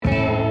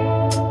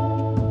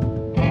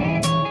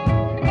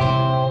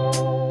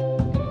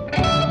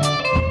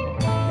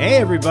Hey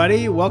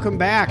everybody, welcome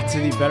back to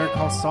the Better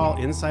Call Saul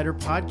Insider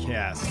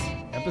Podcast,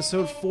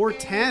 episode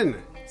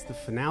 410. It's the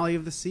finale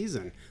of the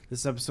season.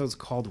 This episode's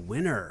called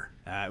Winner.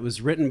 It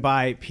was written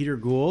by Peter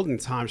Gould and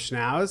Tom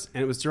Schnauz,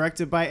 and it was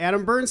directed by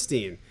Adam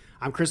Bernstein.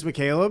 I'm Chris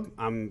McCaleb.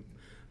 I'm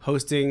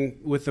hosting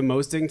with the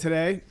Mosting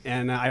today,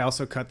 and I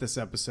also cut this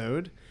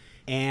episode.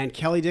 And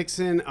Kelly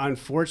Dixon,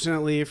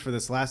 unfortunately, for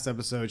this last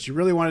episode, she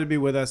really wanted to be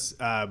with us,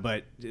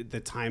 but the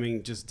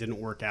timing just didn't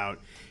work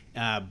out.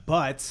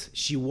 But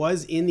she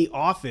was in the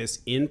office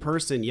in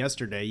person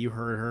yesterday. You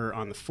heard her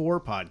on the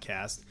 4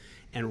 podcast.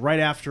 And right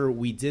after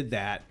we did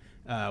that,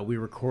 we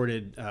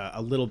recorded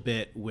a little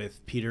bit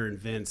with Peter and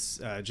Vince,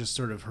 just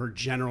sort of her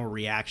general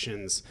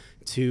reactions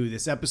to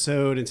this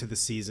episode and to the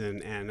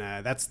season. And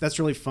that's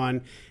really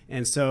fun.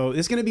 And so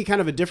this is going to be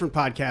kind of a different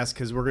podcast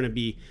because we're going to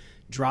be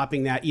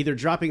dropping that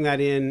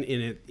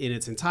in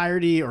its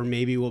entirety, or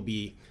maybe we'll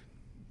be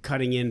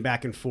cutting in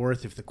back and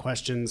forth if the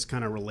questions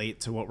kind of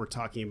relate to what we're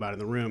talking about in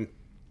the room.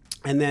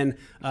 And then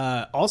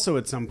also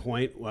at some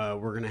point,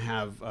 we're going to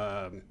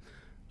have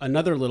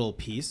another little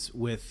piece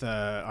with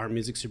our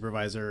music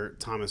supervisor,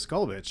 Thomas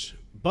Gulbich.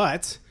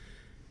 But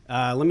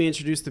let me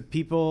introduce the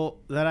people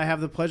that I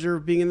have the pleasure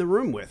of being in the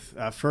room with.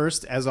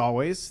 First, as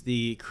always,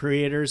 the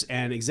creators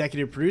and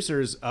executive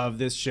producers of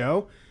this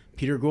show,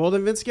 Peter Gould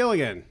and Vince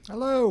Gilligan.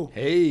 Hello.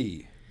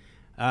 Hey.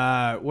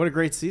 What a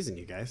great season,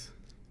 you guys.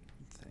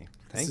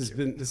 Thank This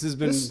you. has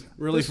been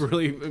really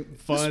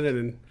fun.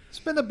 And It's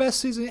been the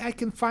best season. I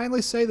can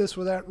finally say this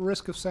without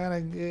risk of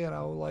sounding,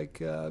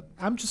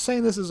 I'm just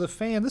saying this as a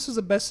fan. This is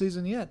the best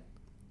season yet.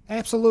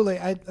 Absolutely.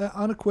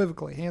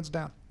 Unequivocally, hands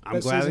down. I'm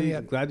Best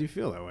season glad yet. you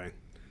feel that way.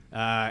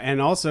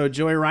 And also,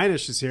 Joey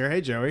Reinish is here.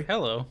 Hey, Joey.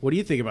 Hello. What do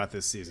you think about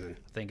this season?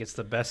 I think it's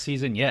the best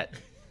season yet.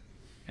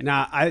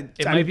 Now,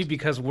 It might be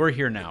because we're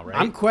here now, right?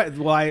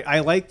 I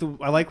like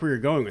where you're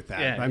going with that.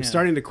 Yeah, I'm yeah.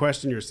 starting to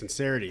question your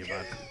sincerity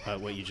about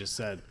what you just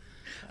said.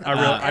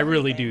 I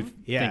really do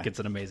Yeah. think it's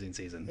an amazing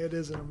season. It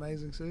is an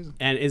amazing season.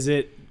 And is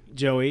it,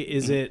 Joey?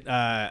 Is it?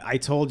 I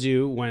told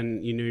you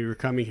when you knew you were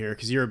coming here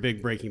because you're a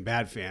big Breaking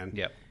Bad fan.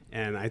 Yep.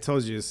 And I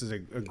told you this is a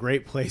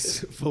great place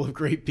full of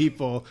great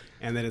people,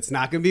 and that it's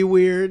not going to be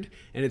weird,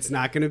 and it's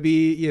not going to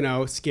be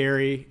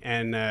scary,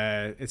 and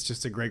it's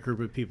just a great group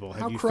of people.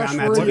 How Have you found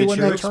that crushed to were be you when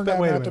true? that turned out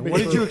not to be What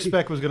did you true?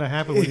 expect was going to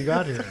happen when you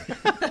got here?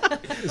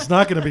 It's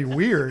not going to be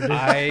weird.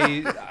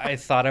 I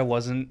thought I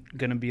wasn't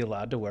going to be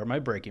allowed to wear my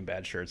Breaking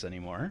Bad shirts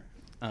anymore.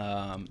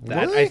 That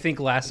Really? I think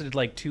lasted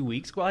like 2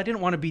 weeks. Well, I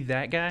didn't want to be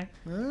that guy,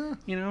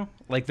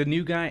 like the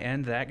new guy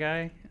and that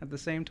guy at the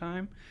same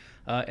time.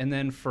 And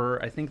then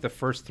for, I think, the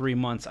first 3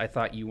 months, I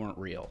thought you weren't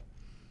real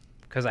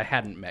because I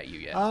hadn't met you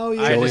yet. Oh,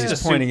 yeah. I Joey's just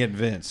just pointing at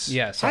Vince.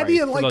 Yeah, sorry. How do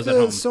you for like those at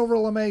the home. silver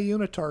lame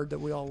unitard that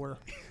we all wear?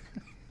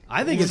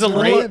 I think It's it's a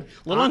great.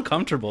 little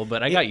uncomfortable,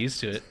 but I got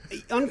used to it.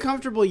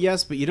 Uncomfortable,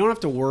 yes, but you don't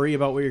have to worry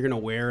about what you're going to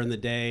wear in the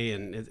day,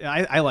 and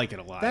I like it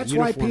a lot. That's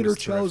why Uniform Peter is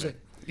chose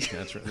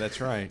terrific. it. That's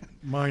right.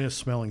 Mine is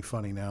smelling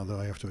funny now, though,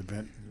 I have to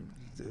admit.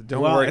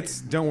 Don't Well, worry.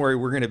 Don't worry.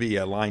 We're going to be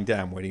lying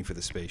down waiting for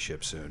the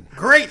spaceship soon.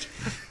 Great.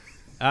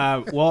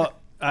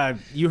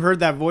 You heard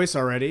that voice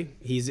already.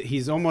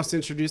 He's almost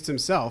introduced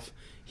himself.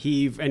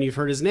 And you've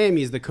heard his name.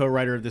 He's the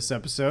co-writer of this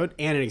episode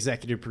and an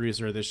executive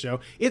producer of this show.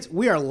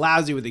 We are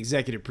lousy with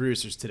executive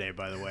producers today,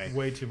 by the way.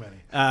 Way too many.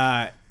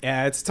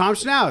 It's Tom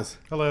Schnauz.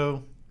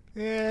 Hello.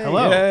 Yeah.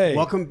 Hello. Yay.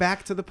 Welcome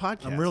back to the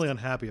podcast. I'm really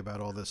unhappy about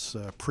all this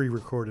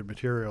pre-recorded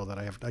material that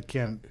I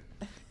can't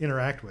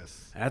interact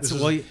with. That's This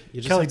is- well. You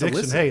just Kelly have to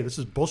Dixon, listen. hey, this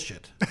is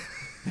bullshit.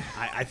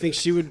 I think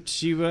she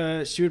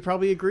would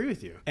probably agree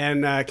with you.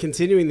 And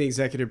continuing the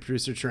executive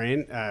producer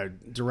train,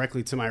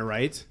 directly to my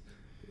right,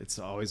 it's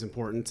always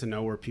important to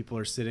know where people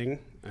are sitting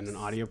on an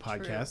audio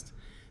podcast.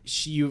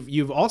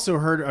 You've also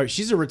heard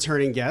she's a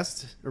returning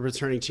guest, a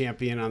returning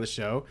champion on the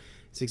show.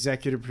 It's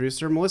executive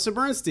producer Melissa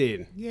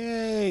Bernstein.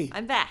 Yay.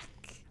 I'm back.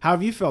 How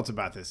have you felt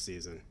about this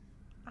season?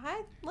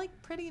 I like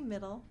pretty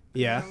middle.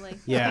 Yeah?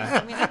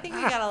 I mean, I think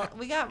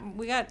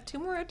we got 2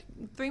 more,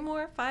 3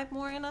 more, 5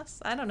 more in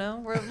us. I don't know.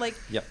 We're like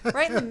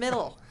right in the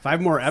middle.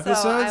 5 more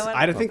episodes?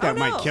 I think that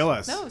might kill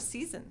us. No,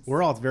 seasons.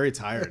 We're all very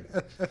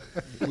tired.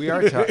 We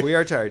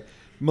are tired.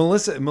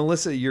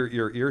 Melissa,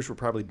 your ears were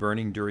probably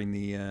burning during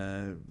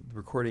the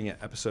recording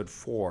at episode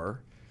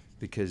 4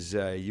 because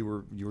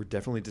you were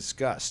definitely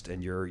discussed,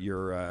 and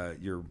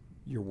your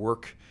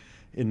work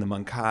in the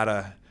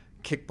Moncada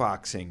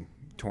kickboxing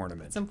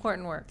tournament. It's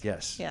important work.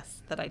 Yes.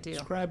 Yes, that I do.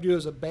 Described you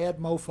as a bad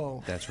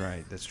mofo. That's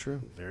right. That's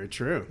true. Very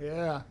true.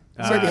 Yeah.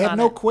 He said you have on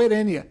no it. quit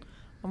in you.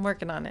 I'm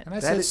working on it. And I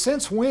said,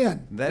 since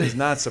when? That is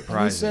not And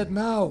surprising. he said,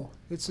 no,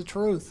 it's the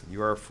truth.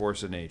 You are a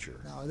force of nature.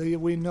 No,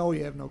 we know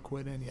you have no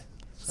quit in you.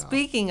 So.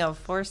 Speaking of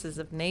forces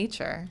of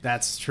nature,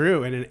 That's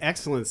true, and an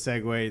excellent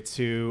segue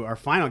to our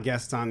final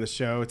guest on the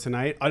show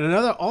tonight.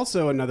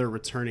 Another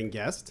returning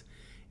guest,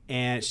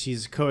 and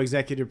she's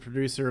co-executive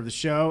producer of the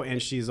show, and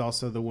she's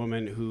also the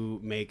woman who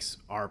makes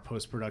our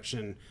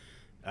post-production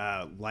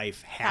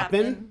life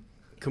happen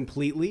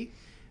completely.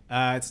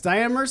 It's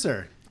Diane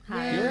Mercer.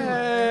 Hi.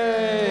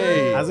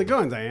 Yay! How's it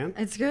going, Diane?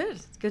 It's good.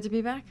 It's good to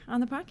be back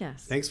on the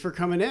podcast. Thanks for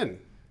coming in.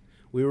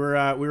 We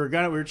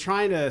were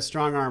trying to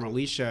strong arm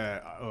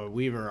Alicia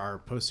Weaver, our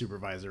post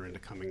supervisor, into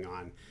coming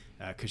on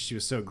because she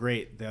was so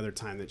great the other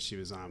time that she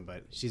was on,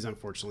 but she's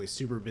unfortunately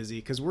super busy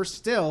because we're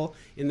still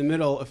in the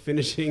middle of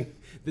finishing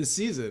this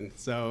season.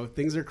 So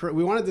things are.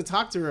 We wanted to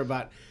talk to her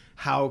about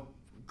how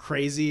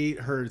crazy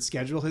her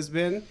schedule has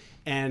been,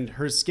 and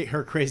her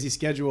crazy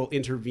schedule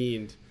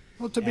intervened.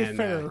 Well, to be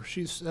fair,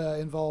 she's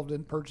involved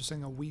in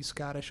purchasing a wee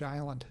Scottish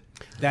island.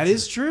 That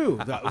is true.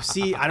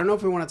 See, I don't know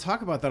if we want to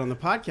talk about that on the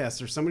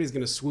podcast, or somebody's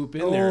going to swoop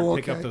in there and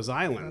pick up those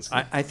islands.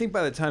 I think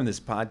by the time this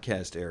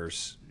podcast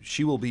airs,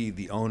 she will be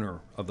the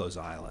owner of those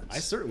islands. I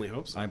certainly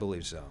hope so. I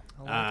believe so.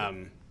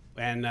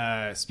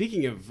 And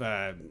speaking of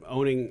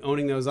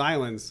owning those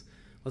islands,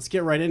 let's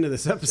get right into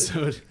this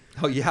episode.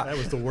 Oh yeah, that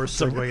was the worst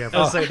segue ever.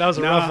 That was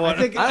a rough one. I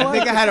think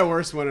I had a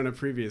worse one in a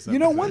previous episode. You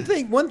know, one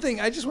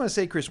thing I just want to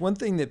say, Chris, one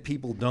thing that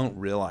people don't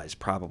realize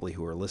probably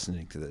who are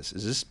listening to this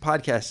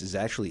podcast is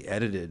actually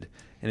edited,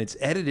 and it's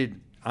edited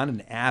on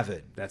an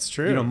Avid. That's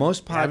true. You know,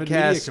 most Avid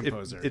Media podcasts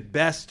Composer. at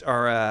best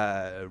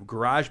are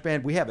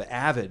GarageBand. We have an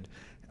Avid.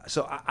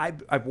 So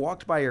I've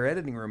walked by your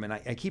editing room, and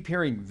I keep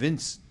hearing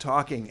Vince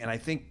talking, and I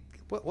think,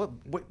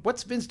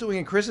 what's Vince doing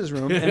in Chris's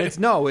room? And it's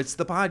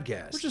the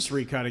podcast. We're just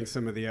recutting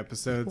some of the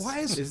episodes.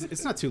 Why is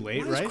it's not too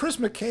late, Why right? is Chris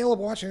McCaleb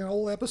watching an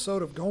old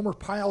episode of Gomer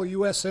Pyle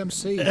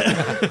USMC?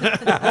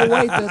 Oh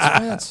wait, that's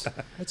Vince.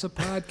 It's a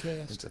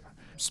podcast.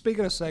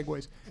 Speaking of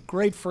segues,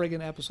 great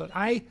friggin' episode.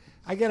 I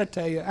gotta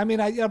tell you, I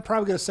mean, I'm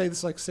probably gonna say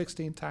this like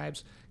 16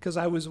 times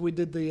because we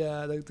did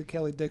the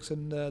Kelly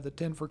Dixon the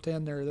 10 for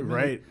 10 there,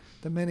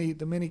 the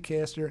mini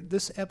caster.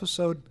 This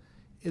episode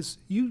is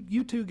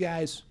you two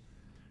guys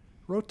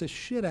wrote the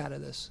shit out of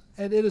this,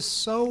 and it is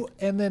so.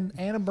 And then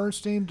Anna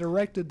Bernstein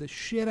directed the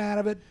shit out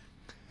of it,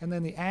 and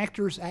then the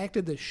actors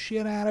acted the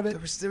shit out of it.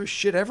 There was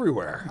shit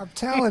everywhere, I'm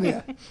telling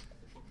you.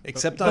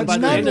 except on But the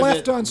none end of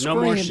left it, on no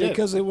more screen shit.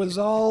 because it was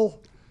all.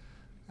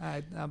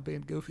 I'm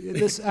being goofy.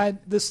 This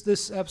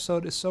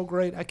episode is so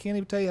great. I can't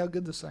even tell you how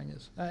good this thing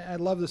is. I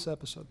love this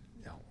episode.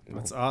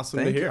 That's awesome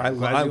to Thank hear. you. I'm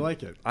glad you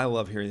like it. I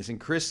love hearing this. And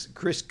Chris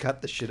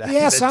cut the shit out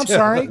Yes, of it. I'm too.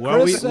 sorry.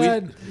 Well, Chris we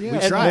said,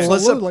 yes, tried.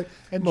 absolutely.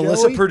 And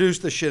Melissa Joey,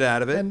 produced the shit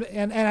out of it.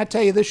 and I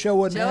tell you, this show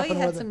wouldn't Joey happen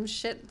had with some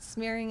shit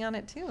smearing on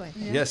it too. I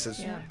think. Yes,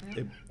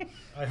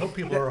 I hope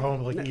people are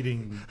home like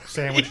eating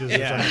sandwiches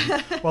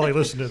while they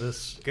listen to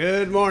this.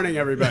 Good morning,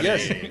 everybody.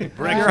 Yes.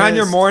 you're on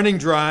your morning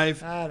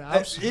drive.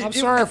 I'm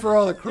sorry for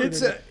all the crew.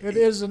 it's It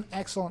is an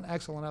excellent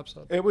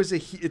episode.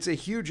 It's a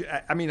huge.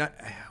 I mean,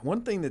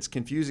 one thing that's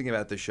confusing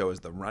about this show is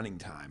the running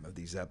time of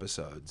these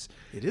episodes.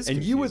 It is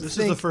and you would This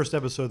think, is the first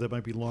episode that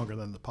might be longer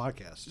than the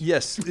podcast.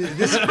 Yes,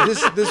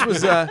 this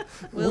was.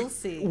 We'll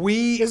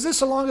see. Is this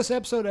the longest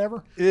episode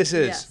ever? This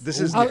is Yes. this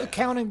is.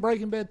 Counting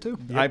Breaking Bad too?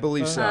 I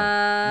believe so.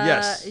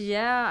 Yes,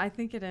 Yeah, I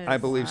think it is. I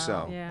believe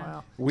so. Yeah.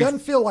 Wow. We- Doesn't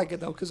feel like it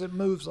though, because it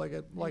moves like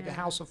a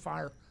house of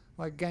fire,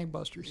 like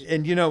gangbusters.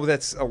 And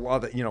that's a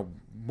lot that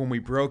when we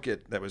broke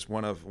it, that was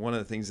one of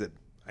the things that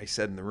I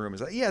said in the room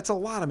is it's a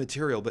lot of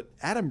material, but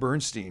Adam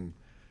Bernstein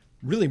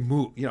really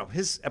moved.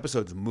 His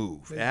episodes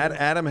move.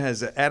 Adam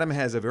has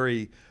a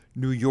very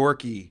New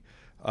Yorky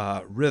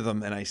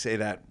rhythm, and I say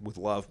that with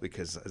love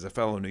because as a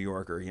fellow New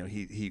Yorker,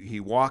 he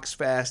walks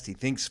fast, he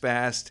thinks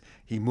fast,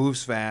 he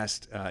moves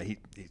fast.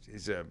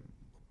 He's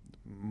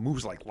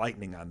moves like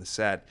lightning on the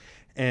set.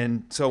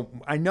 And so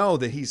I know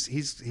that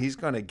he's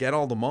going to get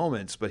all the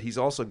moments, but he's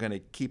also going to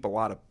keep a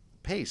lot of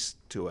pace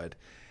to it.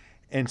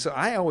 And so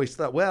I always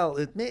thought, well,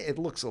 it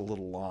looks a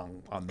little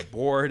long on the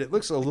board. It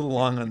looks a little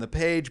long on the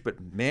page, but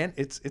man,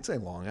 it's a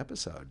long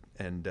episode.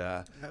 And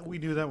We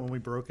knew that when we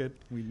broke it.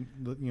 We,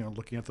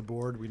 looking at the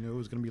board, we knew it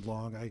was going to be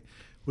long. I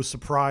was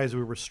surprised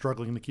we were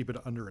struggling to keep it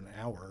under an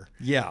hour.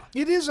 yeah,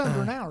 It is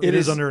under an hour. It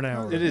is under an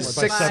hour. it is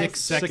By 6 seconds.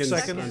 6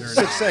 seconds. under an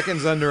 6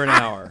 seconds under an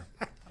hour.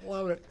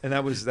 Love it. And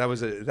that was a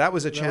challenge. That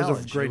was a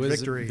great It was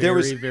victory.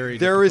 very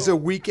There was a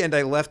difficult. weekend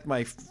I left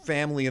my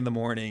family in the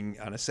morning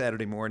on a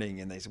Saturday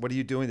morning, and they said, "What are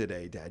you doing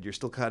today, Dad? You're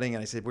still cutting?"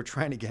 And I said, "We're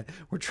trying to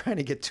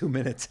get 2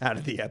 minutes out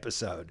of the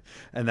episode,"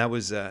 and that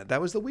was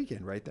the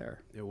weekend right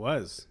there. It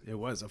was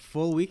a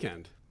full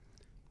weekend.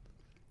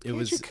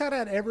 Can't you cut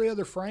out every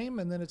other frame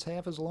and then it's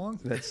half as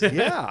long? That's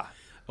yeah.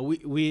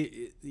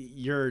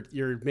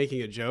 You're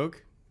making a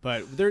joke,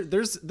 but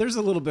there's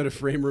a little bit of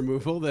frame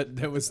removal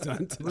that was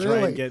done to try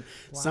Really? and get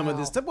some of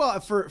this stuff. Well,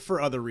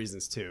 for other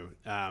reasons too.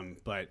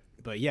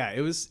 But yeah,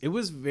 it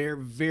was very,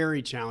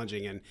 very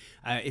challenging. And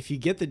if you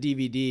get the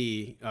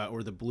DVD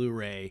or the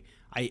Blu-ray,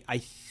 I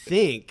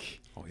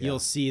think you'll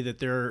see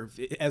that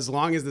as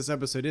long as this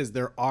episode is,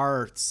 there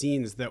are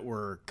scenes that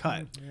were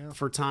cut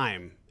for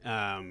time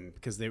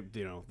because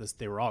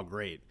they were all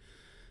great.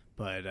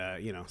 But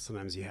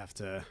sometimes you have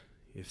to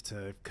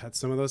cut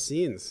some of those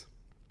scenes.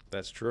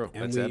 That's true.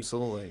 And That's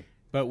absolutely.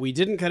 But we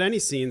didn't cut any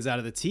scenes out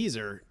of the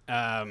teaser,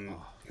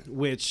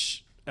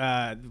 which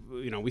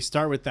we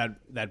start with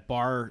that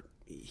bar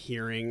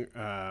hearing.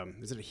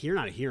 Is it a hearing?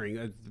 Not a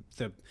hearing.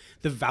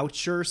 The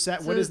voucher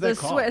set. What is that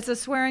called? It's a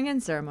swearing-in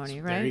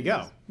ceremony, right? There you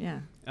go.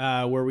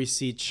 Yeah. Where we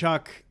see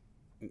Chuck,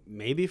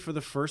 maybe for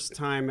the first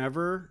time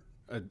ever,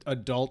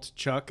 adult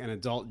Chuck and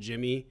adult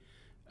Jimmy.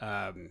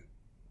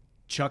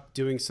 Chuck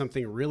doing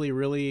something really,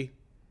 really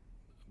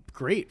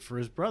great for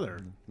his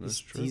brother. That's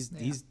true.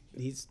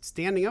 He's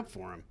standing up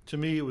for him. To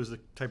me, it was the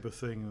type of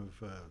thing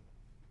of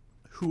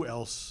who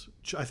else?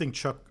 I think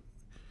Chuck.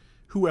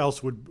 Who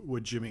else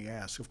would Jimmy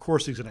ask? Of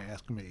course, he's going to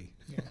ask me.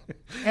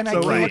 And I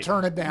So, can't right.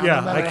 turn it down. Yeah,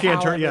 no matter I can't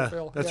how turn. I Yeah,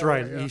 feel. that's Yeah,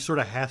 right. yeah. He sort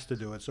of has to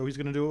do it, so he's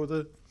going to do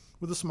it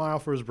with a smile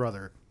for his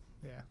brother.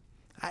 Yeah.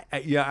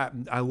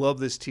 I love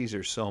this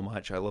teaser so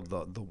much. I love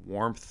the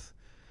warmth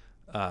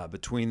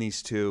between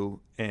these two,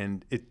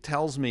 and it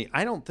tells me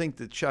I don't think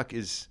that Chuck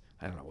is.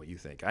 I don't know what you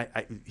think.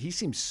 He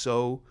seems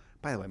so.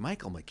 By the way,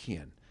 Michael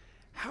McKean,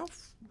 how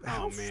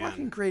man.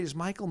 fucking great is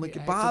Michael McKean?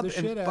 acted Bob the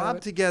shit and out Bob of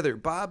it. together,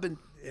 Bob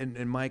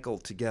and Michael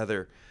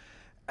together.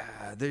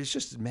 There's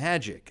just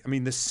magic. I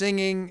mean, the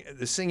singing,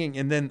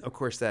 and then of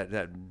course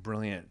that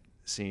brilliant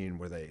scene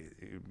where they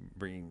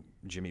bring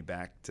Jimmy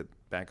back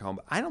home.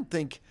 I don't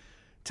think.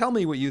 Tell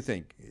me what you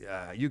think.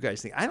 You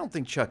guys think. I don't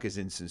think Chuck is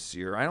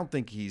insincere. I don't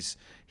think he's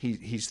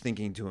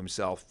thinking to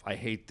himself, "I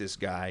hate this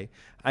guy."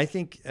 I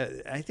think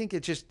it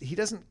just he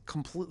doesn't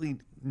completely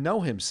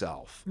know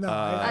himself. No,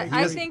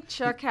 I think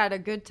Chuck had a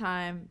good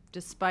time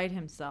despite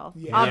himself.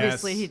 Yes.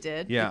 Obviously, he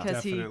did Yeah. because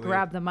Definitely. he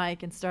grabbed the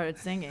mic and started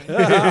singing.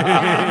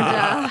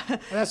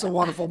 That's a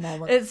wonderful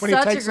moment. It's when he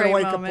such takes a great it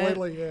away moment.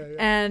 completely.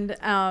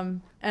 Yeah.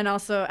 And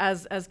also,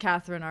 as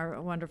Catherine,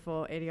 our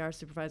wonderful ADR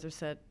supervisor,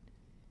 said,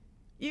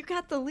 you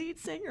got the lead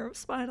singer of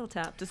Spinal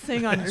Tap to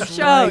sing on your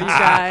show, you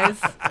guys.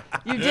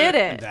 You did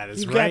it. That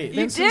is You've right. got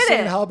Vincent did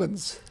St. it.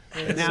 Hubbins.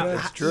 Now,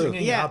 That's true.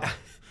 Yeah.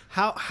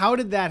 How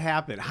did that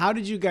happen? How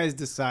did you guys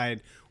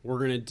decide we're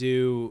gonna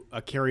do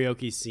a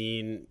karaoke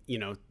scene?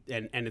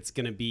 And it's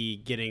gonna be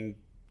getting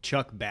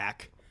Chuck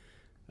back,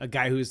 a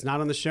guy who's not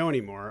on the show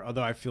anymore.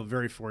 Although I feel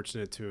very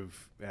fortunate to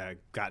have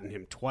gotten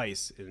him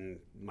twice in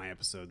my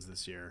episodes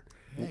this year.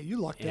 Yeah, you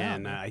lucked out.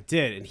 And man. I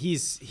did, and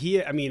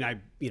I mean,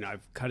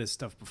 I've cut his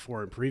stuff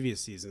before in previous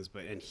seasons,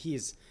 but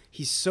he's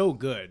so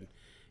good,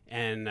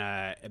 and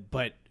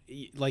but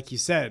like you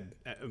said,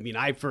 I mean,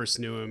 I first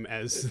knew him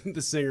as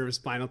the singer of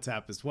Spinal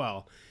Tap as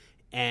well,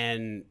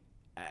 and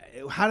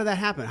how did that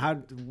happen?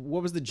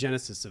 What was the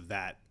genesis of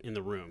that in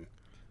the room?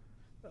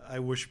 I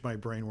wish my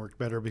brain worked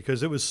better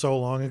because it was so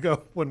long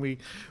ago when we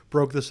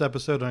broke this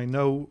episode. I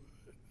know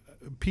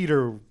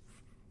Peter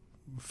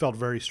felt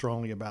very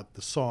strongly about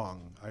the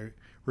song. I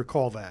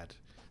recall that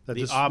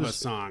The ABBA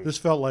song. This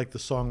felt like the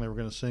song they were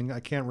going to sing. I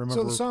can't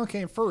remember. So the song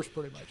came first,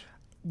 pretty much.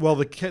 Well,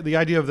 the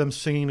idea of them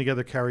singing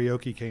together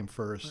karaoke came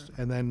first,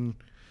 and then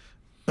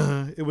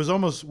we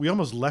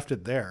almost left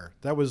it there.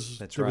 There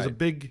was a right.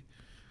 big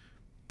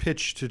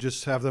pitch to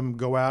just have them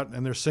go out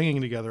and they're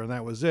singing together, and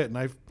that was it. And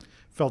I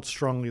felt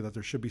strongly that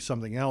there should be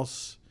something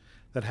else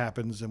that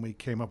happens, and we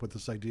came up with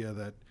this idea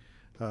that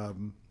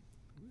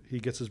he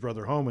gets his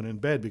brother home and in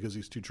bed because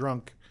he's too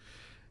drunk,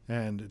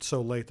 and it's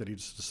so late that he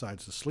just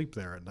decides to sleep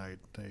there at night.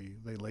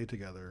 They lay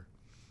together,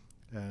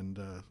 and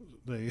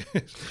they.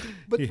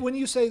 But when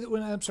you say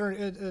when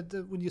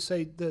you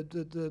say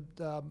the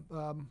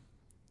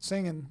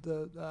singing,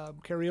 the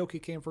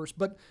karaoke came first,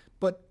 but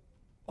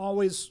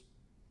always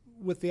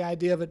with the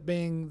idea of it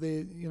being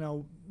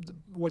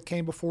what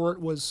came before it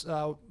was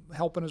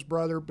helping his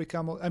brother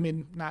become. I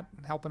mean, not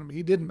helping him.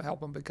 He didn't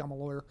help him become a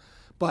lawyer,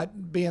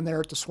 but being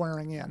there at the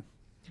swearing in.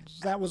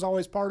 That was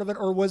always part of it,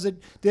 or was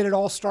it? Did it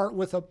all start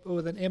with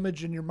an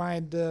image in your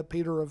mind,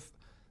 Peter, of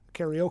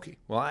karaoke?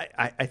 Well,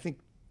 I think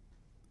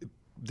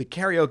the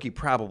karaoke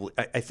probably.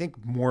 I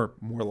think more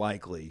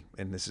likely,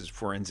 and this is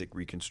forensic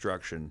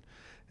reconstruction.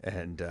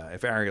 And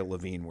if Ariel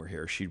Levine were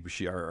here,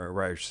 our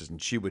writer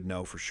assistant, she would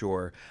know for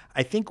sure.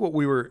 I think what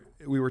we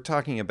were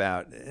talking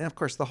about, and of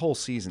course the whole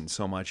season,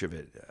 so much of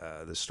it,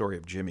 the story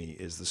of Jimmy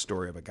is the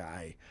story of a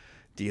guy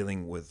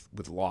dealing with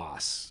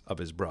loss of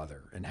his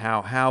brother, and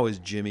how is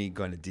Jimmy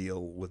going to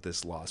deal with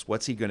this loss?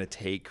 What's he going to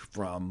take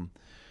from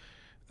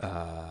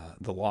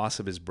the loss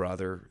of his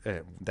brother,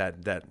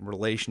 that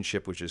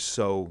relationship which is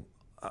so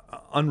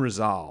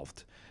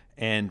unresolved?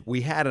 And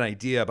we had an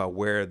idea about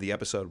where the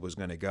episode was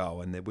going to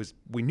go, and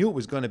we knew it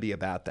was going to be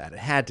about that. It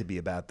had to be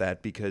about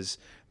that because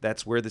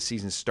that's where the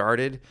season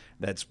started.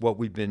 That's what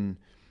we've been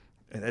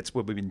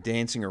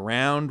dancing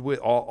around with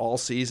all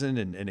season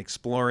and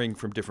exploring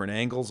from different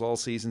angles all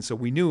season. So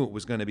we knew it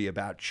was going to be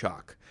about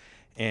Chuck,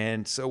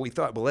 and so we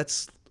thought, well,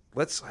 let's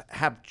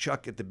have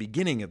Chuck at the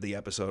beginning of the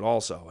episode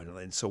also,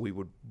 and so we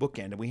would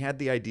bookend. And we had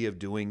the idea of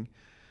doing.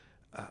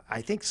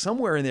 I think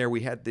somewhere in there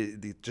we had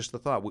the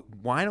thought,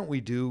 why don't we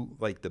do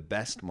like the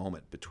best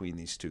moment between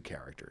these two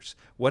characters?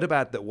 What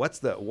was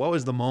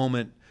the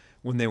moment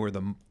when they were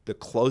the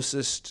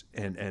closest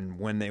and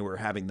when they were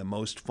having the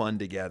most fun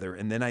together?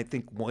 And then I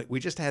think we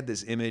just had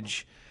this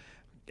image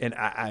of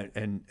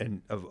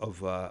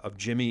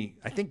Jimmy.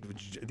 I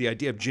think the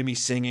idea of Jimmy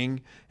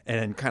singing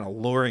and kind of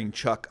luring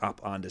Chuck up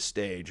onto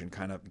stage and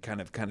kind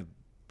of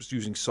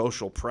using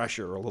social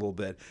pressure a little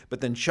bit, but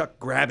then Chuck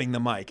grabbing the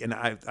mic, and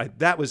I think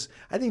that was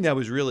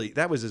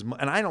as,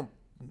 and I don't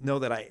know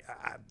that I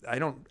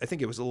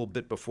think it was a little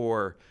bit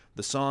before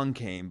the song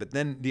came, but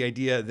then the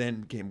idea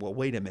then came, well,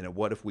 wait a minute,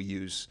 what if we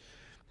use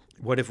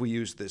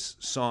this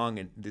song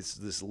and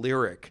this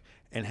lyric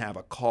and have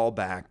a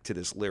callback to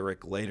this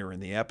lyric later in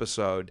the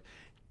episode?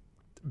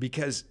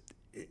 Because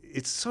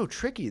it's so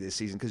tricky this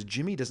season, because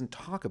Jimmy doesn't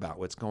talk about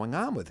what's going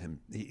on with him,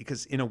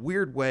 because in a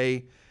weird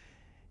way,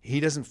 he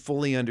doesn't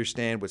fully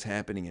understand what's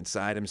happening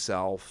inside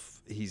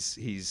himself.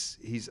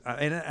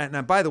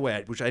 And by the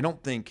way, which I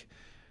don't think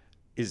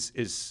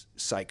is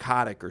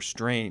psychotic or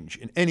strange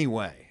in any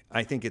way.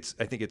 I think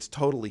it's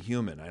totally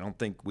human. I don't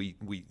think we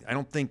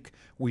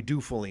do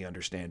fully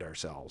understand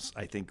ourselves.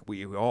 I think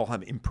we all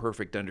have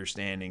imperfect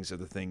understandings of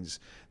the things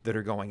that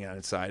are going on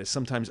inside us.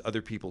 Sometimes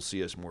other people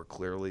see us more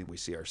clearly. We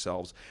see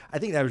ourselves. I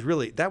think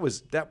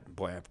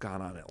boy, I've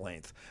gone on at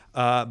length.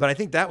 But I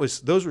think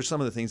those were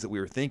some of the things that we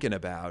were thinking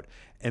about.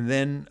 And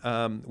then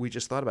we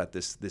just thought about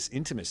this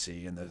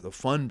intimacy and the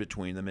fun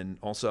between them, and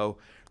also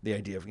the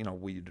idea of,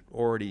 we'd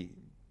already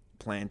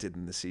planted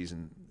in the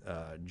season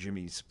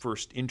Jimmy's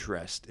first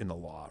interest in the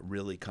law,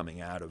 really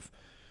coming out of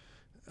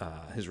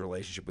his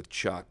relationship with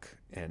Chuck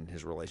and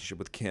his relationship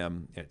with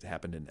Kim. It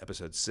happened in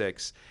episode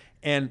 6.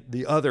 And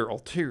the other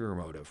ulterior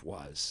motive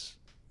was,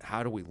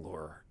 how do we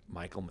lure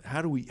Michael?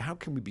 How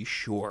can we be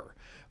sure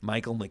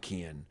Michael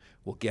McKean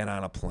will get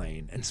on a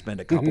plane and spend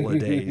a couple of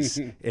days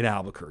in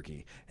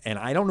Albuquerque? And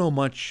I don't know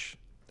much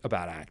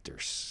about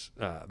actors,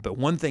 but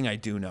one thing I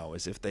do know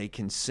is if they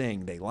can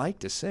sing, they like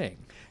to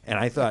sing. And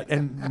I thought,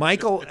 and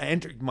Michael's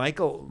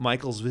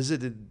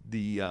visited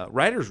the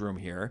writer's room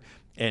here,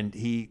 and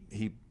he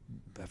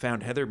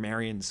found Heather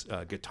Marion's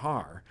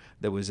guitar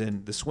that was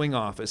in the swing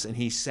office, and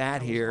he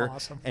sat here,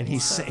 awesome. and he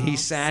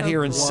sat So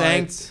here and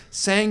cool.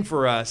 sang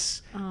for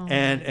us, Oh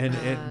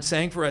and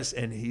sang for us,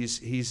 and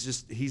he's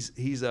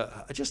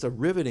just a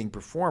riveting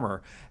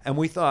performer. And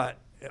we thought,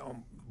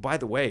 by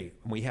the way,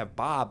 we have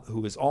Bob,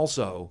 who is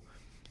also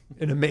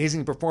an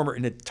amazing performer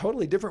in a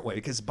totally different way,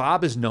 because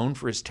Bob is known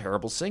for his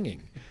terrible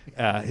singing,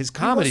 his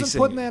comedy He wasn't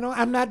singing. putting that on.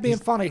 I'm not being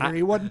funny here.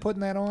 He wasn't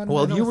putting that on.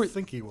 Well, I you don't were.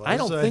 think he was. I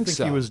don't think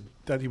so.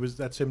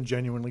 That's him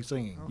genuinely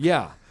singing.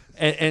 Yeah,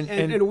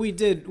 And we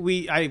did.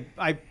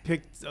 I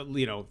picked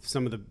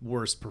some of the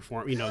worst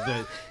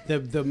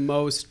the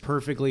most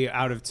perfectly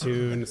out of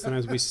tune.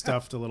 Sometimes we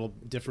stuffed a little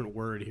different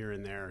word here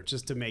and there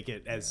just to make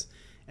it as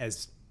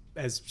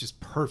just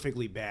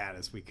perfectly bad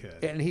as we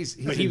could. And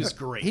he was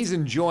great. He's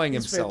enjoying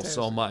He's himself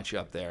so fantastic. much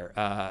up there,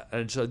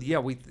 and so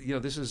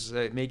this is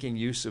making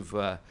use of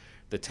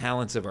the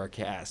talents of our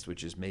cast,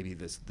 which is maybe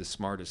the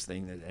smartest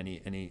thing that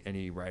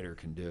any writer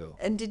can do.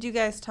 And did you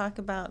guys talk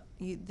about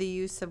the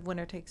use of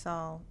Winner Takes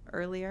All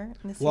earlier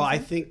in the season? Well, I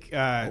think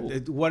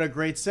what a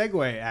great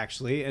segue,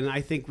 actually. And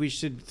I think we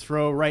should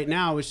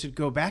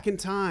go back in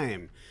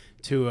time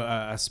to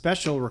a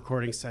special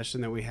recording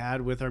session that we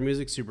had with our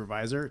music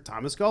supervisor,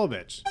 Thomas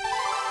Golubic.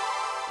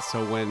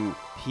 So when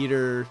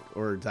Peter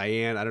or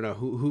Diane, I don't know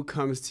who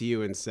comes to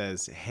you and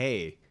says,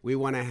 "Hey, we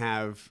want to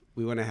have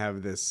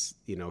this,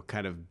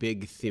 kind of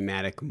big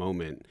thematic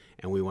moment,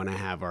 and we want to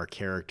have our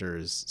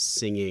characters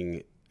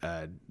singing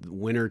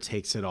Winner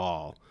Takes It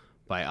All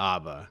by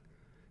ABBA."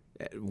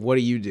 What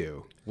do you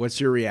do?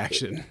 What's your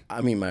reaction?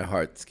 I mean, my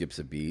heart skips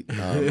a beat.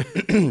 I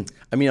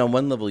mean, on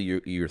one level,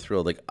 you're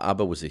thrilled. Like,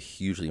 ABBA was a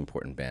hugely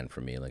important band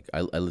for me. Like,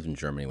 I lived in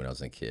Germany when I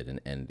was a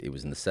kid, and it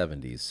was in the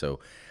 70s, so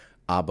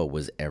ABBA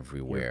was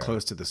everywhere. You're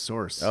close to the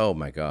source. Oh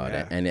my God!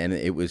 Yeah. And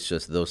it was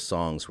just, those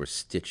songs were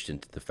stitched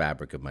into the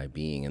fabric of my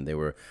being, and they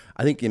were,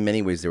 I think, in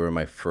many ways, they were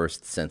my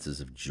first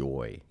senses of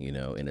joy. In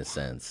a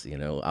sense,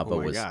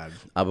 ABBA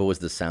ABBA was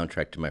the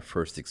soundtrack to my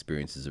first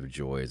experiences of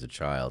joy as a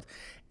child.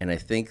 And I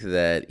think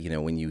that,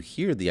 when you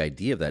hear the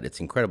idea of that,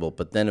 it's incredible.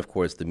 But then, of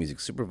course, the music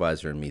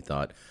supervisor in me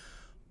thought,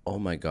 oh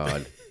my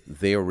God,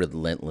 they are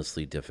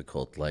relentlessly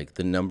difficult. Like,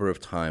 the number of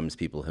times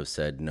people have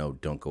said, no,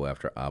 don't go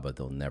after ABBA,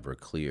 they'll never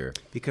clear.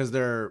 Because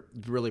they're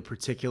really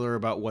particular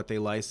about what they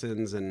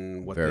license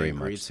and what Very they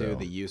agree much to, so.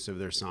 the use of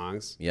their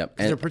songs. Yep.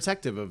 And they're And-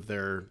 protective of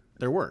their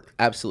work.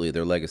 Absolutely,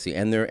 their legacy,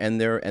 and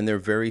they're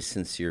very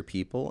sincere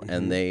people,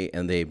 and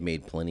they've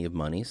made plenty of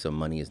money, so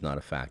money is not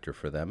a factor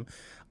for them.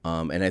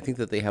 And I think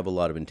that they have a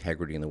lot of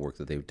integrity in the work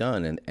that they've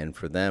done, and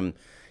for them,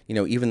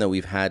 even though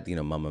we've had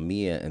Mamma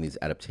Mia and these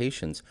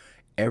adaptations,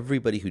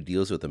 everybody who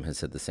deals with them has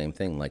said the same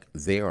thing. Like,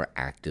 they are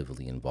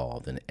actively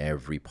involved in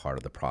every part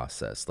of the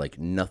process. Like,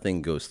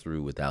 nothing goes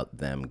through without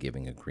them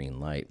giving a green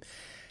light.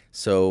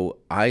 So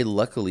I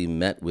luckily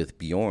met with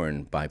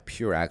Bjorn by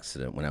pure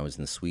accident when I was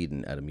in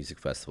Sweden at a music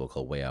festival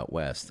called Way Out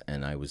West,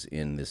 and I was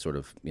in this sort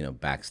of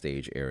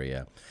backstage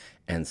area,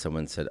 and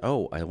someone said,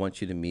 "Oh, I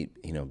want you to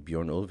meet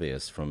Bjorn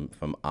Ulvaeus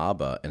from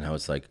ABBA," and I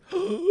was like,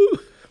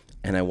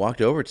 and I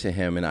walked over to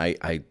him, and I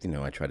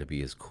tried to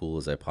be as cool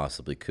as I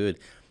possibly could,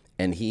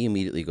 and he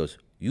immediately goes,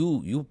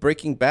 you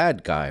Breaking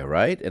Bad guy,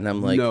 right? And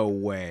I'm like, no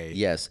way.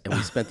 yes. And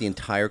we spent the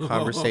entire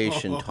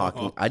conversation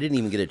talking. I didn't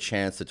even get a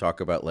chance to talk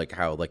about like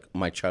how like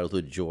my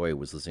childhood joy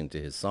was listening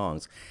to his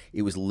songs.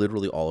 It was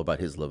literally all about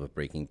his love of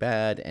Breaking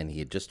Bad, and he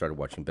had just started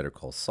watching Better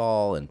Call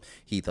Saul, and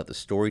he thought the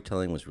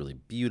storytelling was really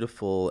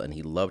beautiful, and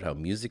he loved how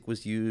music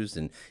was used,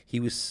 and he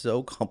was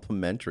so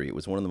complimentary. It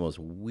was one of the most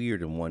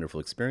weird and wonderful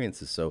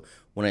experiences. So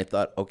when I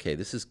thought, okay,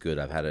 this is good,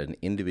 I've had an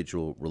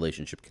individual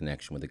relationship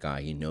connection with a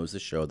guy. He knows the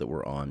show that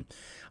we're on.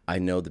 I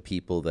know the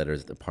people that are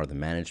part of the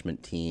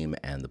management team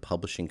and the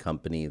publishing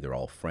company. They're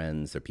all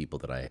friends. They're people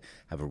that I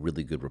have a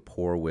really good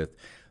rapport with.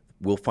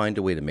 We'll find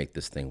a way to make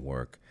this thing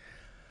work.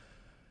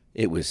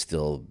 It was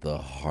still the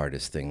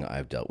hardest thing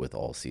I've dealt with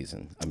all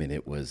season. I mean,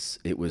 it was,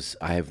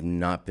 I have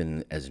not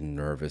been as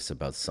nervous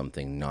about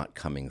something not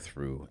coming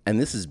through. And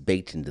this is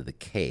baked into the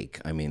cake.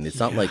 I mean, it's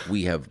not like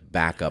we have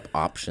backup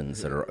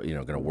options that are,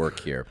 going to work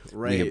here.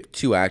 Right. We have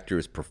 2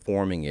 actors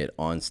performing it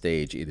on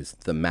stage. It is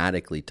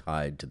thematically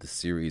tied to the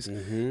series,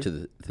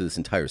 to this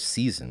entire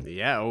season.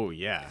 Yeah. Oh,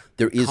 yeah.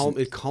 There is,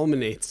 It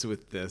culminates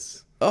with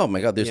this. oh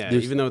my God, there's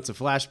Even though it's a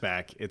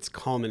flashback, it's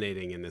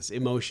culminating in this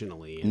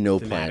emotionally. And no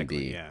plan B.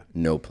 thematically, Yeah.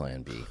 No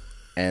plan B.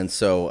 And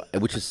so,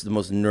 which is the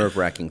most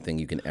nerve-wracking thing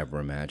you can ever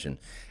imagine.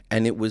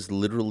 And it was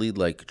literally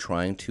like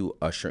trying to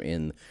usher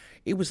in.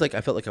 It was like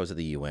I felt like I was at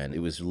the UN. It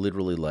was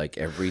literally like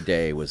every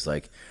day was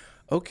like,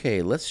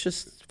 okay, let's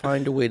just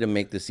find a way to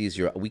make this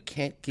easier. We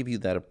can't give you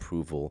that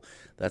approval.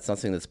 That's not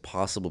something that's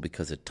possible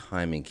because of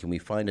timing. Can we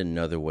find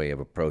another way of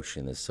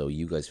approaching this so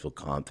you guys feel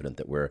confident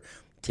that we're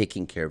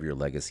taking care of your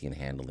legacy and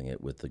handling it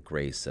with the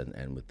grace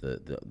and with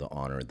the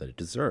honor that it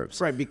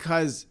deserves. Right,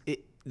 because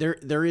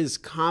there is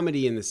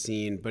comedy in the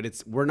scene, but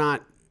it's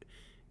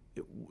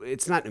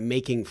not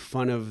making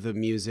fun of the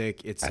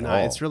music. It's At not.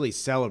 all. It's really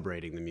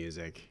celebrating the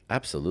music.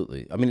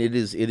 Absolutely. I mean, it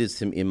is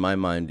in my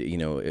mind,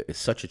 it's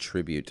such a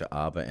tribute to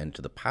ABBA and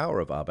to the power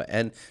of ABBA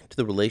and to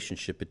the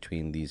relationship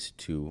between these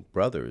 2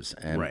 brothers.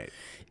 And Right.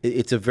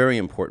 It's a very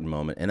important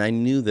moment. And I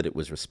knew that it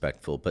was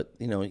respectful, but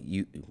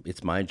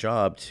it's my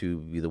job to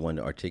be the one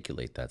to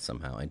articulate that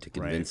somehow and to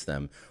convince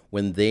them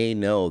when they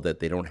know that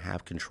they don't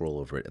have control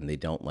over it and they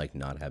don't like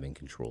not having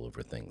control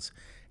over things.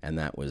 And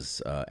that was,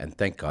 and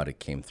thank God it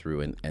came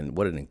through. And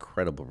what an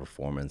incredible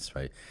performance,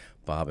 right?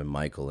 Bob and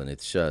Michael, and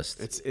it's just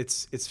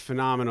it's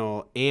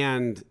phenomenal.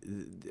 And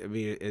I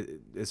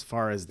mean, as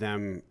far as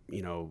them,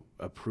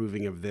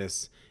 approving of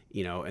this,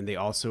 and they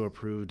also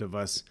approved of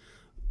us,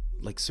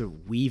 like, sort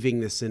of weaving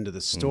this into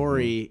the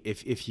story.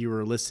 If you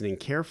were listening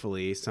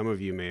carefully, some of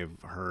you may have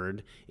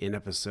heard in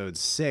episode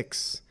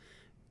 6.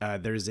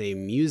 There's a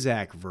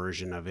Muzak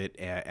version of it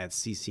at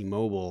CC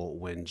Mobile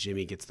when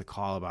Jimmy gets the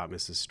call about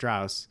Mrs.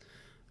 Strauss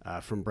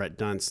from Brett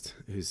Dunst,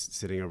 who's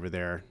sitting over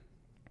there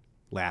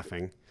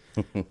laughing.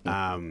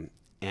 And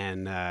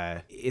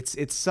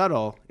it's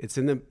subtle. It's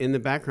in the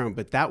background,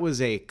 but that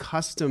was a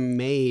custom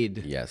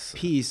made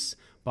piece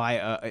by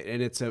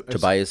and it's a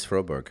Tobias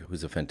Froberg,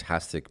 who's a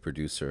fantastic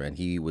producer, and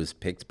he was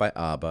picked by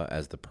ABBA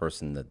as the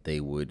person that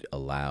they would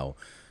allow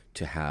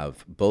to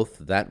have both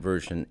that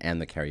version and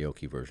the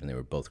karaoke version. They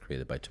were both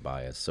created by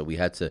Tobias. So we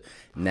had to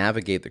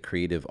navigate the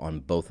creative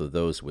on both of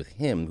those with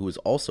him, who was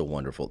also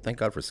wonderful. Thank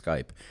God for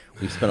Skype.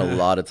 We've spent a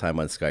lot of time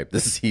on Skype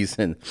this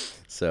season.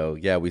 So,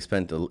 yeah, we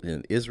spent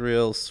in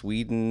Israel,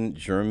 Sweden,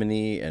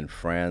 Germany, and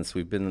France.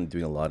 We've been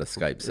doing a lot of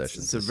Skype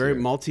sessions. It's a very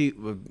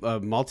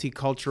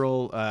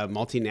multicultural,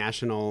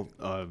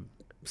 multinational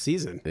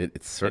season.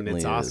 It certainly and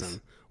it's is.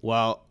 awesome.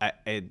 Well,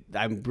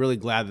 I'm really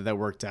glad that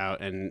worked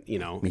out, and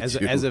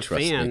as a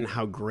fan,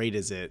 how great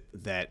is it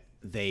that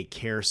they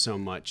care so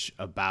much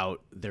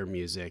about their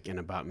music and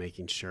about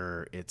making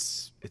sure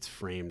it's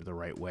framed the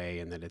right way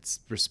and that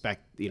it's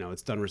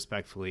it's done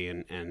respectfully,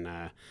 and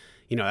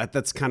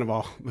that's kind of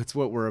all. That's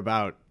what we're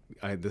about.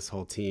 This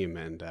whole team,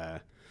 and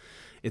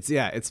it's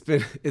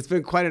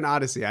been quite an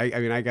odyssey.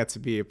 I mean, I got to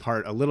be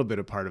a little bit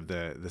a part of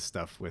the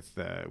stuff with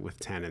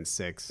 10 and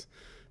 6.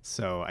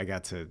 So I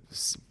got to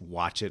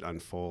watch it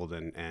unfold,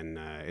 and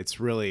it's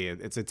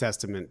a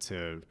testament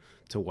to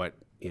what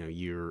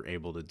you're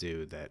able to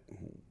do. That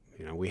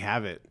we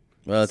have it.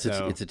 Well,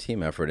 it's a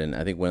team effort, and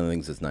I think one of the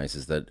things that's nice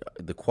is that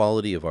the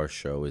quality of our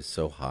show is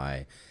so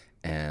high,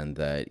 and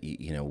that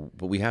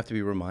but we have to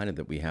be reminded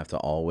that we have to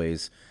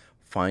always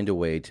find a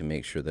way to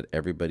make sure that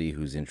everybody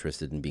who's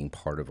interested in being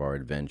part of our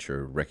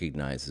adventure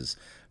recognizes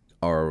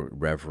our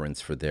reverence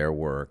for their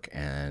work,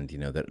 and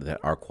that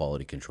our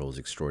quality control is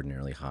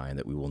extraordinarily high, and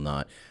that we will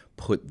not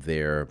put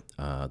their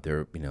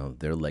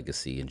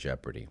legacy in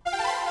jeopardy.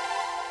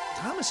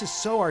 Thomas is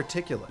so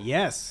articulate.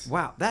 Yes.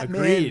 Wow. That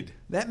Agreed.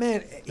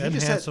 man. He And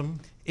just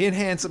handsome.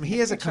 handsome. He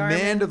has a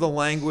command of the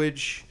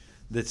language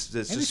that's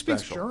And he just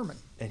speaks special. German.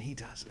 And he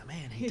does.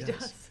 Man, he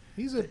does.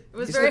 It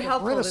was he's very like a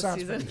helpful this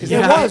Renaissance season. man. 'Cause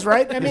it was,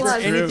 right? I mean,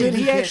 anything did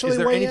he can't- actually is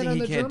there weigh in anything on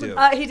he the can't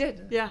German? do? He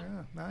did, yeah.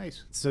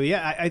 Nice. So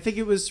yeah, I think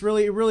it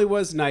really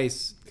was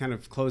nice, kind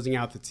of closing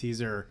out the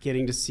teaser,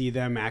 getting to see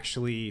them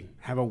actually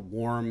have a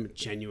warm,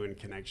 genuine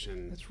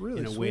connection. That's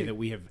really in a way sweet. that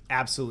we have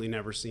absolutely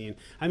never seen.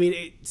 I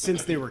mean,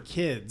 since they were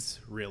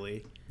kids,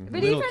 really.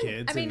 But little even,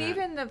 kids. I mean, and that.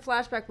 even the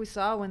flashback we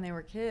saw when they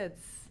were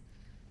kids,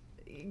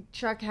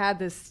 Chuck had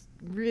this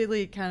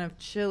really kind of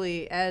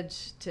chilly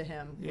edge to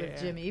him with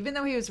Jimmy. Even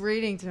though he was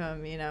reading to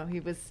him, he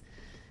was.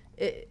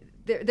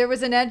 There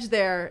was an edge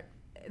there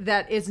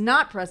that is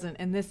not present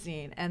in this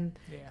scene, and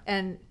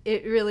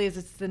it really is.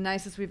 It's the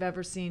nicest we've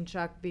ever seen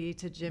Chuck be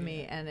to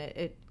Jimmy, and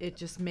it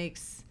just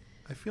makes.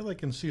 I feel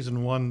like in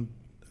season 1,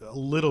 a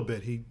little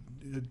bit,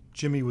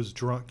 Jimmy was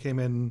drunk, came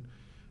in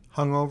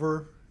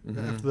hungover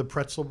after the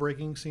pretzel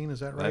breaking scene.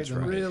 Is that right? That's And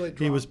right. Really He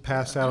drunk. was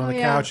passed out on the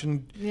yeah. couch,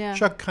 and Yeah.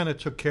 Chuck kind of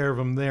took care of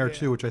him there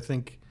too, which I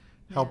think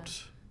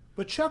helped.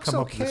 But Chuck's come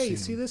up with the okay.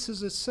 scene.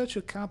 See, it's such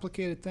a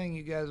complicated thing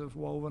you guys have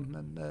woven,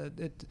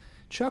 and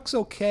Chuck's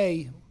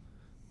okay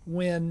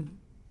when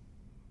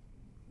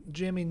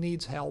Jimmy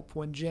needs help,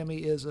 when Jimmy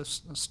is a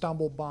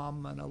stumble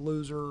bum and a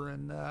loser,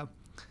 and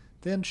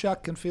then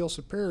Chuck can feel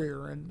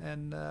superior.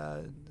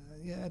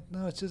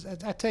 It's just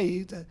I tell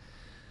you,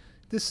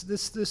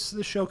 this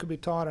show could be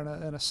taught in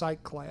a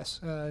psych class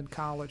in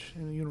college,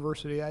 in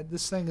university.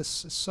 This thing is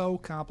so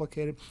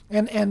complicated,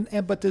 and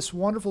but this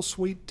wonderful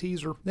sweet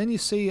teaser. Then you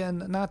see,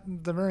 and not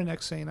the very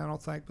next scene, I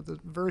don't think, but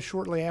very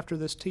shortly after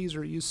this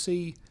teaser, you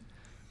see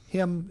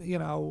him,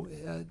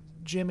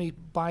 Jimmy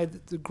by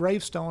the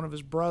gravestone of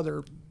his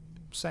brother,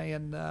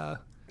 saying.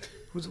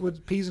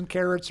 With peas and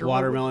carrots or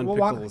Watermelon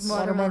pickles.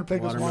 Watermelon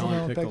pickles.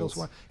 Watermelon pickles.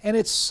 And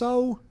it's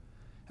so,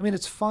 I mean,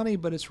 it's funny,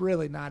 but it's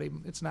really not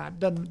even. It's not.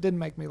 Didn't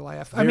make me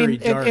laugh. Very I mean,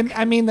 dark. and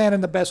I mean that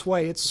in the best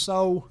way. It's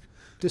so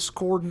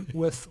discordant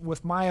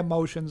with my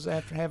emotions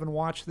after having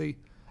watched the.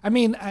 I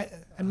mean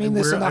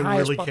this in the I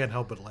highest. really can't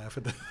help but laugh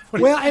at that.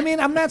 Well, I mean,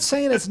 I'm not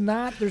saying it's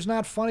not. There's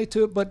not funny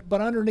to it,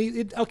 but underneath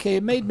it, okay,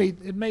 it made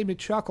me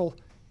chuckle,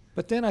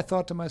 but then I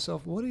thought to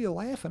myself, what are you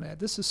laughing at?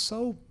 This is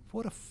so.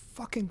 What a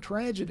fucking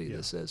tragedy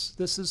this is.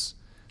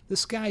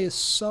 This guy is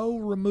so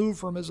removed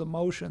from his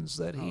emotions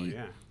that he's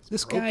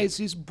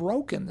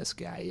broken. This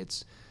guy.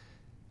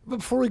 But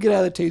before we get out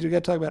of the teaser, we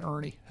got to talk about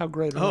Ernie. How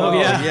great! Oh,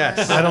 yeah.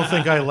 Yes. I don't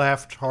think I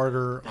laughed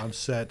harder on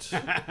set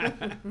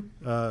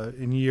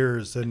in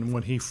years than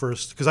when he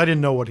first, because I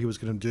didn't know what he was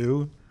going to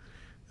do,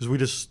 because we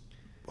just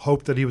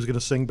hoped that he was going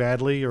to sing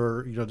badly,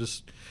 or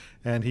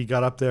and he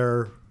got up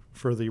there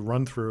for the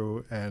run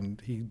through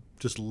and he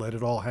just let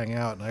it all hang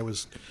out, and I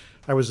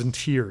was in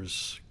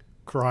tears,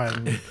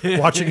 crying,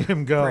 watching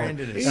him go.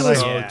 Brandon is And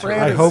so I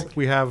terrific. hope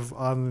we have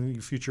on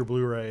the future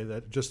Blu-ray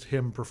that just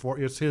him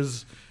perform. It's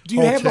his. Do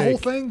you have the whole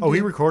take. thing? Oh,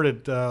 he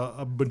recorded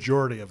a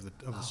majority of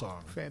the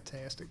song.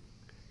 Fantastic.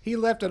 He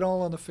left it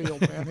all on the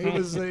field, man. He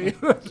was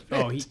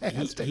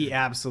fantastic. He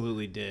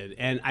absolutely did.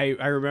 And I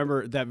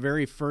remember that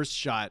very first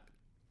shot.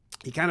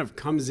 He kind of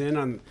comes in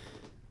on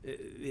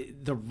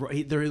the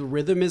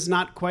rhythm is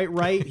not quite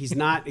right. He's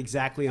not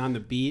exactly on the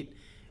beat.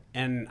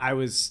 And I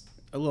was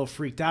a little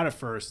freaked out at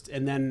first,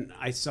 and then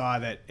I saw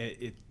that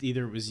it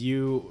either was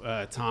you,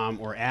 Tom,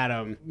 or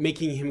Adam,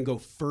 making him go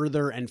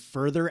further and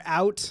further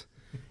out.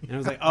 And I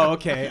was like, oh,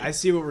 okay, I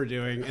see what we're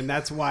doing. And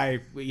that's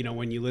why,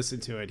 when you listen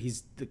to it,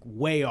 he's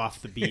way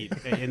off the beat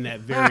in that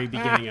very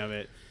beginning of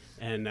it.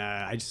 And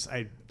I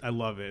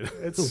love it.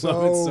 It's I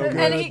love so good.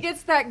 And he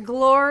gets that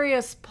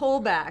glorious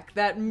pullback,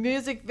 that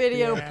music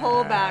video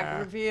pullback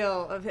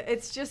reveal of it.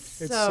 It's just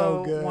It's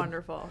so so good.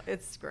 wonderful.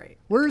 It's great.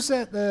 Where's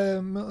that,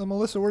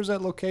 Melissa? Where's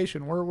that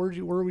location? Where were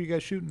you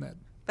guys shooting that?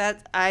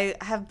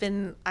 I've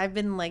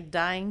been like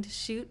dying to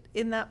shoot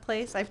in that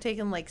place. I've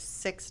taken like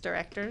 6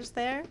 directors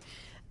there.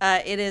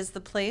 It is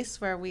the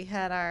place where we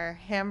had our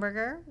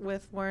hamburger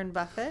with Warren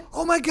Buffett.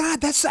 Oh my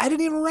God, I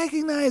didn't even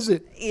recognize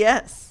it.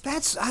 Yes.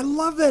 I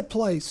love that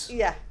place.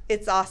 Yeah,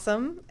 it's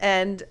awesome,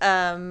 and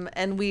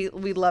we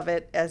love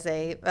it as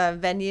a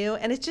venue,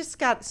 and it just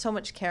got so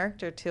much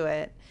character to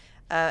it.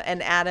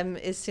 And Adam,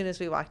 as soon as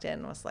we walked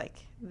in, was like,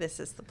 "This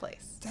is the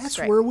place." That's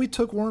Great. where we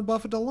took Warren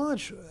Buffett to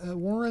lunch.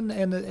 Warren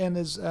and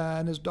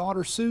his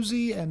daughter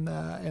Susie and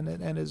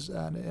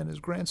his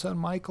grandson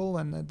Michael,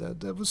 and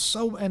that was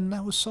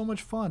so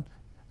much fun.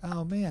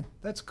 Oh man,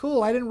 that's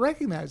cool. I didn't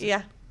recognize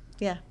it.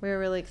 Yeah, we were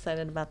really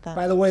excited about that.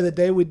 By the way, the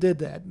day we did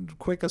that,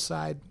 quick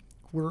aside,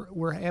 we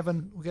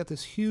got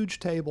this huge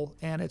table,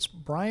 and it's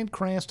Bryan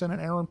Cranston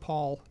and Aaron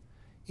Paul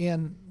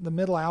in the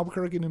middle of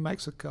Albuquerque, New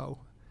Mexico,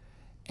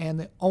 and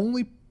the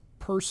only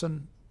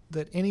person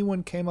that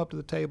anyone came up to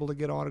the table to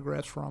get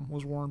autographs from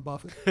was Warren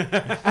Buffett.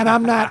 And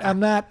I'm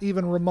not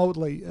even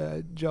remotely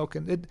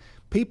joking.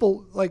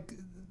 People like,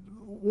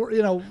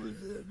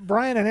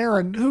 Brian and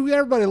Aaron, who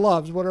everybody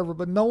loves, whatever,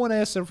 but no one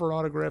asked them for an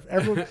autograph.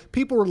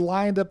 People were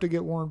lined up to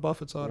get Warren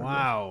Buffett's autograph.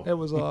 Wow. It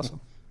was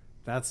awesome.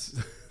 That's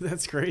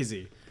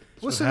crazy.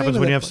 What's What the name happens of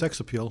when you that have place? sex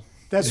appeal?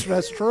 That's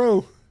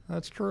true.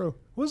 That's true.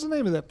 What's the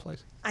name of that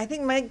place? I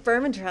think Mike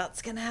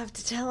Bermantrout's gonna have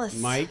to tell us.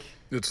 Mike?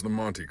 It's the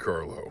Monte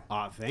Carlo.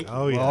 Thank you.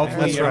 Oh, yeah. Well,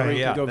 hopefully That's everybody right. can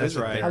Yeah, go that's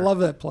visit right. there I love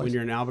that place. when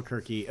you're in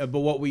Albuquerque. But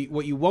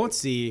what you won't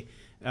see,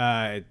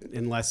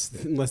 unless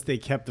they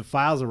kept the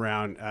files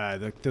around,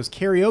 those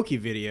karaoke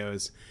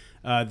videos,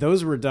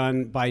 those were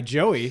done by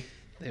Joey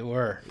They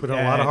were. Put in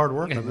a lot of hard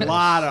work on A this.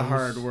 lot of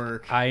hard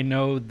work. I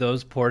know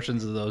those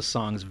portions of those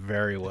songs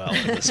very well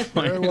at this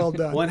point. Very well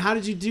done. Well, and how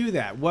did you do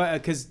that? What?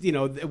 Because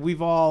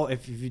we've all,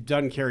 if you've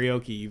done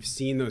karaoke, you've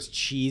seen those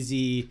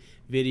cheesy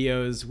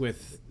videos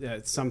with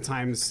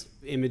sometimes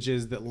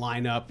images that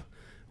line up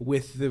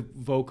with the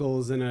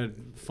vocals in a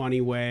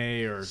funny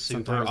way, or Super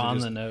sometimes on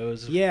just, the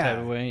nose yeah, type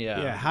of way.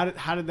 Yeah.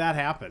 How did that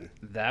happen?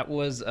 That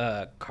was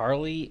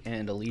Carly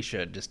and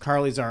Alicia just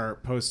Carly's our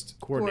post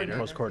coordinator.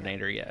 post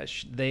coordinator. Yeah,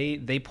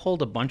 they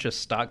pulled a bunch of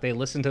stock. They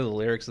listened to the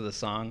lyrics of the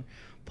song,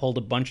 pulled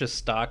a bunch of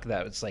stock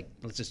that was like,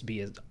 let's just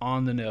be as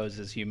on the nose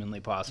as humanly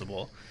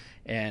possible.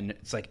 And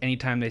it's like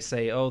anytime they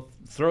say, "Oh,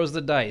 throws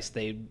the dice,"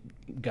 they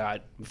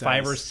got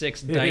 5 or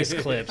 6 dice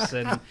clips,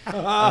 and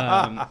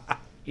I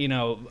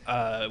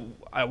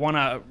want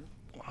to.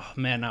 Oh,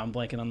 man, now I'm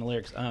blanking on the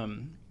lyrics.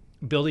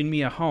 Building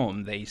me a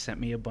home. They sent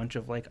me a bunch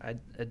of like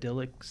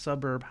idyllic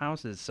suburb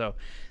houses. So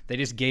they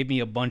just gave me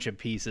a bunch of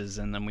pieces,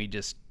 and then we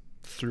just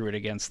threw it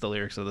against the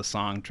lyrics of the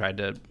song, tried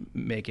to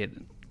make it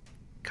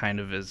kind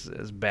of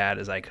as bad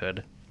as I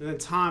could. And then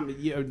Tom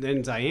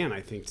and Diane,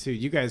 I think too.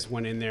 You guys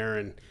went in there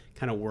and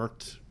kind of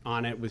worked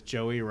on it with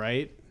Joey,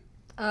 right?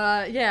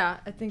 Yeah,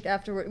 I think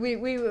afterward we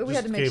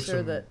had to make gave sure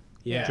some that.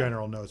 Yeah.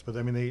 general notes, but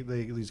I mean,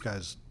 these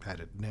guys had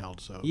it nailed.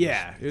 So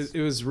Yeah, it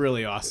was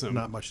really awesome.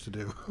 not much to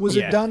do. Was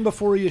Yeah. it done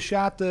before you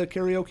shot the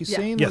karaoke Yeah.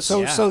 scene? Yes. So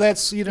Yeah. so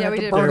that's you don't Yeah, have we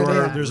to did burn very it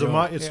well. in. There's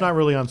it's Yeah. not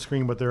really on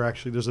screen, but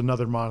there's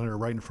another monitor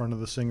right in front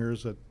of the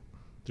singers that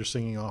they're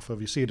singing off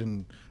of. You see it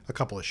in a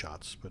couple of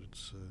shots, but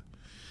it's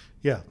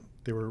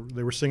they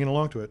were singing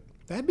along to it.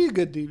 That'd be a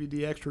good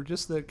DVD extra,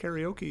 just the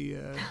karaoke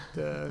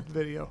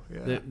video.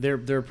 Yeah.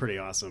 They're pretty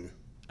awesome.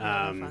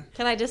 fun.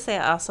 Can I just say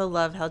I also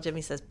love how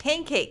Jimmy says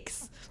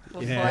pancakes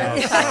before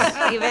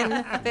Yes.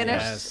 even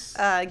finished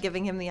Yes.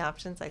 giving him the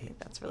options. I think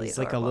that's really He's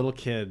like a adorable. little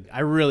kid. I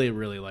really,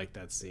 really like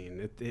that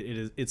scene.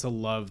 It's a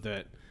love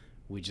that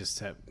we just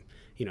have,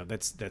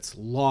 that's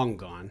long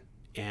gone,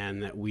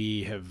 and that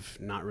we have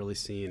not really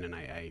seen. And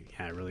I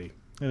really,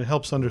 And it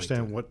helps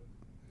understand what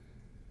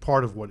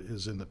part of what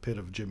is in the pit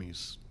of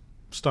Jimmy's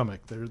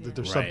stomach. There's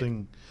Right.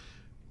 something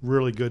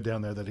really good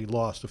down there that he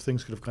lost. If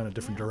things could have gone a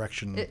different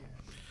direction.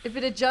 If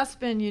it had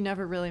just been you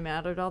never really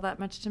mattered all that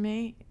much to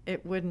me,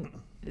 it wouldn't.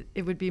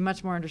 It would be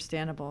much more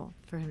understandable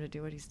for him to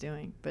do what he's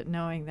doing. But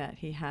knowing that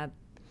he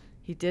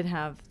did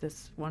have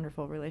this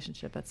wonderful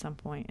relationship at some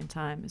point in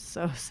time is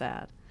so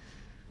sad.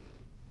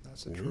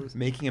 That's the truth.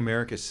 Making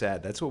America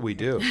sad. That's what we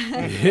do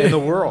in the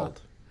world.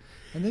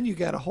 And then you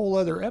got a whole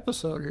other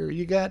episode here.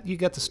 You got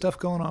the stuff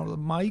going on with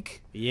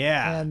Mike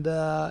yeah. and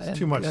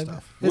too much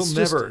stuff. We'll it's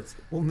just-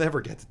 never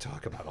get to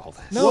talk about all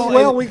this. No,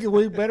 Well,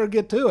 we better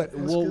get to it.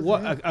 Well,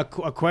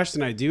 a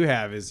question I do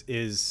have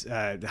is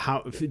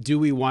how do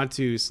we want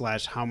to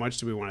 / how much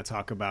do we want to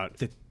talk about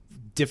the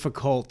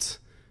difficult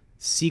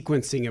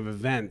sequencing of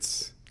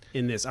events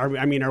in this? Are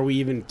we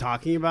even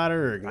talking about it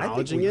or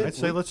acknowledging we- it? I'd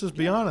say let's just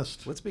be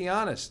honest. Let's be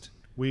honest.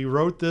 We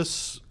wrote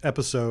this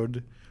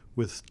episode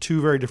with two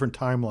very different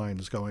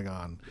timelines going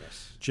on.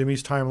 Yes.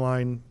 Jimmy's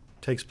timeline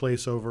takes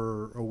place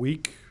over a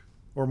week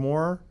or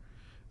more,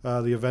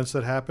 the events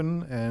that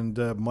happen, and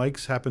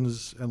Mike's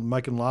happens, and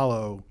Mike and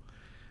Lalo,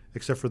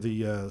 except for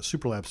the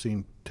Superlab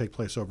scene, take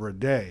place over a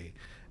day.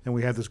 And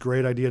we had this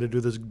great idea to do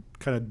this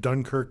kind of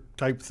Dunkirk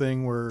type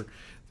thing where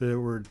there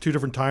were two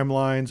different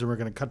timelines, and we're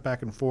going to cut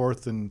back and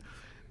forth, and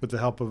with the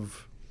help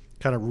of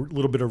kind of a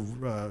little bit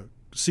of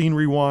scene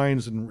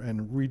rewinds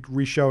and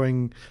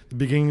re-showing the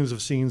beginnings of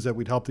scenes that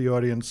we'd help the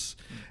audience,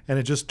 and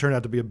it just turned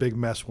out to be a big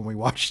mess when we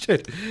watched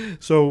it.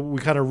 So we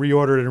kind of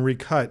reordered and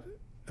recut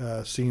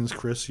scenes.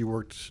 Chris, you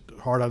worked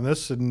hard on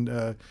this and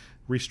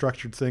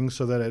restructured things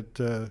so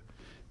that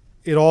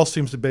it all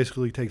seems to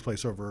basically take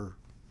place over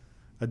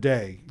a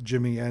day.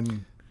 Jimmy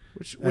and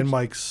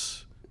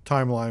Mike's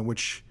timeline,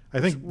 which I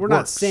think We're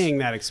not works. saying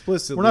that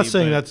explicitly. We're not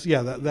saying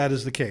but that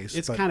is the case.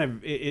 It's but kind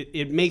of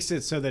it makes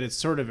it so that it's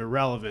sort of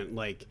irrelevant.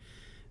 Like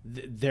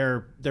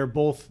they're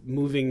both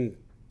moving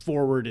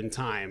forward in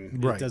time.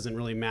 Right. It doesn't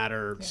really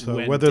matter. so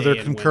when whether they're day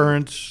and when.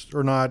 concurrent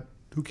or not,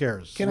 who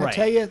cares? Can I Right.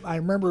 tell you, I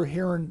remember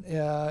hearing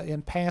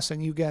in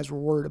passing you guys were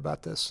worried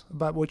about this,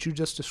 about what you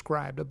just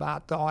described,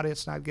 about the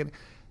audience not getting.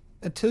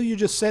 Until you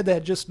just said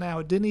that just now,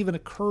 it didn't even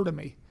occur to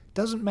me.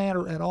 Doesn't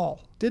matter at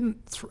all.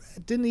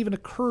 It didn't even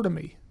occur to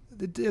me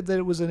that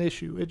it was an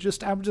issue.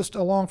 I'm just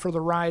along for the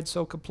ride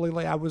so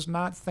completely. I was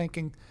not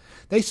thinking.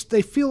 They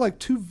feel like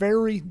two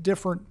very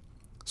different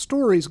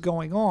stories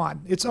going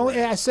on. It's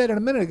only, I said it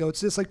a minute ago,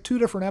 it's just like two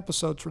different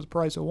episodes for the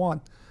price of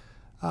one.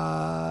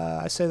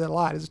 I say that a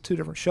lot. It's two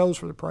different shows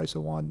for the price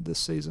of one this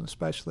season,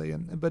 especially.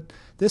 But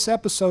this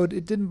episode,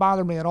 it didn't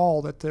bother me at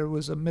all that there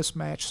was a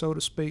mismatch, so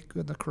to speak,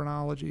 in the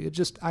chronology.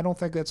 I don't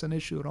think that's an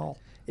issue at all.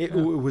 It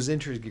was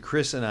interesting.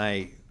 Chris and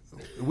I,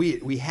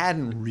 we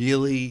hadn't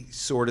really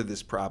sorted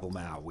this problem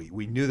out.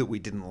 We knew that we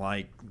didn't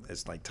like,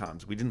 it's like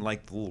Tom's, we didn't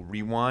like the little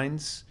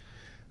rewinds.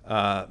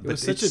 But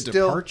was such it's a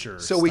still, departure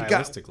so we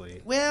got,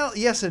 stylistically. well,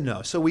 yes and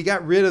no. So we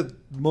got rid of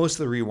most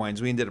of the rewinds.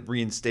 We ended up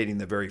reinstating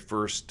the very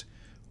first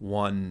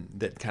one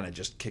that kind of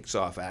just kicks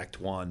off Act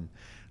 1.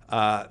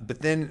 But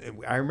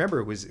then I remember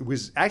it was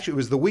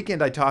the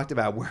weekend I talked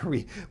about where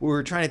we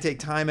were trying to take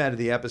time out of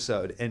the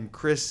episode, and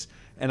Chris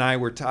and I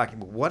were talking.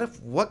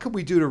 What could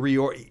we do to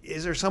reorder?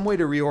 Is there some way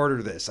to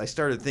reorder this? I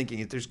started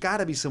thinking there's got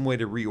to be some way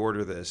to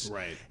reorder this.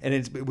 Right. And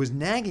it was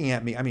nagging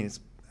at me. I mean,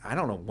 I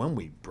don't know when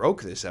we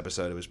broke this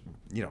episode. It was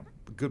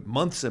good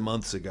months and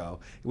months ago.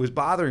 It was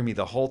bothering me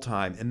the whole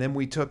time. And then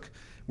we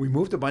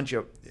moved a bunch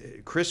of.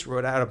 Chris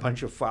wrote out a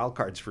bunch of file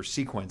cards for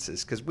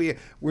sequences because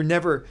we're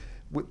never.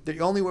 The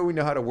only way we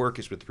know how to work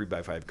is with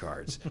 3x5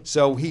 cards.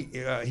 So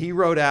he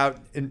wrote out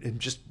and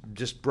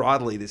just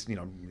broadly this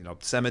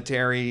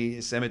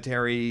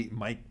cemetery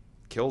Mike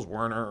kills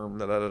Werner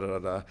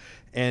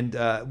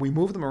and we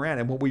moved them around,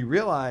 and what we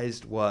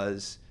realized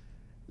was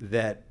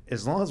that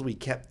as long as we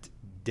kept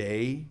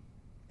day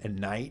and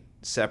night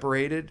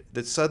separated,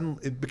 that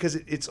suddenly, because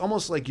it's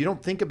almost like you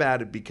don't think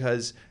about it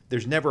because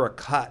there's never a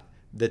cut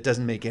that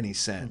doesn't make any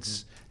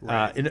sense.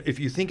 Right. And if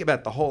you think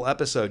about the whole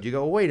episode, you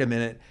go, wait a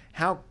minute,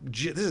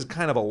 this is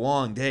kind of a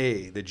long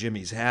day that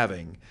Jimmy's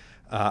having.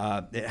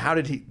 How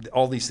did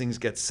all these things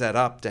get set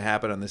up to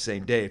happen on the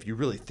same day, if you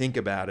really think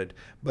about it?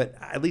 But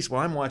at least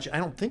when I'm watching, I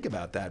don't think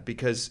about that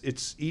because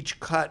it's each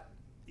cut,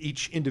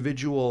 each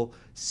individual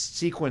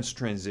sequence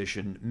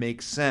transition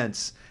makes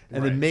sense.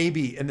 And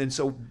then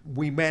so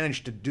we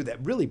managed to do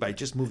that really by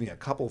just moving a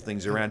couple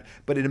things around.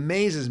 But it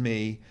amazes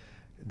me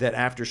that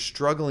after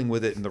struggling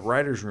with it in the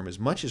writer's room as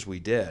much as we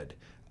did,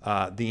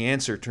 the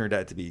answer turned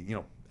out to be,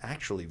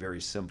 actually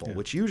very simple,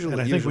 which usually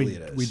and I think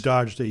it is. We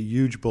dodged a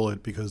huge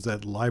bullet because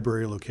that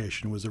library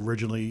location was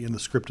originally in the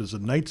script as a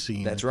night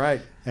scene. That's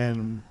right.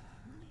 And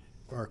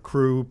our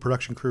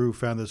production crew,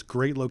 found this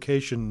great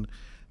location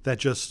that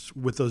just,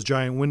 with those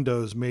giant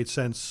windows, made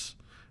sense.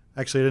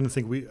 Actually, I didn't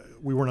think we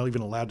weren't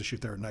even allowed to shoot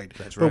there at night.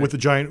 That's right. But with the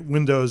giant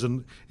windows,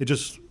 and it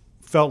just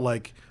felt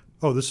like,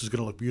 oh, this is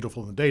going to look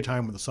beautiful in the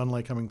daytime with the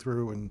sunlight coming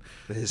through. And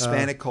the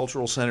Hispanic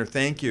Cultural Center,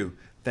 thank you,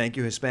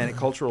 Hispanic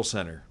Cultural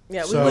Center.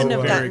 Yeah, we wouldn't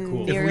have very gotten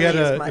cool. nearly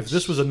as much. If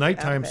this was a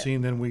nighttime out of it.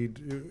 scene, then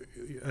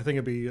I think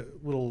it'd be a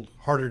little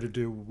harder to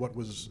do what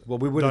was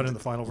done in the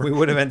final We version.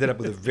 would have ended up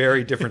with a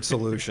very different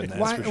solution. That's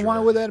Why, for sure. why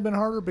would that have been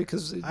harder?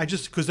 Because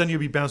Because then you'd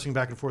be bouncing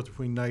back and forth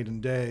between night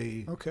and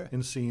day. Okay.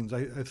 In scenes,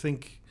 I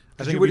think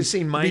you would have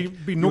seen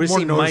Mike. Be you more would have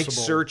seen Mike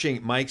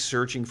noticeable.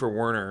 searching for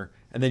Werner,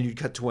 and then you'd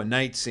cut to a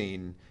night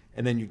scene,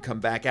 and then you'd come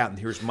back out, and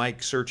here's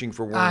Mike searching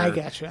for Werner. I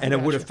gotcha. And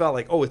it would have felt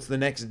like, oh, it's the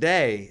next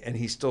day, and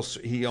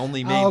he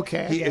only made.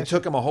 It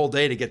took him a whole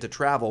day to get to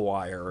Travel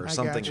Wire or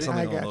something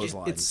along those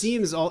lines.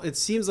 It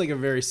seems like a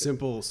very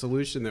simple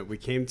solution that we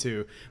came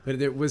to,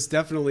 but it was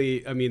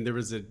definitely. I mean, there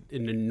was an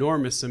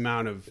enormous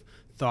amount of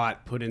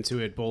thought put into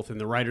it, both in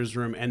the writer's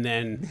room and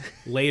then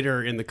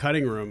later in the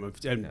cutting room.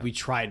 We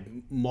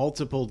tried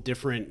multiple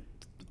different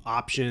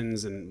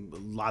options and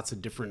lots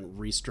of different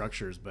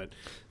restructures, but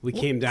we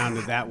came down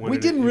to that one. We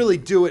didn't really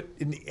do it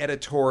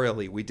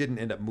editorially. We didn't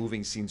end up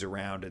moving scenes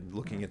around and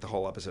looking at the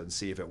whole episode and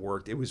see if it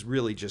worked. It was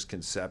really just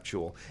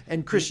conceptual.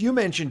 And Chris, you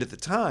mentioned at the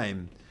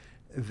time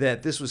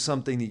that this was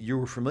something that you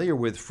were familiar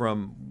with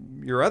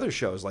from your other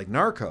shows like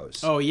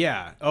Narcos. Oh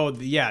yeah.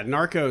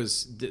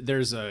 Narcos.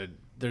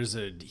 There's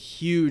a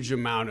huge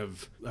amount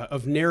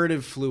of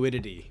narrative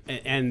fluidity,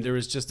 and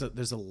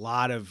there's a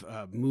lot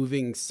of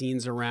moving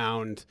scenes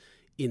around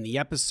in the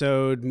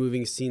episode,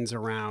 moving scenes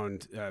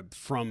around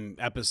from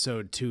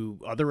episode to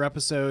other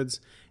episodes,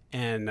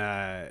 and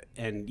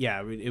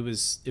yeah, it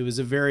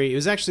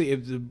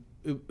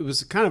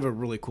was kind of a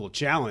really cool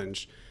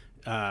challenge,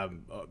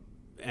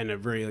 and a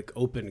very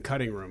open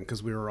cutting room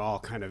because we were all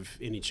kind of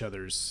in each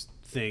other's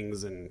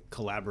things and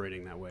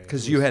collaborating that way.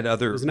 Because you had the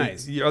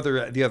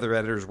other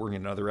editors working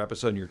in another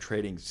episode, and you're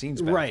trading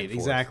scenes back right, and forth.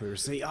 Exactly. We're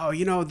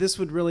saying, this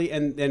would really,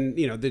 and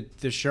the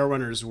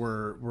showrunners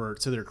were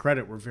to their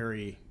credit, were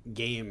very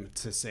game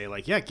to say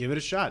give it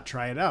a shot,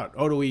 try it out.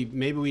 Oh,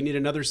 maybe we need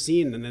another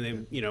scene, and then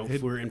they,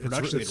 if we're in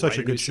production, it's such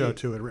a good show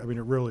too. I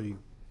mean,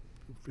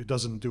 it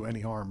doesn't do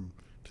any harm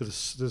to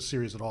this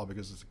series at all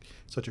because it's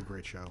such a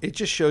great show. It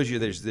just shows you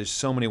there's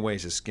so many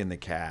ways to skin the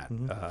cat.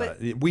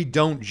 Mm-hmm. We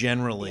don't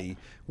generally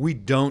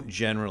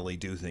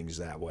do things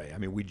that way. I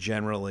mean, we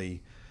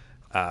generally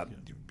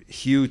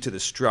hew to the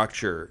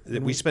structure.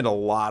 We spend a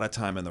lot of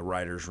time in the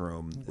writer's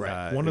room.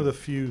 Right. One of the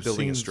few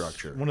building scenes, a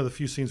structure. One of the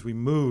few scenes we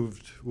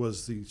moved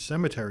was the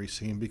cemetery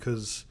scene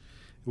because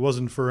it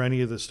wasn't for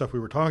any of the stuff we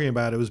were talking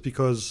about. It was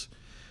because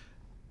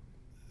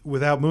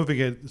without moving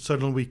it,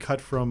 suddenly we cut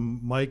from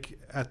Mike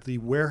at the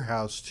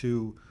warehouse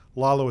to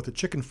Lalo at the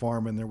chicken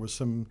farm, and there was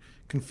some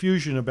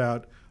confusion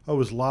about,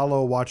 is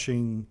Lalo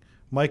watching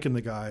Mike and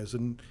the guys?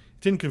 And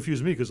it didn't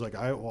confuse me because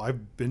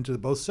I've been to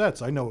both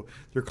sets. I know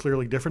they're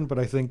clearly different, but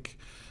I think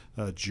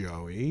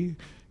Joey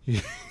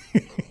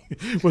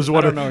was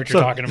what I don't know what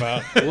you're talking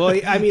about. Well,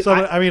 I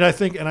mean, I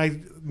think, and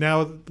I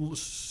now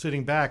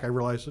sitting back, I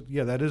realize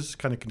that is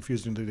kind of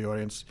confusing to the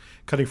audience,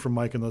 cutting from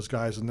Mike and those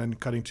guys, and then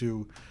cutting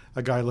to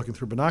a guy looking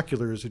through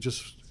binoculars.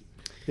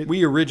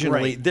 We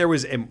originally there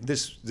was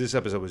this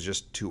episode was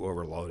just too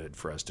overloaded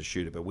for us to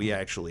shoot it, but we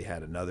actually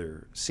had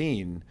another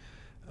scene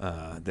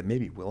that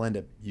maybe we'll end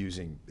up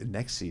using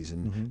next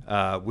season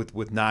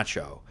with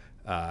Nacho.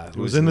 It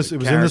was in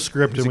the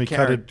script, and we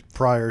cut it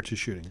prior to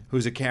shooting.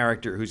 Whose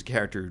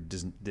character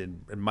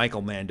did and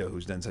Michael Mando,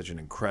 who's done such an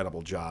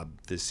incredible job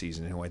this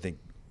season, and who I think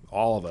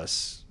all of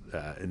us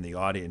in the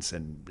audience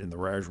and in the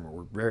writers' room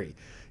were very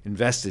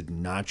invested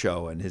in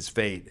Nacho and his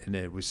fate, and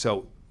it was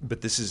so.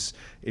 But this is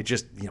it.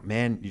 Just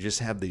man, you just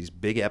have these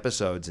big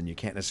episodes, and you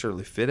can't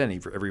necessarily fit any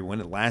for everyone.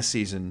 Last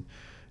season,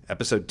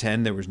 episode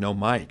 10, there was no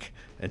Mike,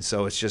 and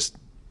so it's just.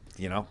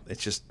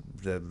 It's just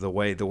the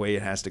way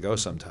it has to go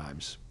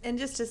sometimes. And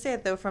just to say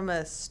it though, from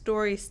a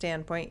story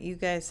standpoint,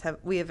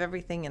 we have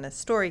everything in a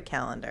story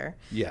calendar.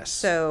 Yes.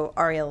 So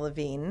Ariel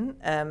Levine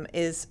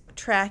is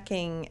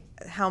tracking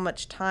how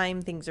much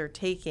time things are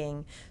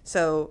taking.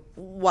 So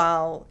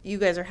while you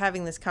guys are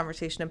having this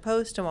conversation in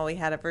post, and while we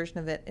had a version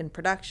of it in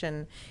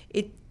production,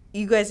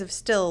 you guys have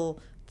still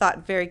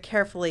thought very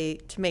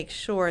carefully to make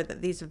sure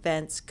that these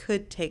events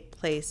could take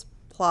place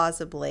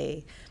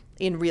plausibly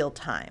in real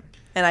time.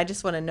 And I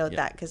just want to note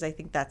that because I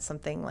think that's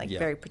something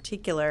very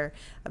particular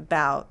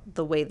about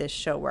the way this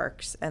show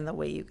works and the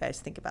way you guys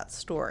think about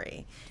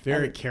story.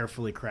 Very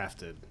carefully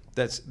crafted.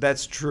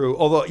 That's true.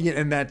 Although,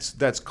 and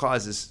that's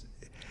causes.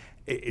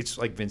 It's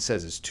like Vince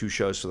says, it's 2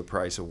 shows for the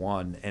price of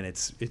 1, and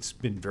it's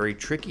been very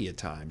tricky at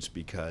times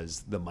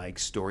because the Mike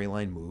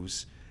storyline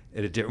moves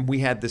at a different. We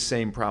had the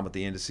same problem at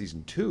the end of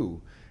season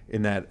 2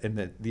 in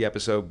the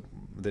episode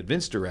that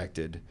Vince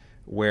directed.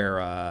 Where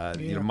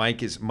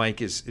Mike is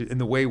in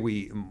the way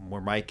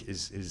where Mike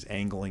is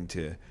angling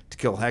to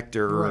kill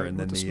Hector, and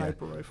then the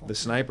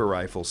sniper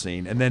rifle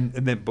scene,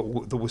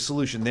 but the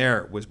solution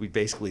there was we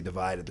basically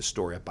divided the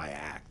story up by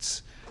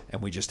acts,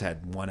 and we just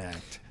had one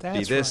act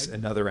be this,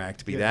 another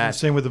act be that.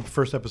 Same with the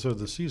first episode of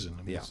the season.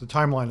 I mean, the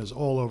timeline is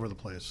all over the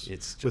place.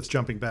 It's with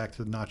jumping back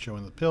to Nacho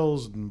and the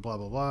pills and blah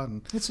blah blah.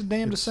 And it's a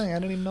damnedest thing. I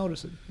didn't even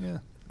notice it. Yeah,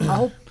 I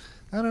hope.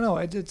 I don't know.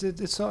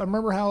 It's. I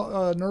remember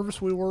how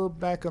nervous we were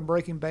back on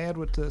Breaking Bad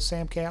with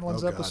Sam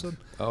Catlin's episode.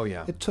 Oh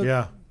yeah. It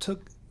took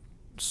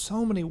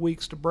so many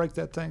weeks to break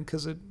that thing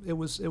because it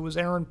was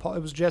Aaron Paul. It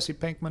was Jesse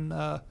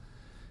Pinkman.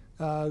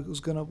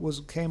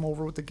 Came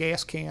over with the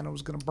gas can and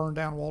was going to burn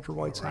down Walter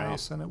White's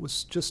house, and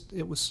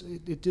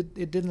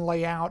it didn't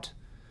lay out.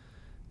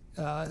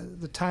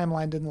 The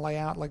timeline didn't lay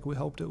out like we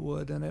hoped it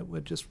would, and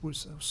it just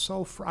was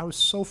so. I was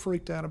so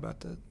freaked out about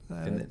that.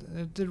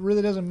 It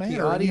really doesn't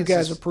matter. You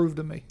guys have proved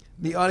to me.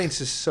 The audience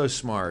is so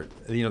smart.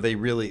 They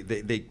really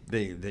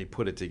they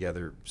put it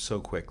together so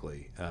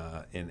quickly,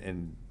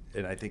 and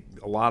I think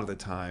a lot of the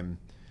time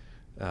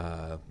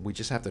we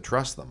just have to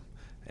trust them.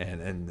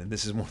 And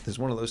this is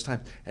one of those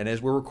times. And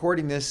as we're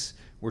recording this,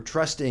 we're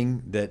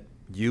trusting that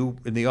you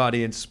in the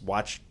audience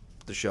watched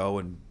the show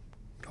and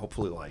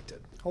hopefully liked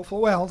it.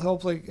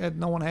 Hopefully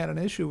no one had an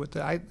issue with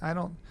it.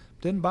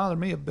 Didn't bother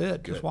me a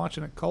bit. Good. Just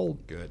watching it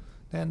cold. Good.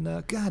 And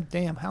God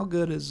damn, how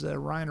good is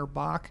Reiner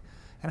Bach,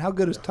 and how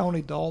good is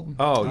Tony Dalton?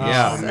 Oh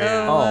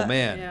yeah,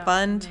 man,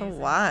 fun to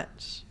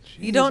watch. Jeez.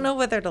 You don't know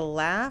whether to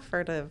laugh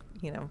or to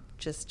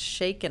just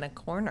shake in a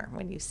corner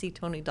when you see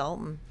Tony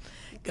Dalton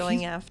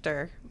going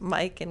after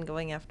Mike and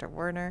going after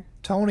Werner.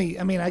 Tony,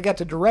 I mean, I got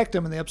to direct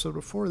him in the episode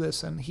before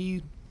this, and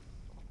he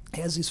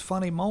has these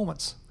funny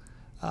moments.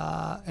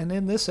 And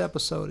in this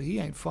episode, he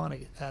ain't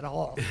funny at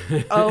all.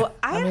 Oh,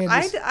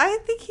 I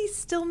think he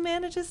still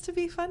manages to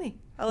be funny.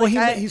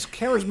 He's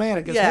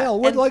charismatic as hell.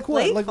 Like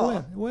what? Like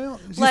when? Well,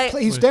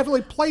 he's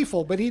definitely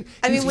playful, but he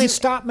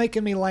stopped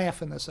making me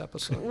laugh in this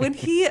episode.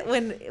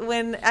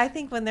 When I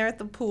think when they're at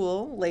the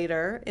pool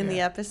later in the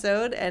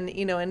episode,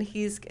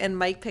 and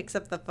Mike picks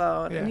up the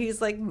phone and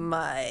he's like,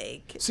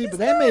 Mike. See, but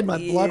that made my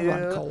blood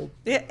run cold.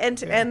 Yeah, and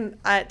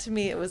to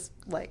me it was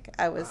like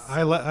I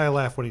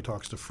laugh when he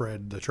talks to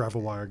Fred, the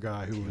Travel Wire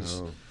guy, who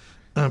was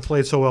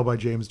played so well by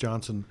James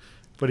Johnson.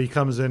 But he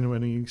comes in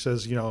when he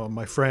says,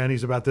 my friend,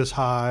 he's about this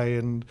high,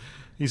 and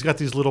he's got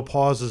these little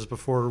pauses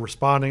before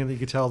responding, and you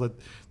can tell that,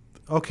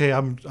 okay,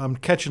 I'm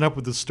catching up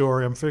with the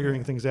story, I'm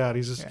figuring things out.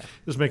 He's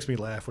just makes me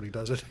laugh when he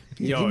does it.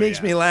 He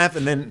makes me laugh,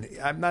 and then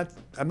I'm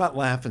not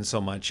laughing so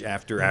much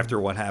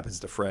after what happens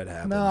to Fred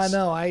happens.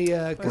 No, I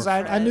know, because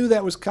I knew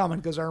that was coming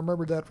because I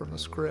remembered that from the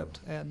script,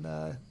 and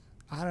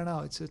I don't know.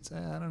 It's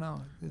I don't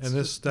know.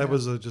 That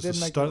was a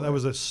stunt. That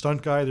was a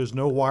stunt guy. There's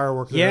no wire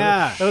work there.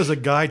 Yeah, that was a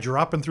guy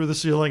dropping through the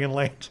ceiling and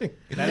landing.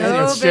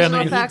 No visual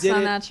effects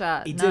on that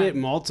shot. He did it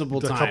multiple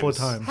times. A couple of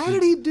times. How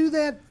did he do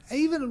that?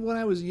 Even when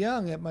I was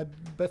young, at my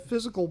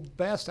physical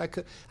best, I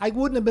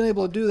wouldn't have been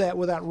able to do that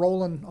without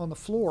rolling on the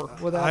floor.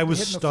 I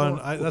was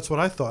stunned. That's what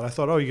I thought. I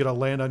thought, you got to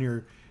land on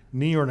your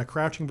knee or in a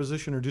crouching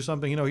position or do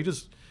something. He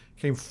just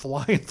came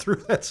flying through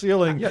that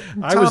ceiling. Yeah,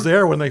 I was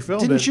there when they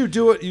filmed it. Didn't you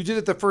do it? You did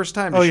it the first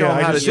time to show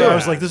them how to do it. I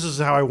was like, this is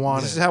how I want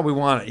it. This is how we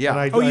want it,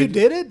 yeah. You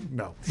did it?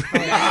 No. You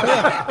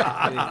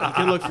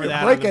can look for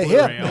that. Break a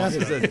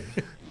hip.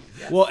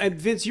 Well, and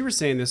Vince, you were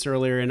saying this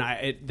earlier, and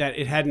that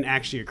it hadn't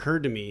actually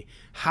occurred to me.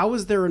 How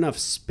is there enough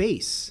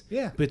space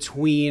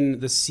between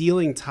the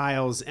ceiling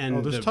tiles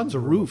and there's the tons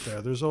of room roof? up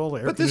there. There's all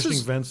the air But this conditioning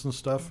is- vents and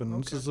stuff,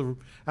 and this is the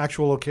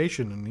actual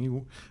location. And he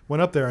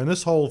went up there, and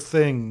this whole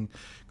thing,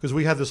 because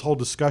we had this whole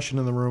discussion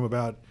in the room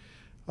about,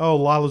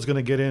 Lalo's going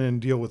to get in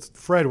and deal with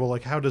Fred. Well,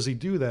 like, how does he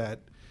do that?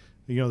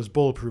 There's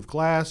bulletproof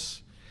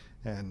glass,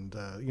 and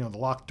the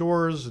locked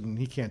doors, and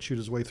he can't shoot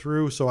his way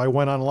through. So I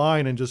went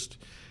online and just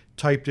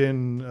typed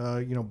in,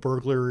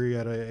 burglary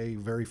at a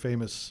very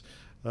famous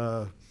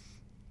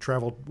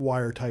travel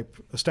wire type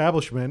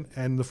establishment,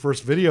 and the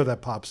first video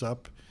that pops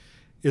up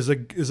is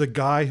a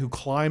guy who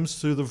climbs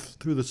through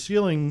the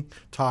ceiling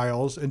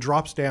tiles and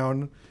drops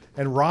down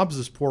and robs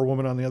this poor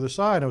woman on the other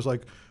side. I was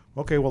like,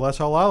 okay, well, that's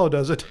how Lalo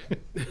does it.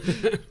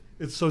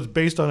 It's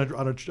based on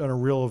a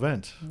real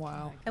event.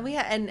 Wow.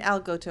 And Al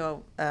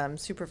Goto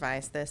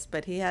supervised this,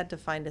 but he had to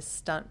find a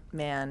stunt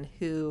man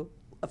who,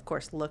 of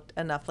course, looked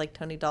enough like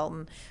Tony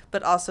Dalton,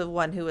 but also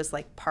one who was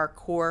like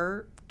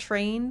parkour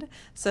trained,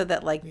 so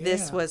that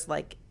this was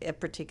like a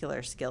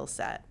particular skill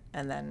set.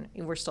 And then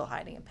we're still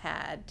hiding a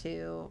pad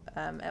too.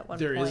 At one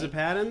There point, is a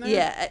pad in there?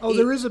 Yeah. Oh,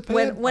 there is a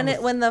pad? When the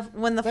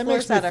That floor's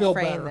makes me out of feel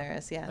frame, better. there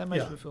is. Yeah. That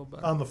makes me feel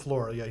better. On the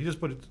floor, yeah. You just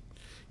put it,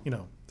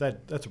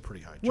 that's a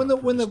pretty high When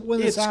jump.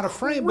 it's It's out of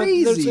frame, but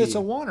crazy. it's a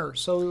oneer.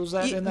 So was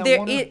that in that There-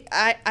 oneer?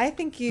 I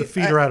think you. The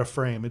feet are out of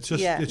frame. It's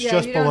just Yeah. it's Yeah,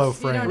 just you don't- below you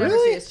frame. don't ever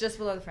see it. It's just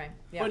below the frame.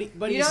 Yeah. But you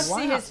don't he's-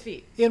 see Wow. his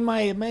feet. In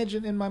my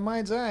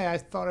mind's eye, I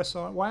thought I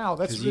saw it. Wow,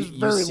 that's 'Cause you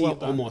very see well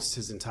done. almost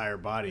his entire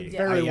body. Yeah.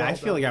 Very I well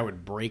feel done. like I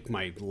would break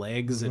my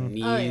legs and Oh,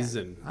 yeah. knees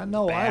and I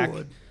know back. I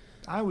would.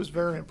 I was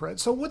very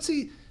impressed. So what's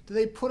he? Do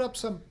they put up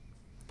some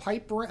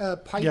pipe?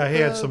 Yeah, he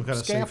had some kind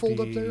of scaffold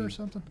safety up there or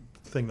something.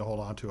 thing to hold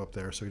on to up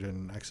there so he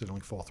didn't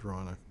accidentally fall through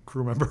on a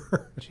crew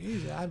member.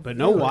 Jeez, But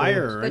no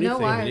wire or But anything. no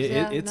wires. It-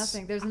 Yeah, it's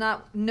nothing. There's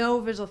no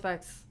visual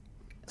effects.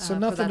 So for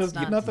nothing that to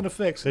stunt. nothing to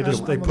fix. They I'm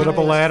put up a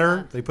amazed.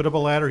 ladder. They put up a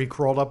ladder. He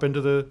crawled up into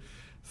the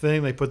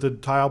thing. They put the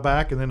tile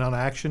back, and then on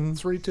action,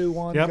 3, 2,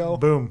 1, yep, go.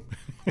 boom.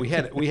 we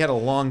had a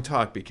long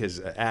talk because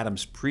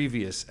Adam's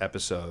previous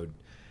episode,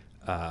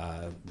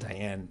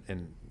 Diane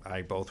and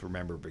I both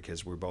remember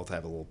because we both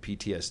have a little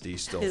PTSD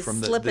still His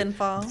from slip and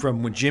fall.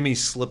 from when Jimmy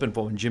slip and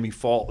fall. When Jimmy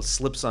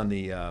slips on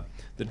the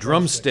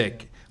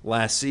drumstick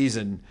last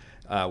season,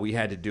 we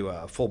had to do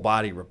a full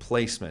body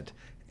replacement,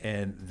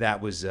 and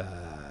that was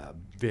a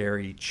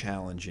very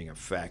challenging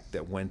effect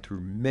that went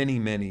through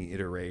many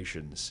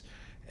iterations.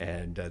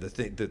 And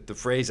the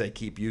phrase I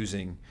keep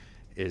using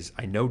is,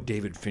 I know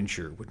David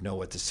Fincher would know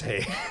what to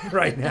say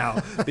right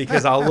now,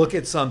 because I'll look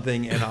at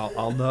something and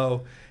I'll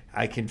know,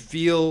 I can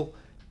feel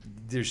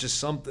there's just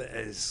something,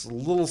 it's a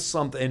little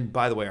something. And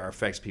by the way, our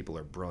effects people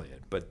are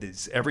brilliant, but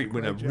it's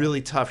when a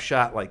really tough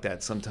shot like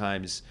that,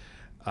 sometimes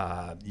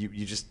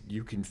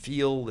you can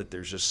feel that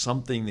there's just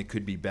something that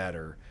could be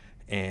better.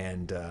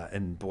 And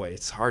boy,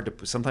 it's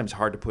sometimes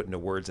hard to put into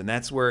words, and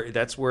that's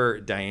where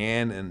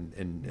Diane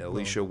and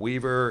Alicia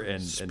Weaver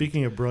and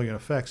Speaking of brilliant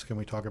effects, can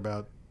we talk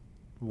about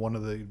one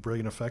of the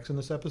brilliant effects in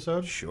this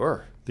episode?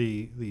 Sure.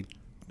 The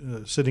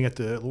sitting at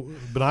the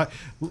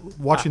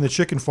watching the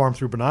chicken farm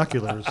through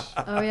binoculars.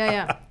 Oh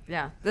yeah.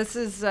 This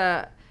is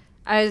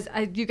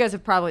you guys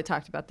have probably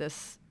talked about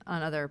this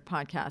on other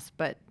podcasts,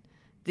 but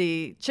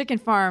the chicken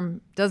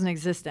farm doesn't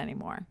exist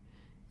anymore.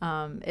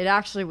 It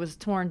actually was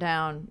torn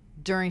down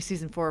during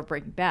season 4 of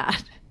Breaking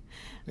Bad.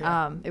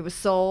 Yeah. It was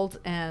sold,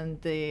 and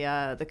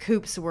the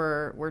coops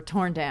were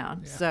torn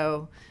down. Yeah.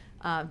 So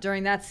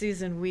during that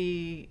season,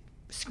 we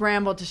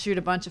scrambled to shoot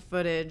a bunch of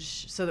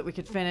footage so that we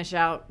could finish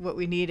out what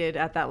we needed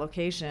at that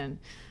location.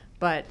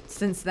 But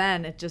since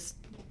then,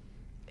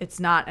 it's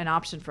not an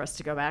option for us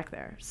to go back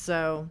there.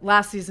 So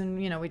last season,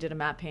 we did a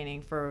matte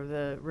painting for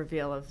the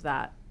reveal of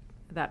that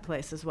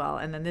place as well.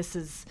 And then this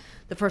is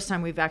the first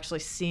time we've actually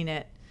seen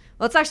it.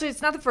 Well,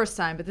 it's not the first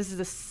time, but this is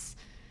the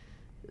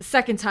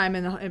second time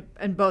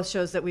in both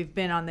shows that we've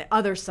been on the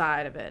other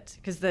side of it,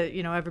 because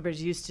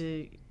everybody's used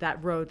to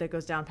that road that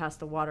goes down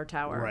past the water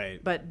tower.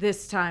 Right. But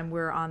this time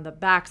we're on the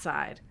back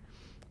side,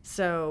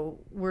 so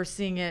we're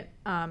seeing it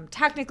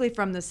technically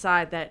from the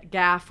side that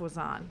Gaff was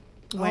on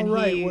when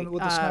with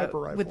the sniper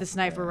rifle. With the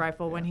sniper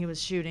rifle when he was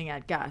shooting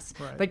at Gus.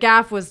 Right. But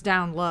Gaff was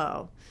down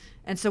low.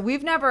 And so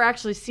we've never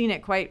actually seen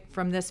it quite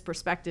from this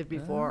perspective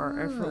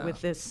before,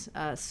 with this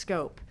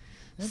scope.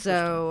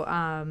 So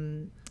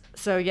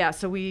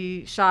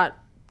we shot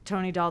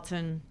Tony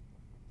Dalton.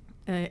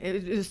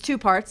 It was 2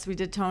 parts. We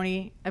did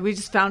Tony. We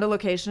just found a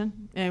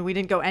location, and we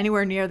didn't go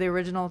anywhere near the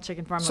original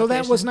chicken farm So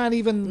location. that was not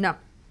even. No.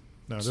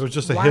 No, there was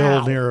just a Wow.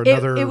 hill near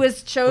another It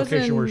was chosen.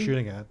 location we're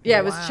shooting at. Yeah,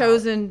 it was Wow.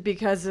 chosen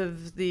because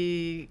of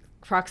the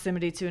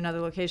proximity to another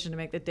location to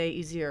make the day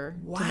easier to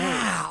make.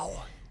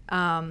 Wow.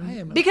 I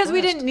am Because we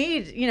impressed. didn't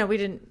need,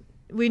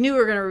 we knew we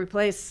were going to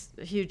replace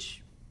a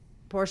huge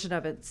portion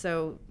of it.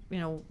 So,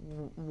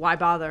 why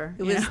bother?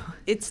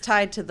 It's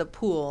tied to the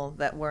pool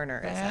that Werner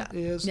is That at.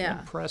 is Yeah.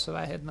 impressive.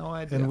 I had no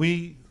idea.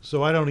 And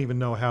so I don't even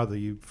know how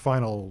the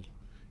final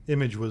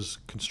image was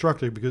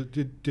constructed, because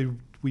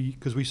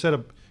because we set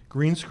up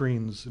green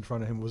screens in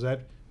front of him. Was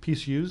that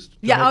piece used? to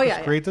Yeah. help Oh us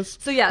yeah. create this?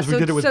 So yeah. 'Cause So we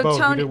did it with both. We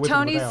Tony, did it with and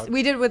Tony's. without.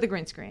 We did it with the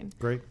green screen.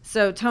 Great.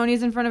 So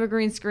Tony's in front of a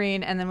green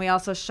screen, and then we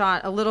also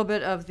shot a little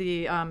bit of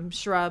the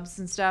shrubs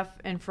and stuff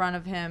in front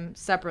of him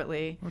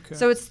separately. Okay.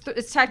 So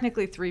it's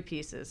technically 3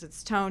 pieces.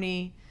 It's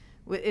Tony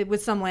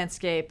with some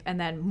landscape, and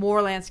then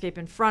more landscape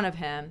in front of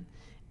him,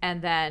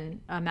 and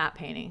then a matte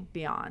painting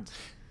beyond.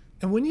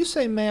 And when you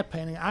say matte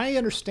painting, I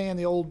understand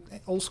the old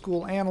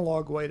school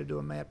analog way to do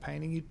a matte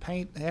painting. You'd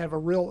have a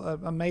real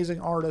amazing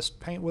artist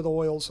paint with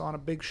oils on a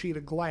big sheet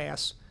of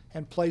glass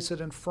and place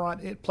it in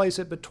front. Place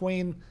it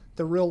between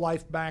the real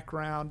life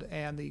background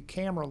and the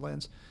camera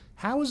lens.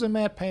 How is a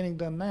matte painting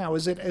done now?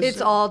 It's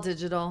all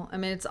digital. I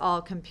mean, it's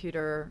all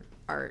computer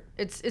art.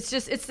 It's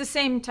the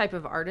same type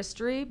of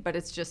artistry, but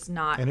it's just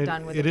not And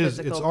done with it a is.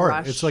 physical It's brush.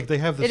 art. It's like they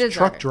have It this is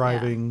truck art, yeah.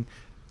 driving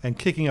and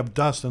kicking up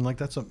dust, and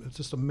like it's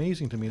just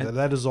amazing to me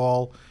that is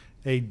all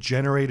a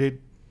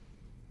generated,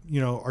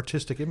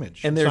 artistic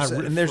image. And It's there's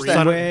not and there's free.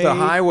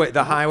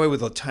 the highway with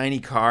the tiny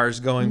cars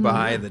going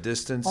by in the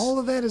distance. all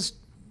of that is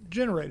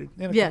generated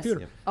in a Yes,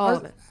 computer. all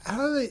of it.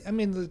 How do they? I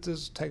mean,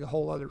 this take a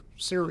whole other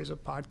series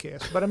of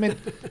podcasts. But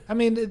I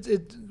mean,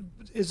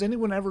 is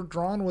anyone ever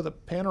drawn with a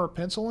pen or a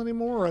pencil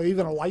anymore, or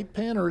even a light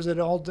pen, or is it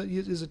all?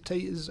 Is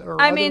it? Or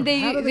I mean,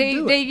 how do they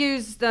do they it?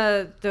 use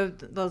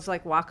those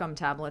like Wacom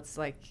tablets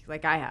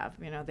like I have.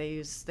 They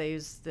use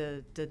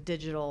the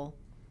digital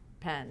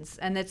pens,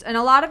 and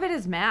a lot of it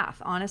is math.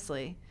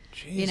 Honestly,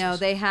 Jesus.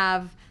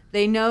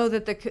 they know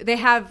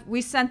that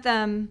we sent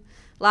them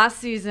last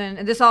season,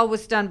 and this all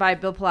was done by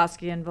Bill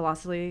Pulaski and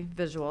Velocity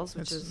Visuals,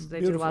 which It's they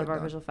do a lot of our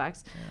beautifully visual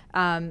effects.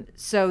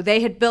 So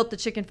they had built the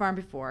chicken farm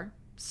before,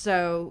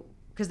 so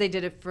because they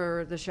did it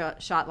for the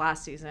shot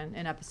last season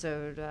in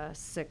episode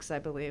 6, I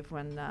believe,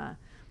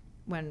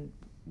 when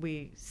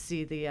we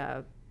see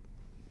the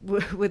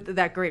with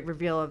that great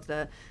reveal of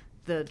the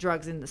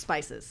drugs in the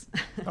spices.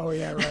 Oh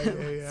yeah, right. Yeah.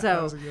 That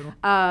So, was a good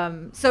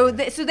one. so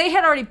they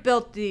had already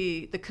built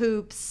the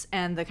coops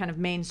and the kind of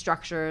main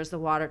structures, the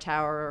water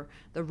tower,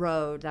 the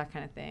road, that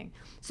kind of thing.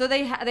 So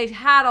they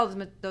had all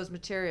those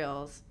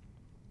materials,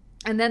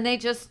 and then they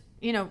just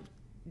you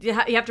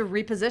have to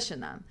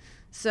reposition them.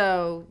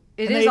 So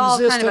it And is they all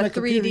exist kind of in a a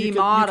computer. 3D You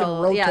can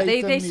model. Yeah,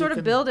 rotate they them, sort you of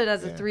can- build it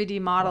as a yeah. 3D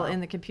model Wow.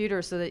 in the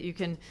computer so that you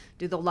can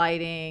do the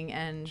lighting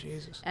and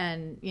Jesus.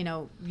 and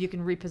you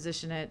can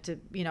reposition it to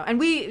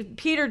and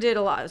Peter did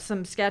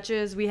some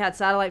sketches. We had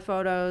satellite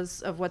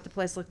photos of what the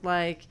place looked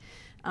like,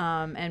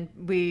 and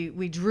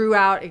we drew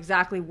out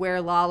exactly where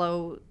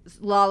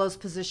Lalo's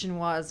position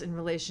was in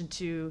relation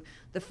to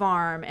the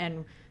farm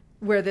and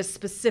where this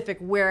specific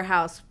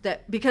warehouse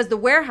because the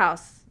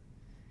warehouse.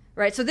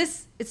 Right, so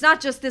it's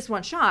not just this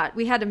one shot.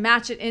 We had to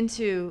match it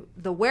into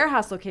the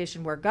warehouse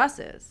location where Gus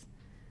is.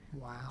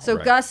 Wow. So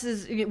Right. Gus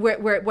is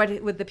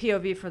with the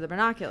POV for the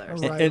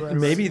binoculars. Right. And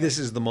maybe this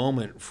is the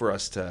moment for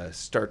us to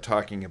start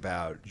talking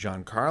about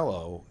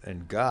Giancarlo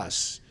and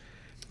Gus.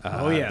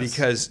 Oh, yes.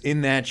 Because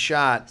in that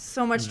shot,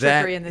 So much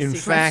that- trickery in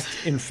this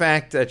sequence. in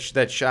fact,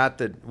 that shot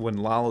that when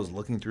Lalo's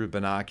looking through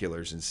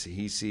binoculars and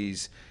he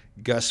sees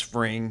Gus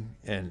Fring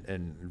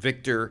and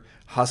Victor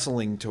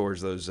hustling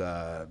towards those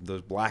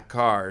black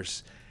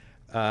cars,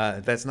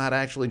 that's not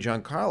actually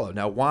Giancarlo.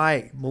 Now,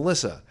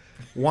 Melissa?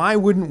 Why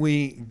wouldn't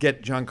we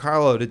get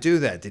Giancarlo to do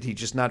that? Did he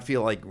just not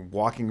feel like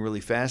walking really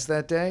fast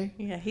that day?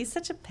 Yeah, he's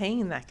such a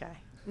pain, that guy.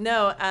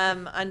 No,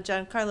 on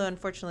Giancarlo,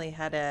 unfortunately,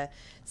 had a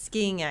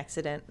skiing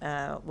accident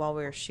while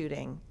we were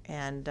shooting,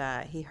 and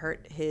he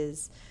hurt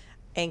his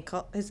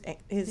ankle. He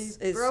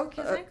broke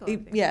his ankle, I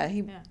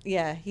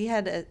think. He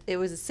had it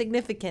was a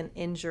significant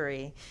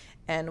injury,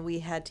 and we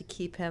had to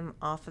keep him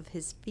off of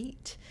his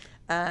feet.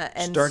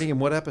 And Starting in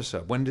what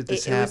episode? When did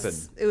this happen?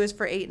 It was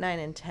for 8, 9,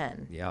 and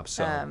 10. Yeah,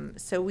 so.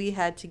 So we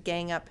had to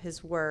gang up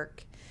his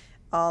work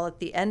all at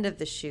the end of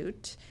the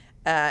shoot.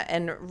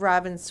 And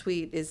Robin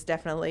Sweet is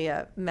definitely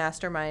a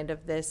mastermind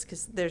of this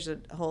because there's a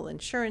whole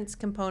insurance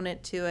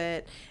component to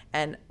it,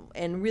 and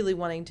really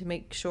wanting to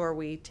make sure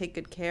we take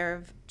good care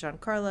of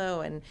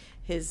Giancarlo and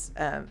his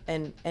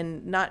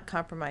and not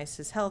compromise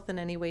his health in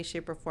any way,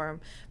 shape, or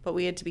form. But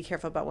we had to be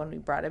careful about when we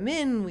brought him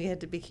in. We had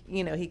to be,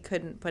 he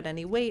couldn't put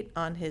any weight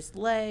on his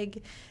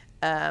leg,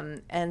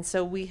 and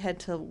so we had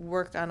to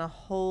work on a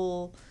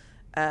whole.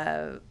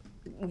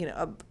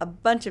 A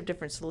bunch of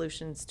different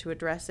solutions to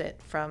address it,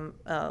 from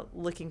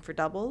looking for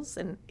doubles.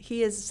 And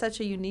he is such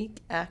a unique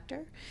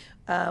actor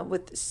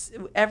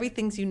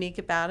everything's unique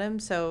about him.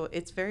 So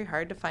it's very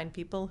hard to find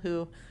people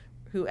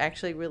who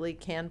actually really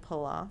can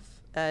pull off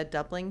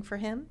doubling for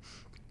him.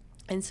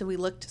 And so we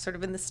looked sort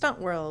of in the stunt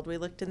world, we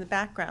looked in the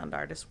background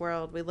artist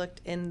world, we looked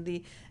in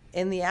the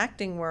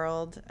acting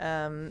world,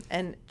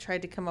 and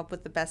tried to come up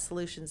with the best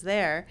solutions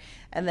there.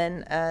 And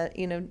then,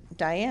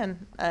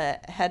 Diane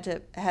had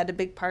a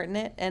big part in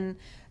it, and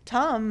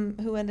Tom,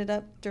 who ended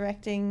up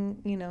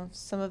directing,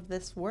 some of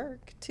this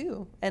work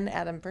too, and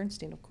Adam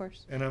Bernstein, of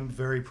course. And I'm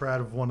very proud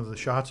of one of the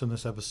shots in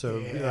this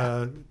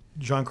episode.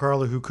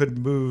 Giancarlo, who couldn't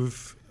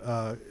move,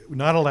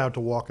 not allowed to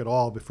walk at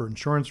all, but for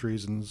insurance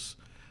reasons,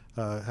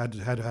 had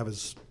to have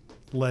his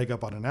leg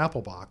up on an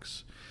apple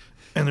box.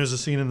 And there's a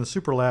scene in the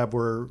Super Lab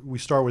where we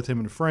start with him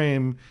in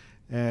frame,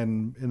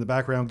 and in the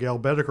background, Gail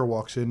Bedecker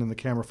walks in, and the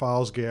camera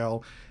follows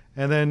Gail.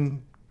 And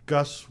then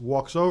Gus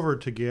walks over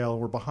to Gail,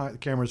 and we're behind. The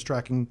camera's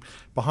tracking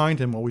behind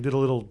him. Well, we did a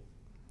little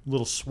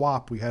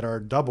swap. We had our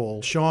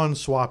double, Sean,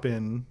 swap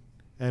in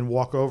and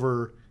walk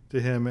over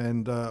to him,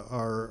 and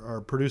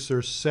our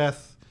producer,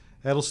 Seth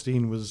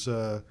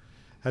Edelstein,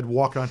 had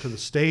walked onto the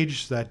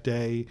stage that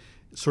day,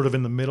 sort of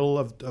in the middle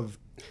of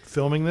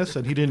filming this,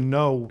 and he didn't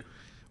know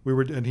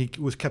and he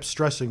kept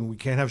stressing, we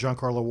can't have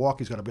Giancarlo walk.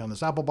 He's got to be on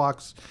this apple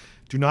box.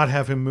 Do not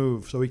have him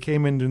move. So he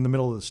came in the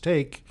middle of this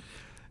take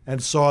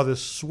and saw this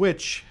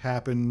switch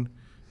happen,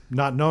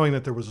 not knowing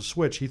that there was a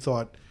switch. He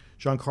thought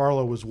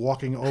Giancarlo was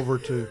walking over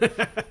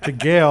to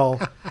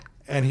Gail,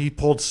 and he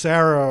pulled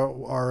Sarah,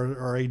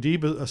 our AD,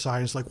 aside.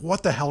 And he's like,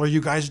 "What the hell are you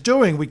guys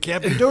doing? We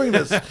can't be doing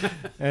this."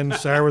 And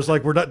Sarah was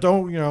like, "We're not.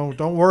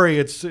 Don't worry.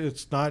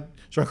 It's not.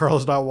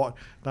 Giancarlo's not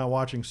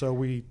watching." So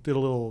we did a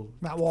little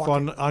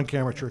fun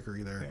on-camera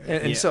trickery there.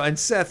 And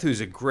Seth,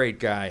 who's a great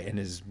guy and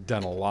has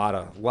done a lot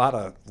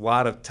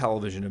of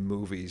television and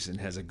movies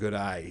and has a good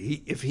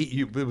eye.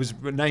 It was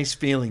a nice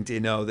feeling to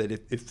know that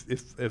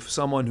if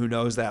someone who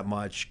knows that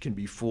much can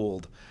be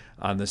fooled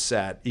on the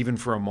set, even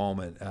for a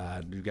moment,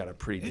 you've got a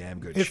pretty damn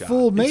good shot. It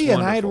fooled me, It's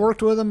and I had wonderful.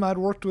 worked with him. I'd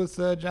worked with.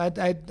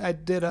 I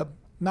did a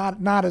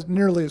not as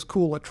nearly as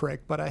cool a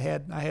trick, but I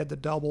had the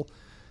double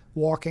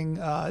walking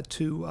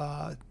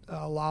to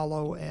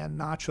Lalo and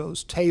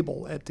Nacho's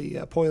table at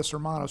the Pollos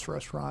Hermanos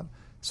restaurant.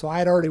 So I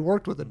had already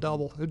worked with a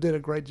double who did a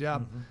great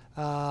job.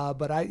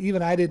 But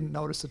I didn't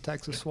notice the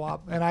Texas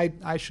swap, and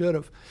I should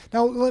have.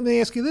 Now, let me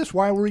ask you this.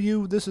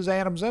 This is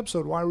Adam's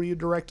episode. Why were you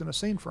directing a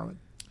scene from it?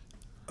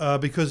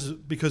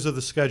 Because of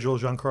the schedule,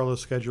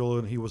 Giancarlo's schedule,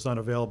 and he was not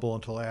available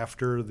until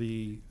after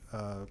the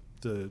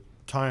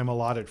time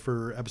allotted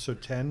for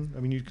episode 10.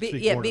 I mean, you can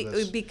speak more to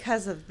this.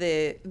 Because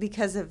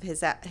of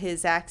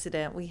his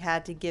accident, we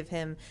had to give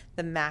him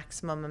the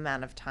maximum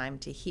amount of time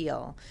to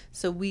heal.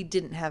 So we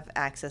didn't have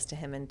access to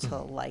him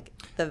until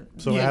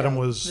Adam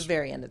was the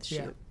very end of the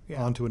shoot.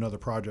 On to another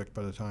project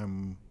by the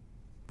time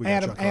we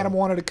got Adam Giancarlo.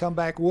 wanted to come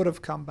back, would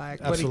have come back,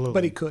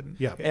 but he couldn't.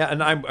 Yeah.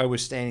 And I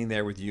was standing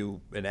there with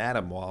you and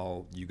Adam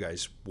while you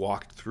guys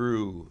walked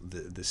through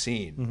the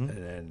scene,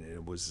 and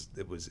it was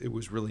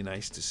really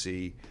nice to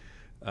see.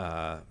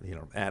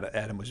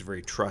 Adam was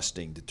very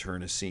trusting to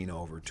turn a scene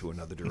over to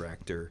another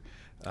director,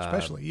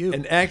 especially you.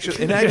 And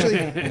actually,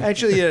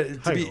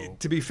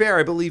 to be fair,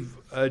 I believe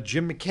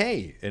Jim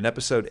McKay in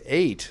episode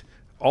 8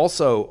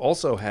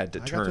 also had to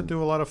turn. I got to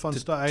do a lot of fun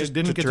stuff. I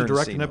didn't get to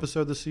direct an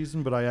episode this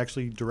season, but I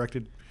actually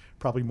directed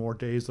probably more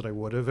days than I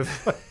would have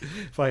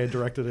if I had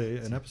directed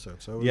an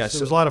episode. So it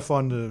was a lot of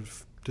fun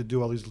to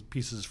do all these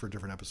pieces for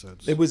different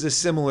episodes. It was a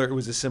similar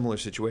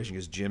situation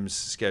because Jim's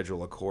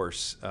schedule, of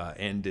course,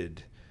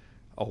 ended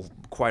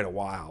quite a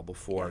while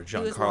before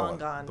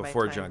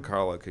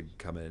Giancarlo could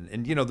come in.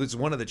 And this is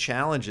one of the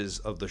challenges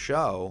of the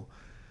show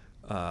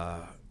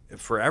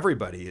for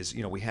everybody is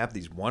we have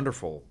these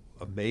wonderful,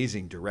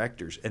 amazing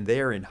directors, and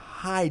they are in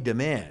high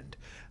demand.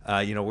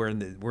 We're in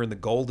the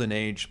golden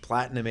age,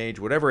 platinum age,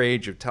 whatever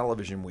age of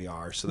television we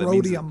are. So that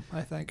Rhodium,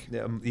 I think.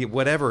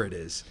 Whatever it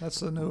is. That's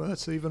the new.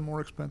 That's even more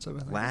expensive. I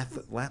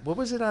think. What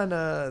was it on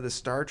the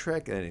Star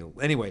Trek?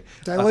 Anyway,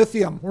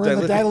 dilithium. We're in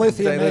the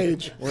dilithium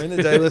age. We're in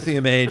the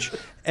dilithium age,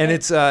 and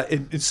it's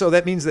so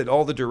that means that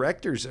all the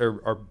directors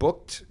are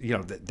booked.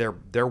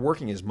 They're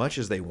working as much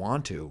as they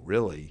want to,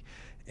 really.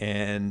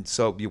 And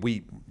so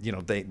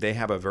they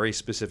have a very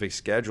specific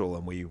schedule,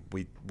 and we're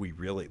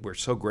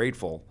so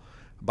grateful.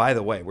 By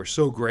the way, we're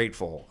so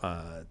grateful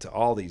to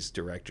all these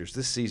directors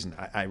this season.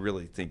 I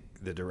really think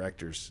the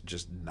directors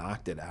just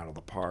knocked it out of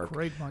the park.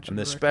 Great bunch and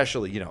of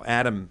especially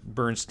Adam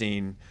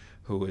Bernstein,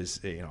 who is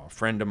a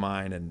friend of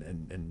mine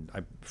and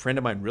a friend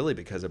of mine really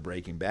because of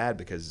Breaking Bad,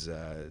 because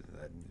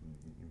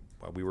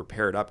we were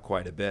paired up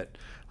quite a bit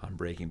on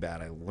Breaking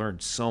Bad. I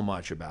learned so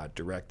much about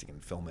directing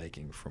and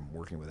filmmaking from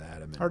working with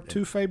Adam. Our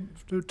two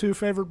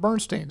favorite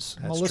Bernsteins,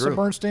 That's Melissa true.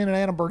 Bernstein and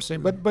Adam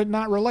Bernstein, but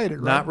not related,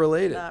 right? Not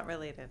related. Not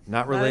related.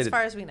 Not related. Not as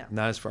far as we know.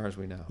 Not as far as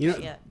we know.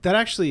 That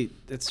actually,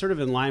 it's sort of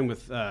in line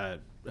with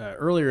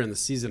earlier in the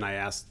season. I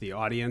asked the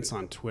audience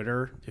on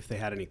Twitter if they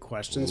had any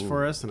questions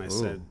for us, and I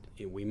said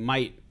we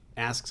might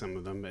ask some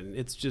of them. And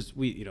it's just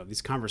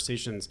these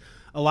conversations.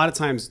 A lot of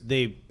times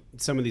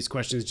some of these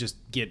questions just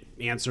get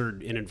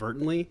answered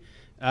inadvertently.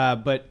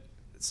 But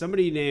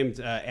somebody named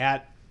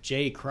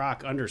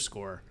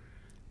 @JCroc_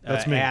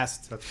 That's me.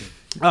 asked. That's me.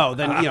 Oh,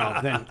 then It's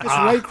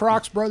Ray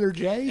Kroc's brother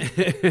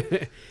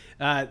Jay.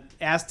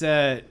 asked.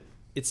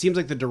 It seems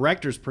like the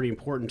director's pretty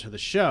important to the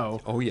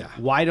show. Oh yeah.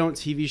 Why don't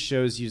TV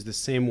shows use the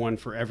same one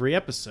for every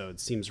episode?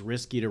 Seems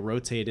risky to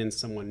rotate in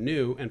someone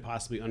new and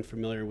possibly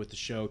unfamiliar with the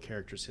show,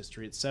 characters,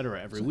 history,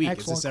 etc. every week.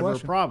 Is this ever a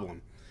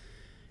problem?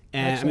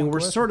 And I Excellent mean, we're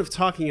question. sort of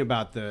talking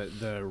about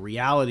the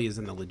realities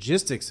and the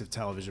logistics of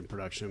television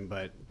production,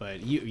 but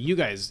you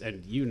guys,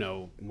 and you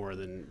know more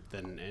than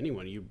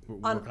anyone, you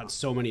work on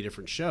so many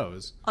different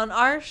shows. On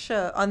our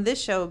show, on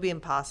this show, it would be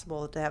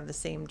impossible to have the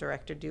same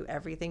director do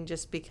everything,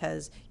 just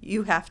because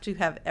you have to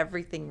have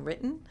everything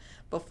written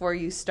before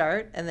you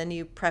start, and then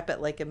you prep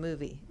it like a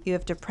movie. You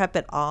have to prep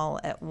it all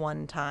at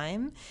one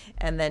time,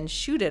 and then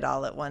shoot it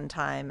all at one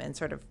time, and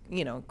sort of,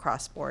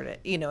 cross-board it,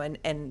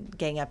 and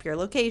gang up your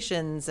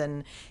locations,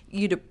 and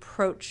you'd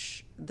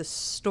approach the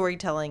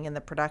storytelling and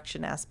the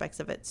production aspects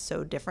of it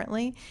so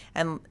differently,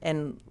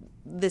 and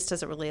this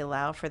doesn't really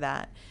allow for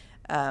that.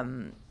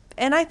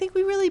 And I think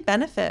we really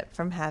benefit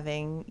from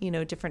having,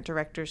 different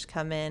directors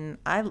come in.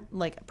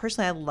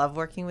 Personally, I love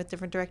working with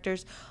different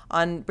directors.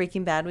 On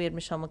Breaking Bad, we had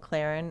Michelle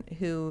MacLaren,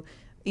 who,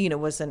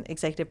 was an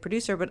executive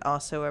producer, but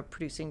also a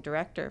producing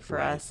director for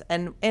us.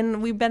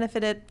 And we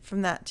benefited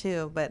from that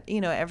too. But,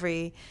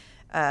 every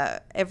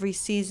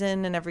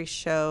season and every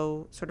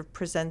show sort of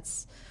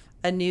presents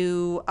a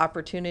new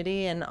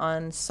opportunity. And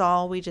on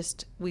Saul, we've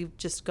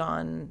just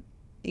gone,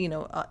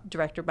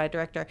 director by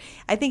director.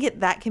 I think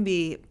that can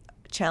be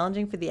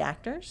challenging for the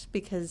actors,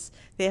 because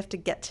they have to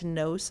get to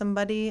know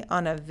somebody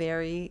on a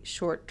very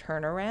short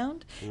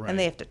turnaround, and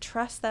they have to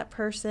trust that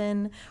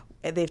person.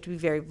 They have to be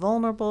very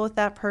vulnerable with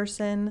that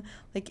person.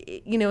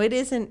 It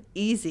isn't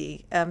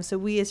easy. So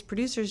we as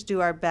producers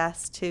do our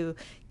best to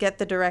get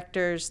the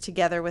directors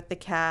together with the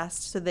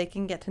cast so they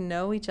can get to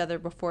know each other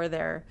before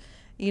they're,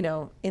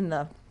 in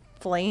the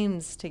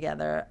flames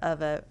together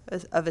of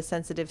a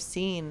sensitive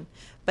scene.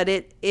 But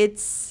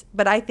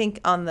but I think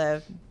on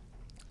the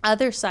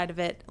other side of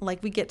it,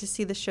 we get to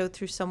see the show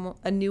through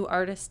a new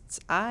artist's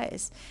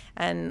eyes,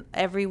 and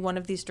every one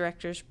of these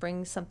directors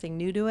brings something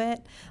new to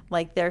it.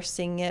 They're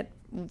seeing it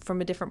from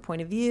a different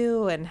point of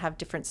view, and have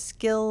different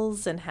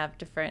skills, and have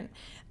different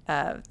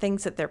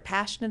things that they're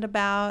passionate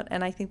about,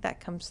 and I think that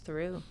comes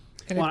through.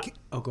 And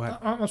go ahead.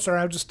 I'm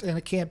sorry, and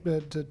it can't be,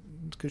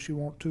 because she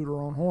won't toot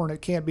her own horn,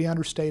 it can't be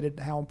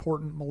understated how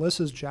important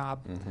Melissa's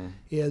job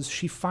is.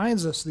 She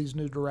finds us these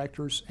new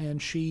directors,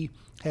 and she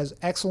has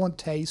excellent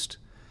taste,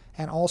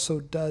 and also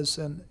does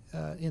an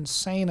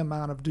insane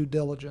amount of due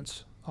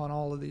diligence on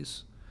all of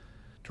these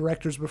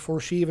directors before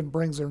she even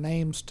brings their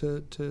names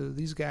to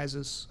these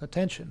guys'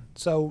 attention.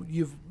 So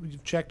you've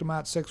checked them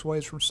out 6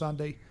 ways from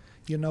Sunday.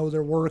 You know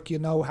their work. You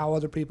know how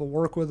other people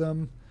work with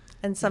them.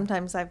 And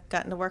sometimes I've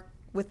gotten to work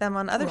with them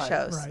on other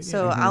shows. Right,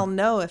 so I'll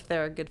know if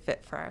they're a good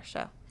fit for our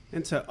show.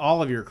 And to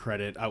all of your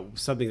credit,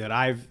 something that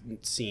I've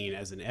seen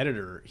as an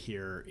editor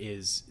here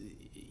is,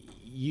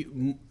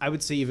 I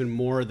would say even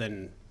more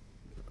than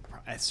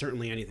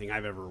certainly anything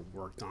I've ever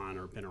worked on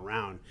or been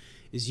around,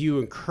 is you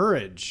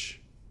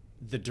encourage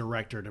the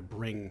director to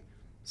bring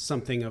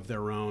something of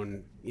their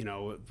own,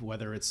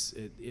 whether it's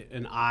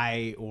an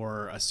eye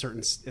or a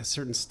certain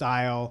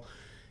style,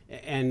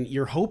 and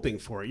you're hoping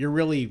for it. You're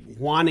really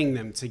wanting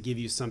them to give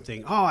you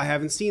something. Oh, I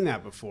haven't seen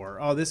that before.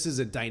 Oh, this is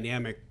a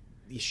dynamic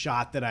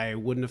shot that I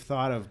wouldn't have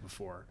thought of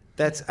before.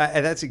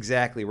 That's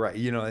exactly right.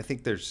 I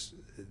think there's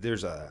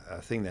a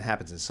thing that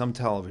happens in some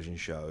television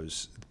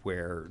shows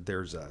where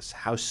there's a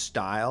house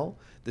style.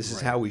 This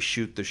is how we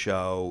shoot the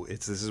show.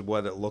 This is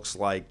what it looks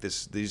like.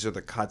 These are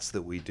the cuts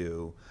that we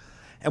do,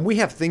 and we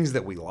have things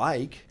that we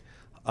like,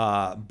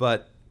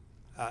 but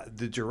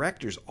the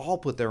directors all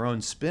put their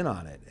own spin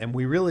on it, and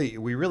we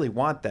really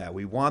want that.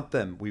 We want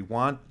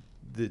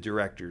the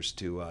directors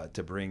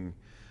to bring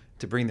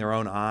their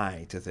own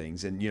eye to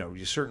things, and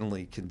you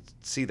certainly can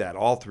see that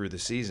all through the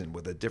season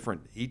with a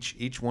different.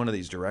 Each one of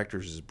these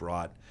directors has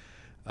brought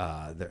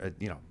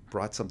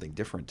something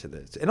different to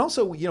this, and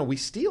also we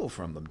steal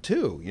from them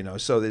too.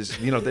 So there's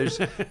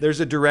there's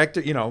a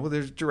director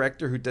there's a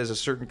director who does a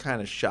certain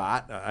kind of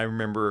shot. I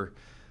remember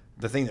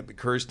the thing that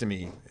occurs to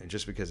me,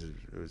 just because it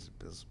was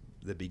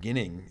the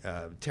beginning.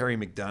 Terry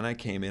McDonough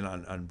came in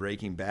on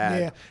Breaking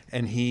Bad,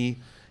 and he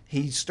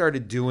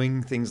started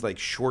doing things like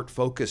short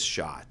focus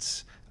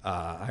shots.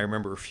 I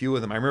remember a few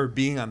of them. I remember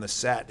being on the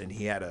set, and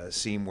he had a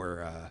scene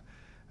where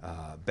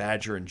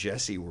Badger and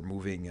Jesse were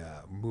moving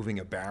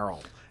a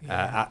barrel,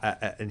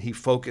 and he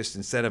focused,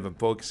 instead of him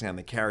focusing on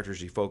the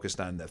characters, he focused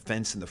on the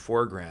fence in the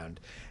foreground.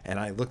 And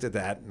I looked at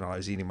that, and I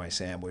was eating my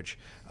sandwich,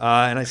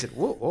 and I said,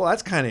 "Well,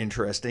 that's kind of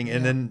interesting."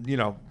 And then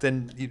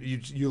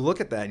you look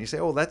at that and you say,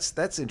 "Oh,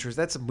 that's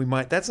interesting.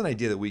 That's an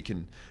idea that we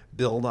can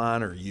build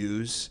on or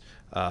use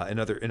in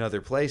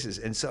other places."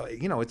 And so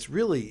it's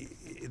really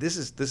this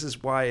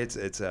is why it's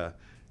a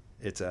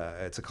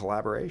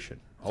collaboration.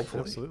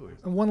 Hopefully. Absolutely.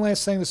 And one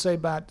last thing to say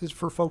about this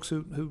for folks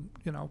who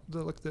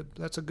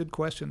that's a good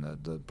question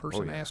that the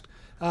person asked.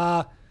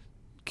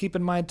 Keep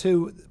in mind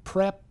too,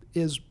 prep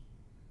is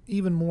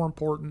even more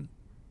important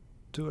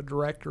to a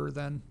director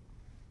than,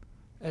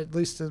 at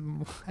least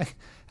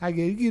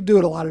you do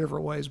it a lot of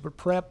different ways, but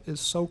prep is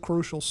so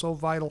crucial, so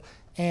vital,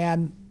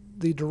 and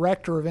the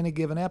director of any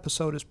given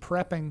episode is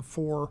prepping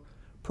for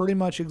pretty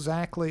much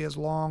exactly as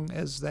long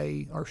as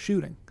they are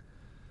shooting.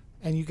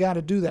 And you got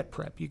to do that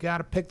prep. You got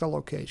to pick the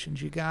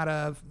locations. You got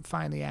to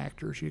find the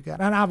actors.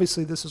 And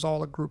obviously this is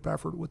all a group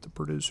effort with the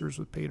producers,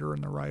 with Peter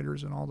and the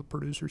writers and all the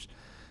producers.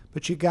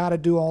 But you got to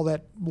do all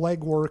that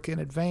legwork in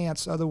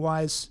advance.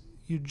 Otherwise,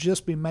 you'd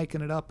just be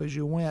making it up as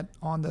you went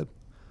on the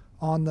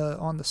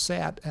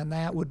set, and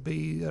that would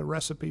be a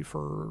recipe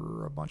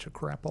for a bunch of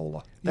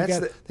crapola.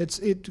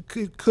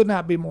 It could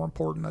not be more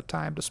important a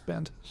time to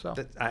spend. So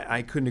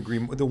I couldn't agree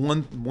more. The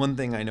one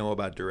thing I know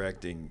about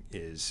directing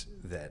is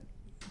that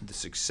the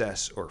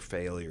success or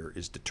failure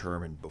is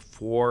determined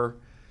before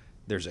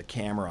there's a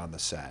camera on the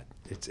set.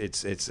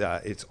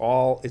 It's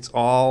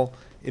all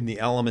in the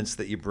elements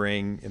that you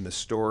bring in the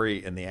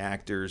story and the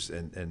actors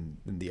and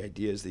the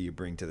ideas that you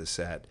bring to the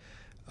set.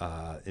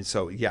 And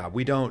so, yeah,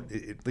 we don't,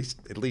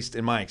 at least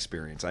in my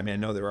experience. I mean, I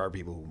know there are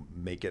people who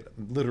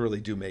literally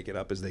do make it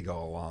up as they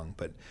go along,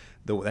 but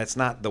that's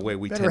not the way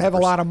we better have a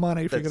lot of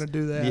money if you're going to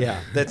do that.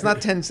 Yeah, that's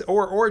not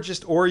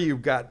or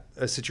you've got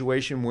a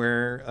situation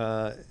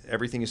where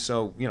everything is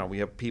so, we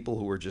have people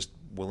who are just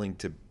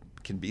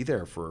can be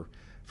there for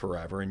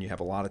forever, and you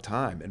have a lot of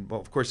time. And, well,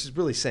 of course, it's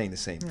really saying the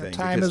same thing.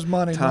 Time is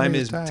money. Time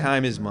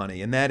is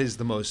money, and that is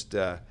the most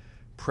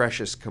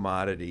precious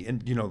commodity.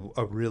 And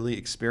a really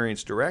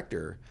experienced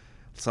director,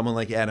 someone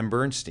like Adam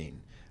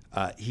Bernstein,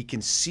 he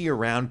can see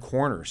around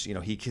corners.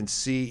 He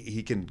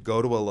can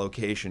go to a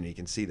location, he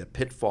can see the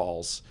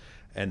pitfalls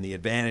and the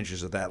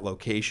advantages of that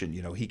location.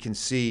 He can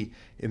see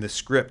in the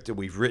script that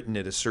we've written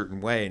it a certain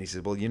way, and he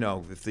said, well,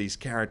 if these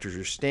characters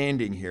are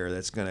standing here,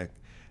 that's gonna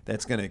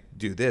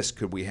do this.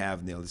 Could we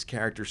have this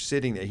character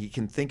sitting there? He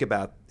can think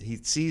about, he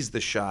sees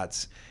the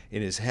shots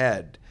in his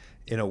head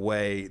in a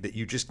way that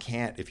you just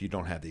can't if you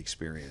don't have the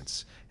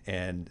experience.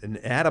 And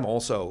Adam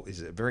also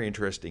is a very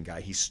interesting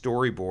guy. He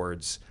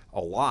storyboards a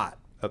lot.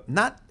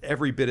 Not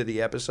every bit of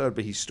the episode,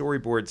 but he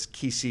storyboards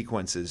key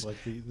sequences.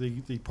 Like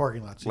the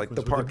parking lot sequence,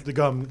 like the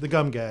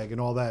gum gag and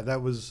all that.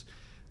 That was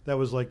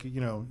like,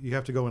 you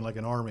have to go in like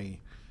an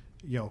army,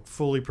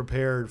 fully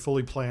prepared,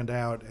 fully planned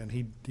out. And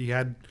he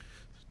had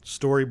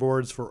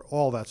storyboards for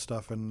all that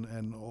stuff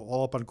and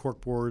all up on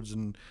cork boards.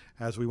 And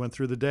as we went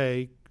through the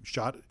day,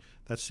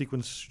 that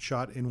sequence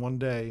shot in one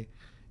day.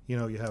 You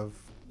have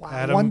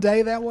Adam, one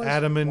day that was?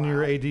 Adam and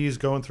your ADs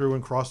going through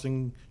and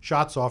crossing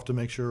shots off to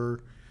make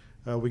sure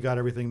we got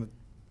everything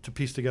to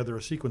piece together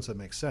a sequence that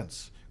makes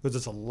sense, because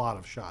it's a lot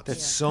of shots.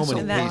 That's so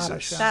many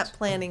pieces. That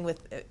planning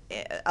with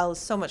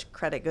so much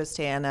credit goes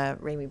to Anna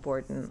Ramey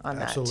Borden on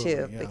Absolutely,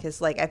 that too, because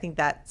I think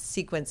that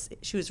sequence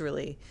she was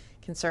really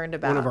concerned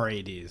about. One of our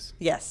ADs.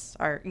 Yes,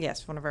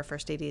 one of our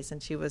first ADs,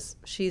 and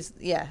she's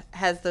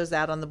has those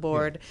out on the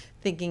board,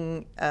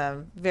 thinking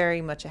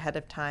very much ahead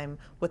of time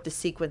what the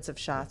sequence of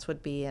shots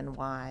would be and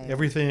why.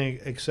 Everything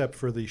except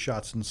for the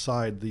shots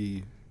inside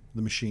the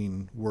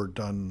machine were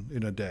done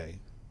in a day.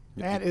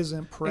 That is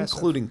impressive.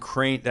 Including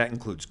crane. That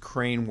includes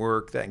crane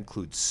work. That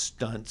includes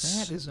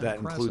stunts. That is that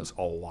impressive. Includes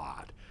a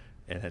lot.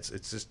 And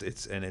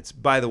it's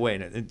by the way,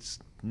 it's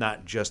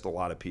not just a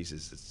lot of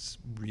pieces. It's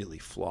really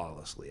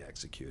flawlessly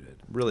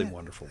executed. Really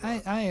wonderful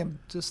work. I am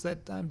just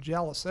I'm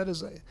jealous. That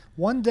is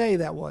one day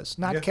that was,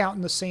 not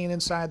counting the scene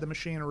inside the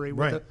machinery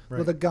with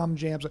the gum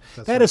jams.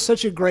 That is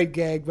such a great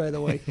gag, by the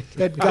way.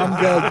 That gum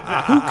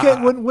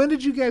gag. When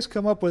did you guys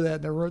come up with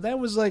that? That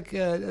was like,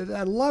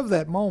 I love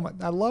that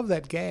moment. I love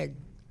that gag.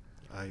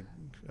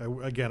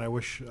 I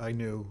wish I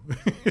knew.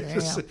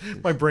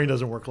 My brain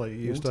doesn't work like it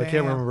used to. I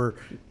can't remember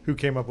who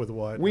came up with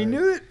what. We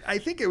knew it. I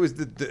think it was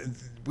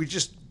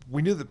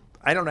we knew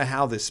I don't know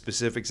how the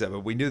specifics of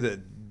it. We knew that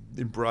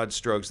in broad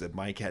strokes that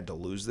Mike had to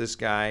lose this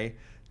guy,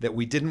 that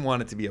we didn't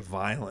want it to be a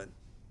violent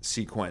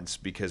sequence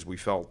because we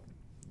felt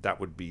that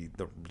would be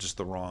the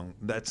wrong.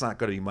 That's not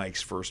going to be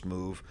Mike's first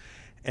move.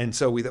 And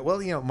so we thought,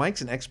 well,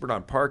 Mike's an expert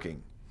on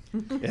parking.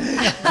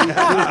 That's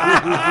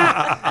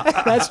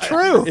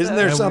true. Isn't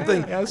there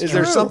something?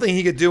 There something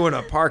he could do in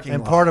a parking lot?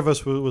 And part of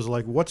us was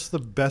like, what's the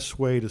best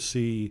way to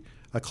see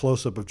a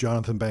close-up of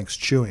Jonathan Banks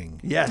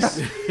chewing?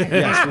 Yes.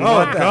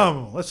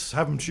 Gum. Let's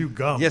have him chew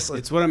gum. Yes,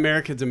 it's what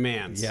America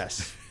demands.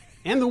 Yes,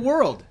 and the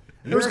world.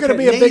 There's going to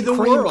be a big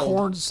cream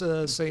corn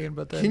scene,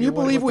 but then can you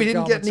believe we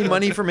didn't get any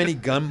money from any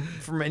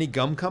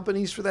gum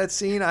companies for that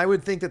scene? I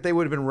would think that they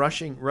would have been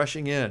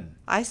rushing in.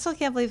 I still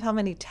can't believe how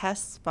many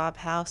tests Bob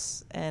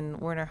House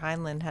and Werner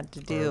Heinlein had to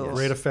do.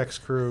 Great effects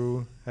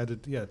crew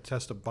had to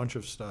test a bunch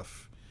of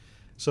stuff.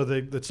 So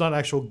it's not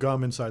actual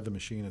gum inside the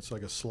machine. It's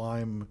like a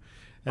slime.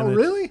 And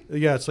really?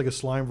 Yeah, it's like a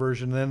slime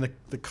version. And then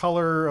the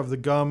color of the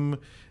gum,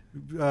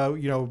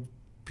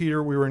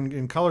 Peter, we were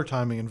in color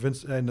timing,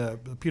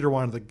 and Peter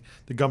wanted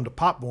the gum to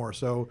pop more.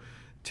 So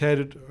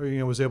Ted,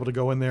 was able to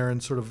go in there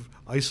and sort of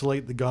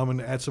isolate the gum and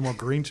add some more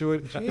green to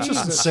it. It's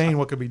just insane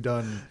what could be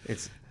done.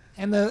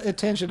 And the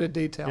attention to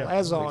detail,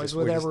 as always,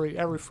 with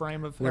every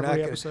frame of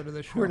every episode of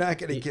this show. We're not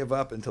going to give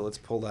up until it's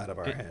pulled out of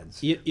our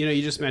heads. You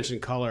just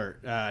mentioned color.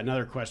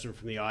 Another question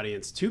from the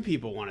audience. 2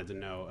 people wanted to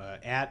know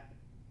at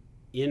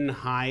In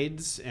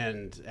Hides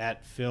and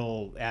at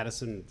Phil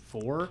Addison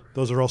 4.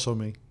 Those are also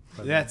me.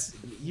 That's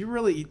you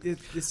really.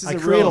 This is I a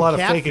create real a lot of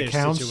fake catfish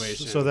accounts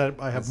situation. so that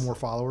I have more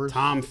followers.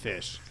 Tom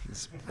Fish.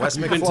 Wes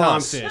You've been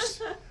Tom McFloss.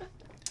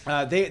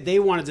 Fish. They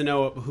wanted to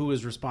know who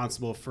was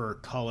responsible for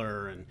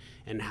color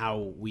and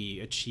how we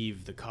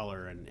achieve the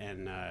color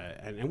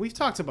and we've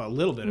talked about a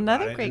little bit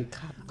Another about it. great and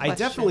question, I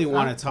definitely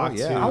want to talk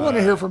yeah. to. I want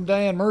to hear from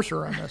Dan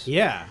Mercer on this.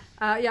 Yeah.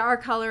 Our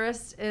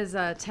colorist is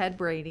Ted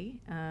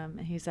Brady.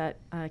 He's at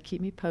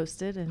Keep Me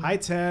Posted Hi,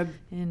 Ted.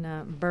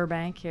 in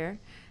Burbank here.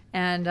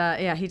 And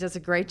he does a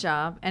great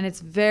job. And it's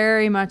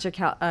very much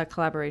a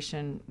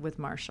collaboration with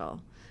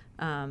Marshall,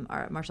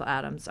 Marshall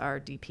Adams, our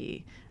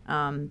DP.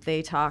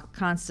 They talk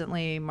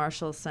constantly.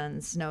 Marshall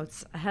sends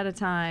notes ahead of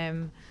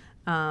time.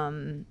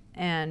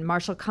 And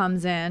Marshall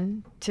comes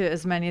in to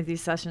as many of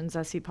these sessions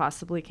as he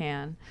possibly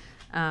can.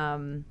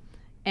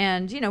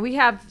 And, we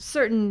have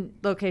certain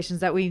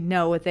locations that we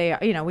know what they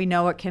are. We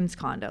know what Kim's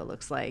condo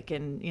looks like.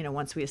 And,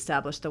 once we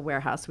establish the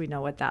warehouse, we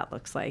know what that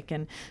looks like.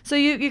 And so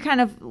you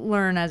kind of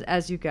learn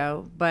as you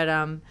go. But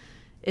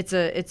it's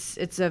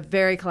a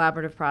very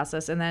collaborative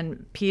process. And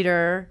then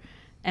Peter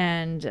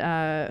and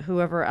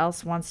whoever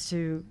else wants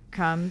to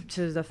come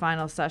to the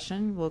final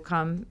session will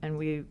come. And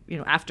we,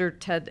 after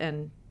Ted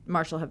and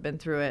Marshall have been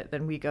through it,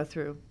 then we go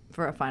through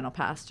for a final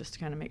pass just to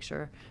kind of make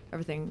sure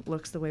everything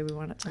looks the way we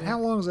want it to. How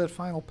long does that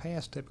final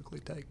pass typically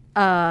take?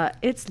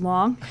 It's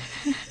long.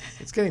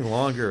 It's getting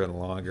longer and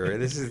longer.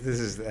 This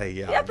is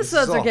yeah. The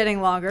episodes are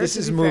getting longer. This to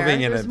is be moving fair.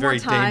 in a There's very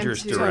more time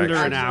dangerous to It's direction. under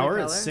an actually hour.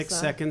 color, It's 6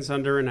 so. seconds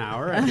under an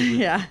hour. I think we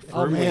Yeah.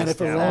 Oh firmly man,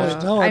 if it established.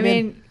 was no, I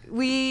mean,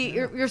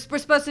 we're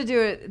supposed to do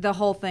it the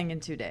whole thing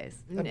in 2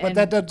 days. But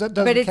that doesn't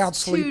but it's count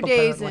sleep, 2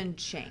 days apparently. and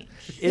change.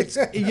 It's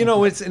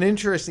it's an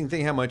interesting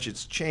thing how much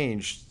it's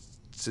changed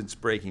since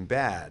Breaking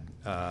Bad.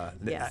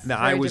 Yes, now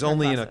I very was different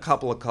only in a process.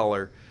 couple of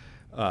color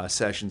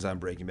sessions on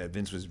Breaking Bad.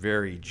 Vince was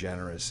very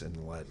generous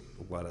and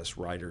let us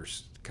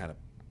writers kind of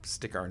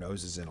stick our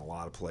noses in a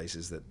lot of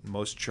places that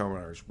most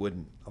showrunners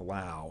wouldn't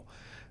allow.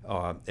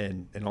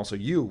 And also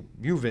you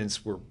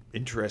Vince were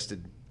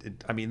interested.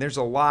 I mean, there's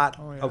a lot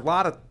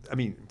of. I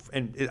mean,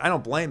 and I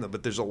don't blame them,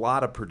 but there's a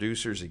lot of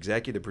producers,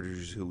 executive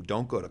producers, who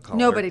don't go to color.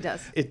 Nobody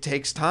does. It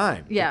takes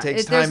time. Yeah, it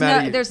takes there's time out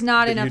of you there's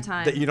not that enough you-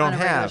 time that you don't on a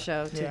regular have.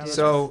 show to do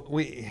So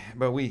we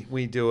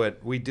do it.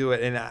 We do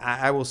it, and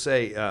I will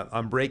say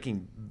on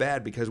Breaking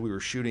Bad, because we were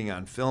shooting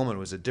on film and it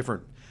was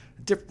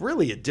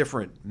really a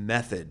different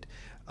method.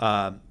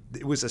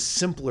 It was a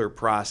simpler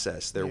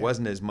process. There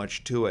wasn't as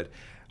much to it.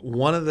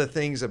 One of the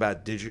things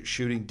about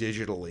shooting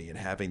digitally and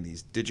having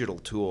these digital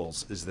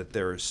tools is that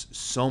there's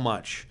so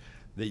much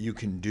that you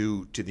can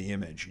do to the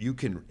image.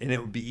 And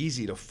it would be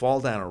easy to fall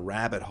down a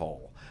rabbit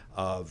hole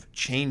of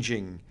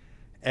changing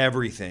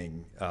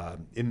everything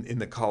in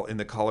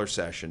the color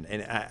session.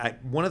 And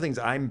one of the things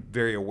I'm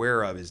very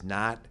aware of is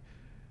not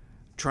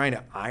trying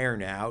to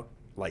iron out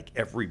like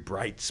every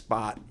bright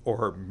spot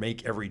or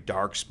bring every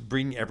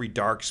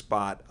dark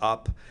spot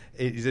up.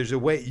 There's a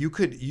way you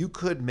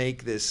could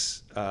make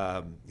this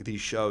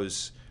these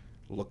shows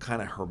look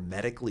kind of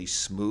hermetically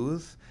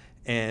smooth,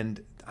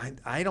 and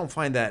I don't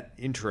find that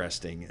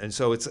interesting. And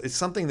so it's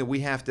something that we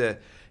have to.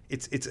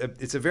 It's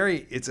a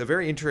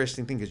very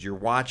interesting thing because you're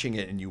watching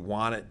it and you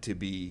want it to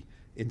be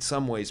in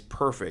some ways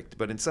perfect,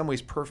 but in some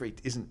ways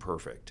perfect isn't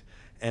perfect.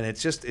 And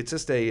it's just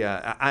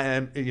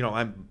I'm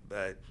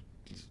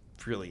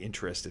really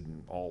interested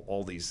in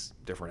all these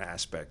different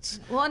aspects.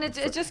 Well, and it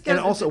just goes. And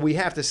also, we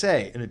have to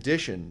say, in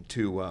addition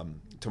to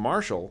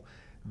Marshall,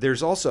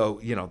 there's also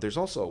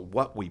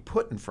what we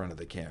put in front of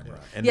the camera.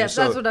 And Yes,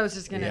 that's what I was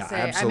just going to say.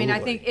 Absolutely. I mean,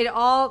 I think it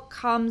all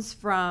comes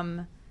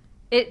from.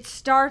 It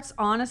starts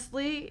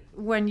honestly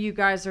when you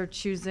guys are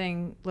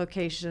choosing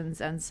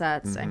locations and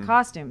sets and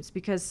costumes,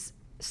 because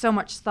so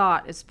much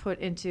thought is put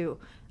into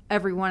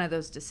every one of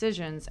those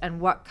decisions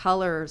and what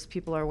colors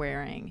people are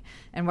wearing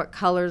and what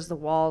colors the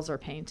walls are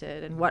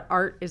painted and what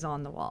art is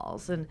on the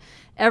walls, and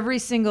every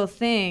single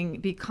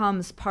thing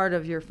becomes part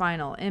of your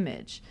final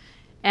image.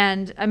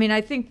 And I mean,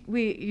 I think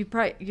you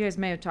guys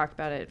may have talked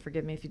about it,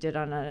 forgive me if you did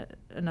on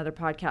another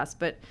podcast,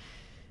 but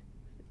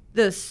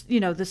the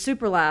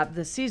Super Lab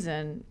this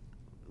season,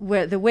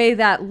 where the way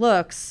that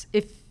looks,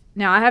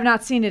 now I have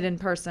not seen it in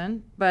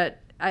person,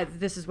 but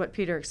this is what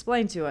Peter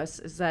explained to us,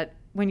 is that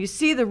when you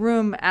see the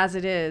room as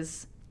it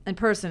is in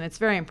person, it's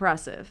very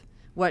impressive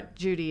what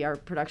Judy, our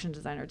production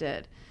designer,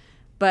 did.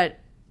 But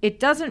it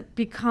doesn't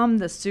become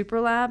the Super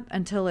Lab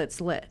until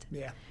it's lit.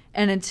 Yeah.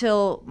 And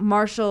until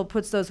Marshall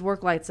puts those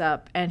work lights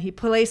up and he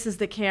places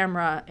the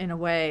camera in a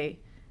way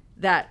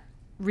that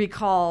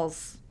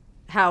recalls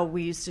how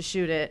we used to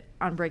shoot it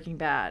on Breaking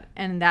Bad.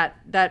 And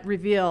that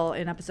reveal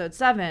in episode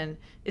 7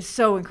 is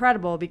so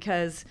incredible,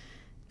 because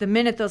the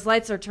minute those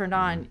lights are turned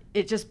on,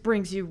 it just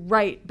brings you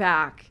right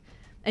back.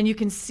 And you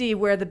can see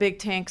where the big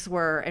tanks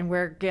were and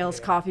where Gail's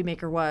coffee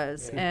maker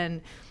was. Yeah.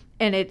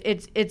 And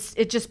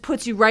it just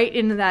puts you right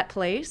into that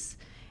place.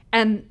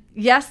 And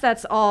yes,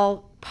 that's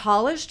all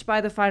polished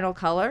by the final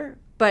color,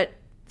 but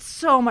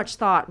so much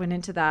thought went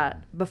into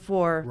that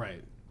before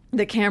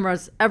the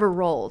cameras ever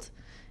rolled.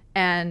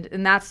 And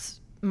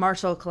that's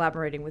Marshall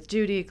collaborating with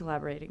Judy,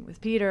 collaborating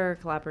with Peter,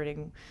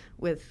 collaborating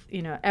with,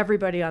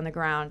 everybody on the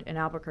ground in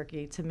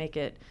Albuquerque to make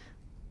it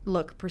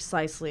look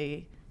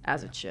precisely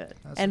as it should.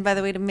 And by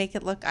the way, to make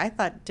it look, I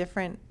thought,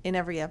 different in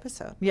every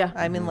episode. Yeah.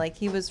 I mean, like,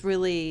 he was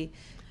really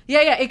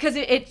because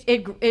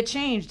it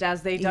changed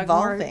as they dug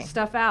more evolving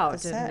stuff out the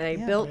set, and they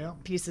yeah. built Yeah.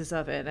 pieces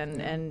of it,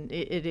 and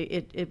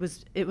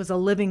it was a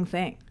living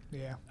thing.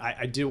 Yeah.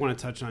 I do want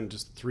to touch on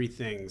just three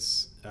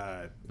things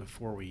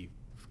before we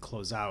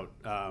close out.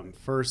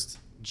 First,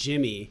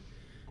 Jimmy,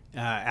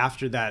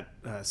 after that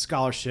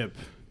scholarship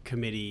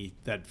committee,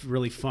 that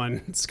really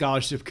fun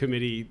scholarship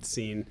committee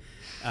scene,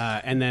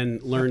 and then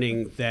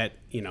learning that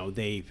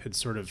they had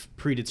sort of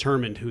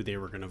predetermined who they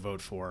were going to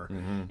vote for,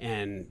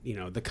 and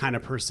the kind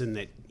of person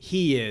that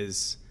he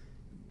is,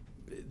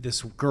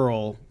 this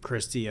girl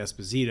Christy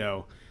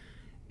Esposito,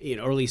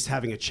 or at least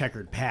having a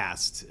checkered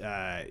past,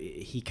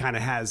 he kind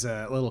of has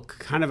a little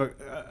kind of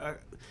a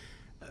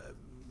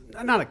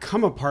not a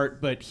come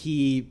apart, but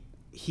he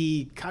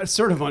kind of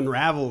sort of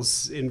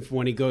unravels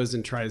when he goes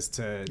and tries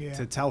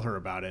to tell her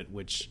about it.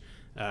 Which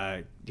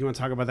do you want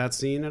to talk about that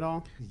scene at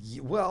all?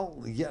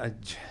 Well, yeah,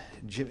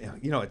 Jim.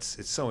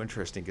 It's so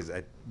interesting because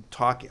I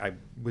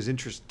was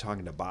interested in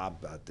talking to Bob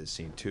about this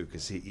scene too,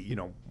 because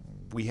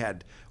we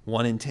had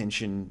one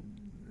intention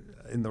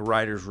in the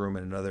writers' room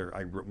and another.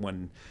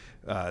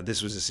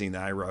 This was a scene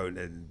that I wrote,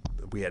 and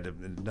we had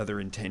another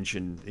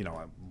intention.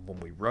 When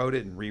we wrote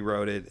it and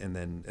rewrote it, and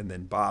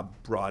then Bob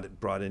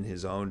brought in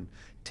his own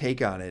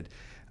take on it.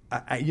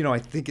 I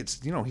think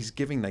it's he's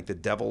giving like the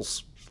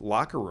devil's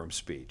locker room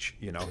speech.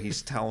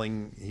 He's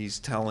telling this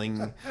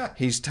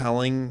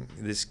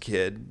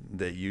kid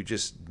that you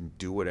just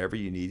do whatever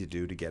you need to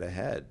do to get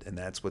ahead, and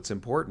that's what's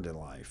important in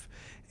life.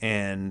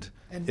 And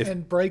bend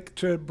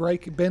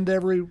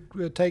every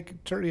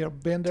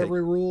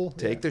rule.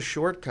 Take the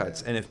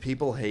shortcuts, and if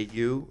people hate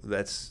you,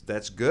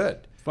 that's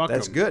good. Fuck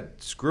that's 'em.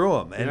 good. Screw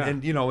them.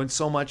 And Yeah. and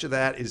so much of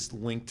that is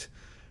linked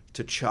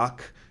to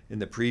Chuck in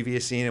the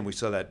previous scene, and we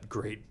saw that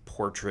great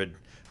portrait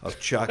of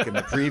Chuck in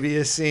the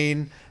previous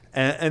scene.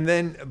 And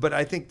then, but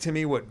I think to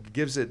me, what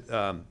gives it,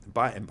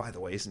 by the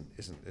way, isn't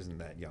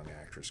that young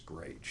actress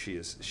great? She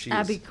is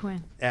Abby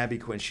Quinn. Abby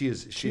Quinn.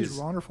 She's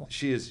wonderful.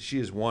 She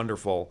is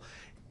wonderful,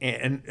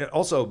 and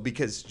also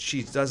because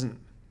she doesn't.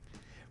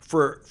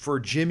 For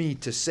Jimmy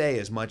to say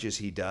as much as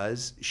he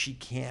does, she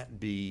can't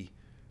be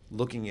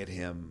looking at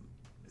him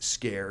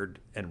scared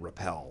and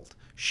repelled.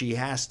 She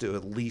has to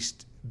at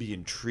least be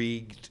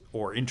intrigued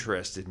or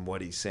interested in what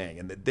he's saying,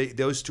 and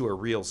those two are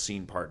real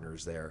scene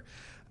partners there.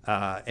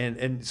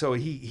 And so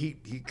he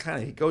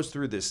goes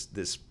through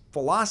this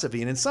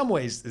philosophy, and in some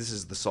ways this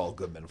is the Saul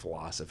Goodman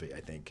philosophy. I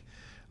think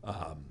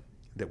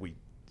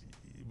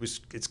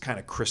it's kind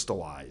of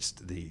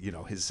crystallized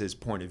his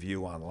point of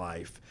view on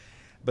life.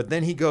 But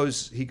then he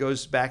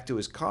goes back to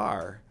his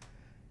car,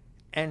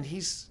 and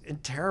he's in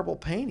terrible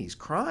pain. He's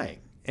crying,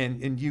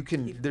 and you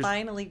can. He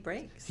finally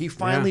breaks. He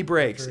finally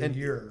breaks, After a and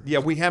year.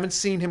 we haven't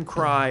seen him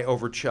cry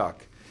over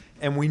Chuck,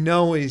 and we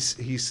know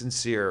he's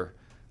sincere.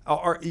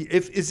 Or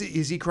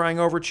is he crying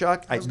over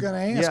Chuck? I was going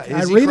to ask. Yeah,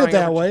 I is he read it crying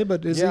that over- way,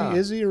 but is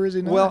he or is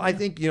he not? Well, I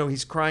think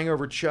he's crying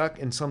over Chuck,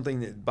 and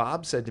something that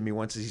Bob said to me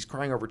once is he's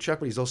crying over Chuck,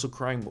 but he's also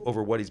crying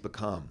over what he's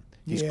become.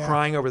 He's Yeah.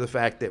 crying over the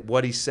fact that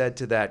what he said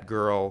to that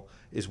girl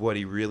is what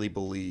he really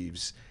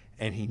believes,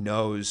 and he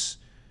knows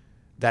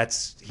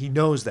that's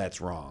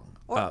wrong.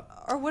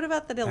 Or what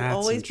about that he'll That's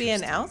always be an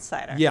interesting.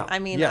 outsider? Yeah, I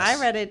mean, yes.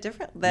 I read it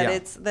different. That Yeah.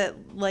 it's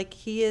that like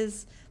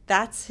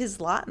that's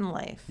his lot in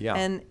life. Yeah.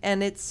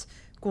 And it's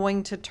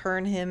going to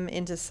turn him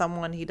into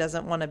someone he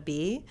doesn't want to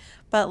be.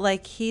 But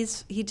like he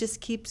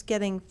just keeps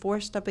getting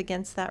forced up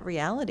against that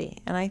reality.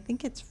 And I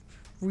think it's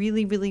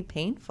really, really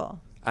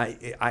painful.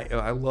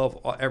 I love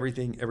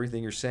everything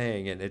you're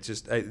saying, and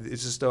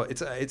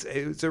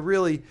it's a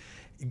really,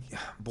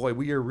 boy,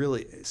 we are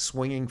really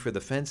swinging for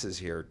the fences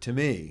here to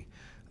me,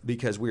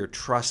 because we are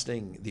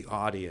trusting the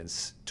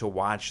audience to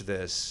watch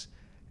this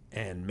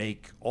and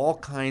make all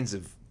kinds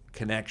of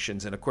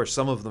connections, and of course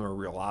some of them are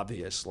real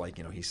obvious, like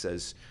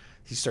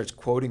he starts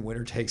quoting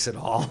 "Winner Takes It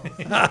All"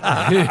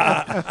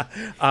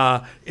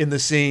 in the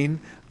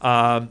scene,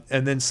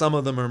 and then some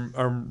of them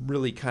are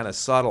really kind of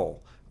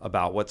subtle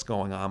about what's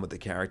going on with the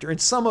character, and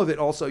some of it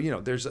also,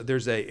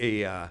 there's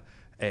a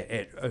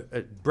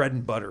bread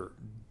and butter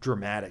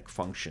dramatic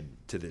function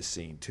to this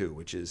scene too,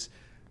 which is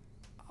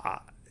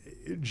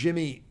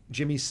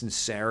Jimmy's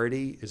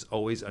sincerity is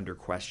always under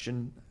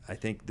question, I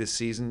think, this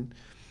season.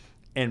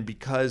 And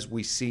because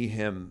we see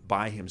him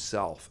by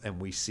himself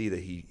and we see that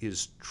he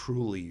is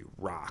truly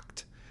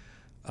rocked,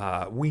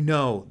 we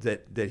know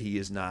that he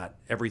is not,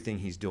 everything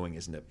he's doing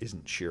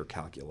isn't sheer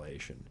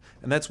calculation.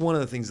 And that's one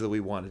of the things that we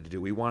wanted to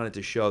do. We wanted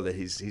to show that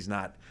he's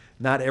not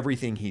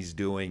everything he's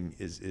doing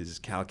is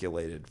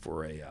calculated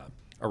for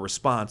a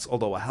response,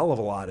 although a hell of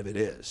a lot of it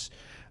is.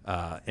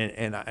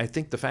 And I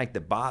think the fact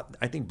that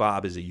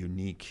Bob is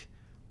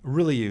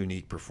really a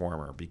unique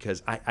performer,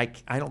 because I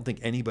don't think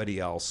anybody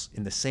else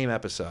in the same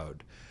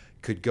episode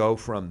could go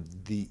from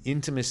the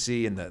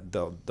intimacy and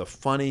the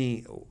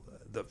funny,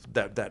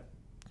 that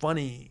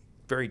funny,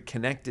 very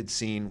connected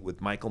scene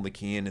with Michael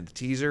McKean in the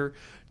teaser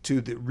to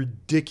the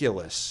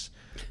ridiculous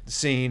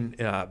scene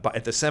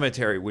at the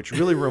cemetery, which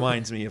really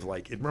reminds me of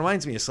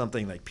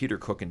something like Peter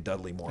Cook and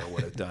Dudley Moore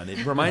would have done.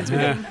 It reminds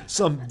me of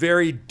some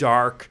very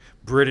dark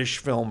British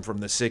film from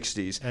the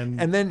 60s.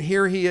 And then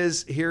here he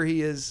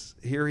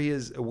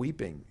is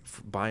weeping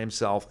by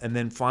himself. And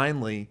then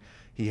finally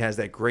he has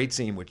that great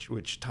scene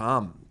which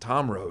Tom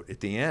wrote at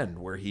the end,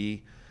 where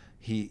he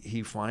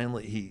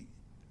finally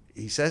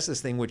says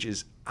this thing, which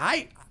is,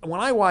 when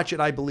I watch it,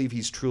 I believe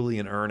he's truly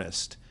in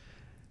earnest.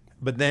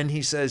 But then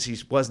he says he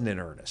wasn't in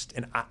earnest,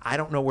 and I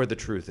don't know where the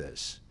truth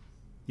is.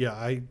 Yeah,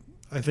 I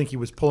think he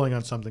was pulling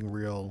on something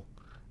real,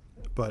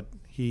 but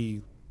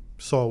he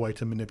saw a way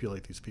to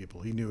manipulate these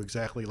people. He knew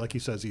exactly, like he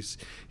says,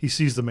 he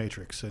sees the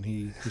Matrix, and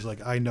he's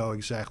like, I know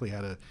exactly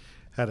how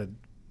to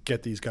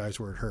get these guys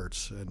where it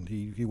hurts, and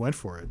he went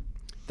for it.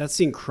 That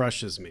scene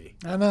crushes me.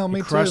 I know,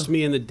 me it crushed too.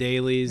 me in the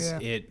dailies.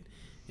 Yeah.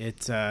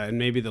 And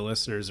maybe the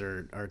listeners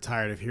are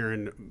tired of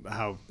hearing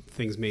how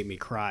things make me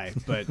cry,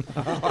 but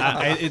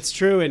it's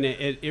true, and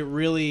it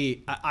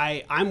really,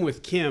 I'm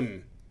with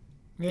Kim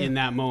in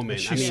that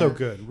moment. She's so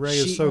good. Ray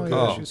is so good.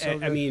 Yeah, she's so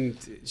good. I mean,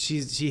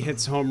 she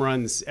hits home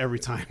runs every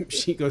time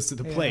she goes to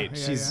the plate.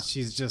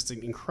 She's just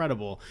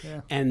incredible.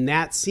 Yeah. And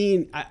that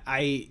scene,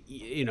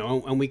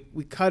 and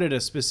we cut it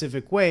a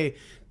specific way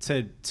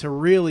to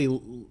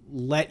really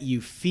let you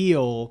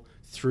feel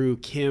through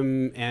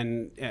Kim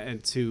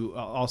and to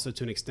also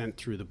to an extent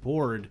through the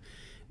board,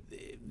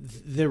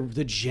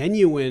 the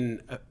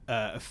genuine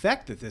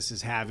effect that this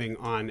is having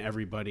on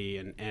everybody,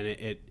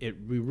 and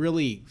we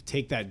really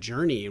take that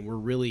journey, and we're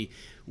really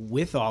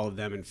with all of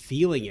them and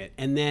feeling it,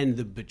 and then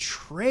the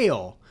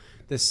betrayal,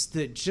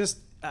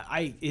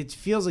 it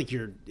feels like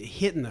you're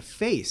hit in the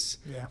face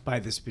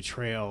by this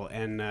betrayal,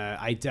 and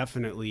I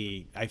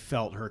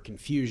felt her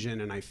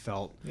confusion, and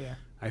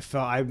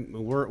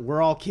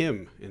we're all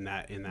Kim in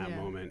that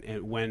moment,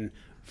 and when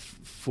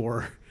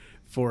for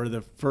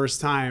the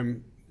first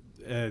time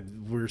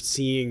we're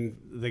seeing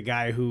the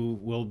guy who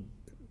will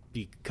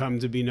become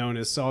to be known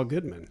as Saul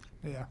Goodman.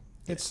 Yeah,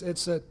 it's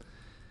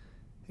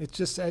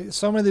just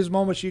so many of these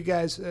moments you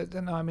guys.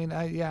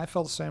 I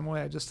felt the same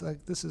way. I just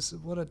like, this is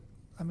what a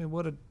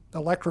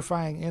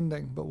electrifying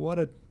ending,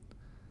 but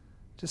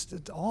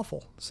it's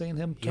awful seeing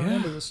him turn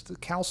into this,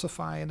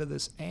 calcify into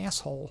this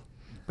asshole.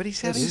 But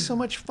he's having so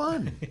much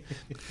fun.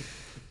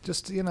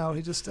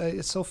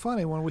 It's so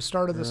funny when we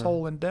started this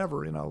whole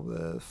endeavor,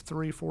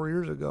 3-4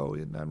 years ago.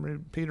 I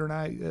mean, Peter,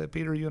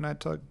 you and I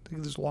took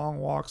these long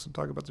walks and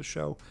talk about the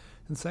show,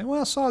 and saying,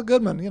 "Well, Saul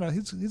Goodman,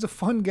 he's a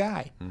fun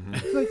guy." Mm-hmm.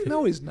 He's like,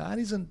 no, he's not.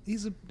 He's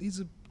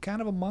a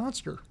kind of a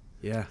monster.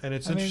 Yeah, and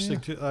it's interesting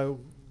too.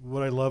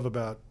 What I love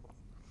about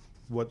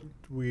what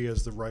we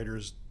as the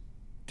writers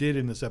did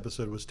in this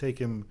episode was take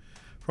him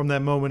from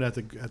that moment at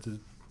the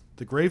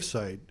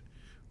gravesite,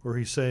 where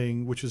he's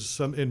saying, which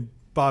is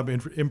Bob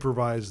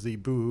improvised the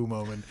boo-hoo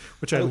moment,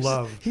 which I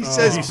love. He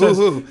says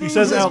boo-hoo. He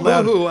says out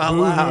loud, boo-hoo out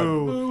loud.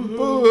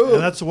 Boo-hoo.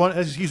 And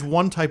that's he's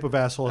one type of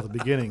asshole at the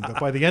beginning, but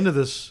by the end of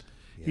this,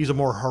 he's a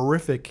more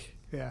horrific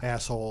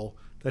asshole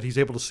that he's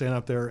able to stand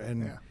up there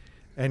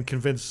and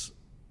convince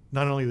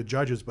not only the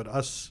judges but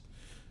us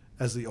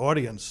as the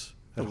audience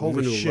that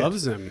holy shit, who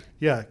loves him.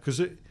 Yeah, because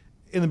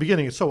in the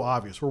beginning, it's so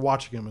obvious. We're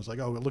watching him. It's like,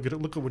 oh, look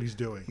at what he's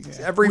doing. It's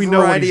every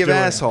variety of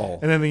asshole.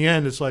 And in the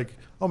end, it's like,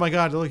 oh my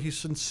God, look, he's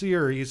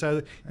sincere. He's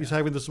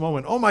having this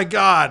moment. Oh my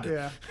God.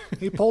 Yeah.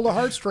 He pulled a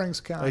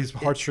heartstrings con. He's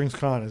heartstrings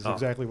con is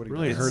exactly what he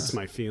really does. hurts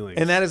my feelings.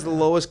 And that is the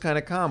lowest kind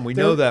of calm. We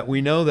know that.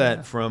 We know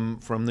that from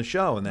the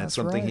show, and that's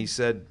something he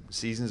said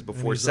seasons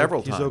before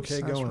several times. He's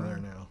okay going there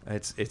now.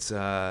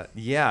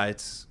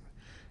 It's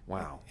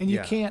wow. And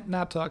you can't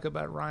not talk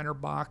about Rainer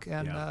Bach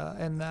and about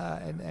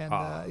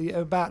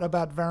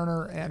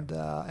Werner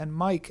and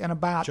Mike and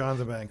about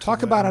Jonathan Banks.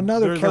 Talk about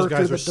another character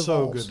those guys that are so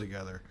devolves. good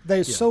together.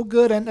 They're so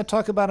good, and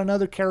talk about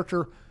another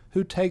character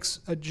who takes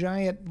a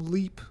giant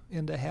leap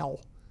into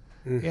hell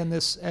in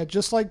this,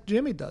 just like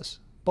Jimmy does.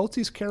 Both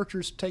these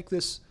characters take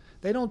this.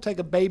 They don't take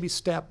a baby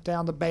step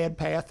down the bad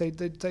path. They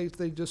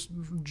just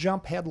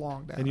jump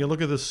headlong down. And you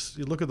look at this.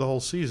 You look at the whole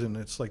season.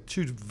 It's like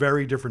two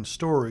very different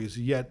stories,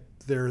 yet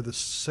they're the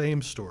same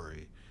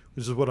story,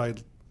 which is what I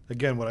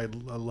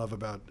love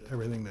about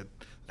everything that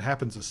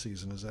happens this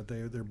season, is that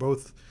they're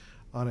both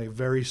on a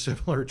very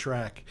similar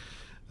track,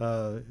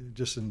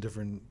 just in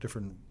different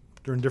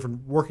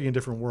working in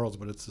different worlds,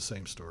 but it's the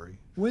same story.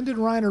 When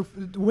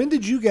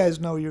did you guys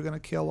know you were going to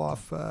kill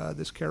off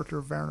this character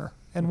of Werner,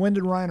 and when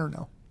did Rainer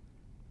know?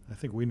 I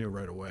think we knew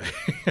right away.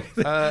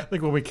 I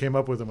think when we came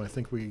up with him, I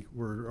think we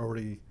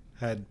already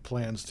had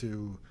plans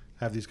to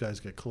have these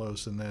guys get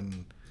close, and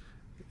then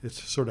it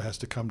sort of has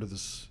to come to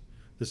this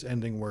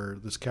ending where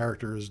this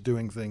character is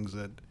doing things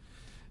that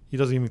he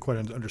doesn't even quite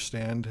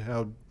understand.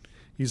 How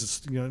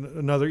he's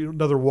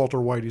another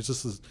Walter White. He's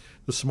just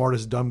the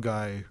smartest dumb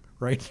guy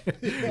right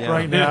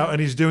now,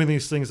 and he's doing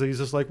these things that he's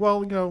just like,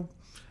 well,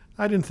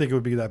 I didn't think it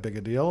would be that big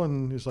a deal,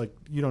 and he's like,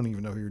 you don't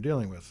even know who you're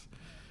dealing with.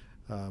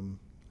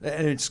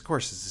 And it's, of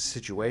course, it's a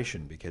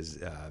situation because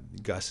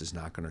Gus is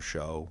not going to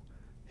show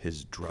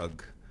his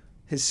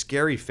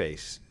scary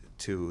face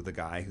to the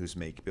guy who's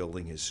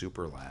building his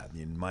super lab.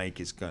 And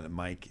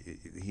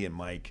he and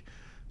Mike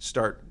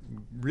start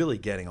really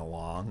getting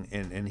along,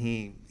 and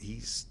he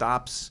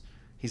stops.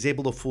 He's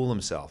able to fool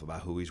himself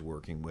about who he's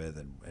working with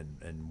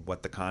and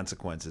what the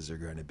consequences are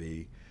going to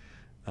be.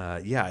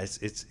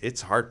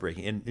 It's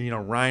heartbreaking. And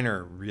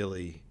Reiner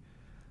really.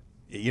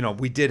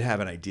 We did have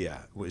an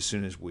idea as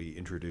soon as we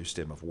introduced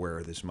him of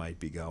where this might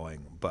be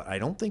going, but I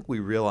don't think we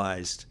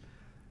realized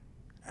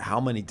how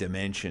many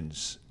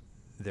dimensions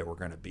there were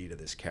going to be to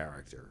this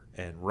character.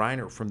 And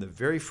Reiner, from the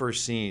very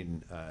first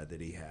scene that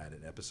he had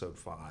in episode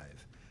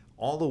 5,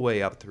 all the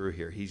way up through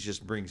here, he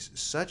just brings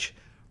such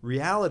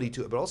reality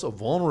to it, but also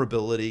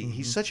vulnerability. Mm-hmm.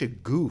 He's such a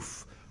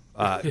goof.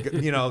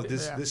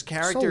 This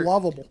character, so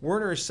lovable.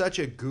 Werner is such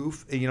a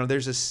goof.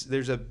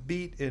 There's a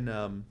beat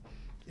in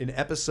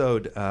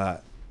episode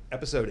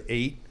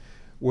 8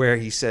 where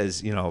he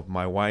says,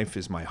 my wife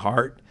is my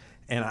heart.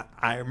 And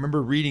I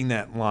remember reading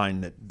that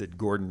line that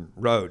Gordon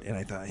wrote, and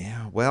I thought,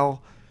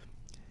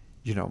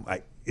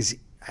 it's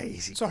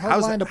a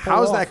hard line to pull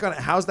off.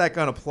 How's that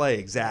gonna play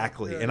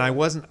exactly? And I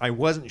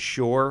wasn't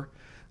sure.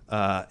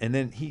 And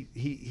then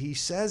he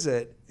says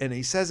it, and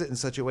he says it in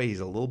such a way he's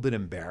a little bit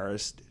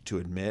embarrassed to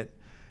admit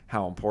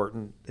how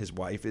important his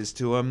wife is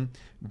to him,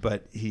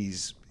 but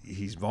he's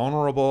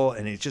vulnerable,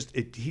 and he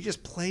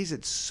just plays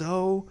it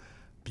so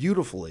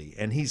beautifully.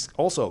 And he's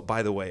also,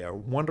 by the way, a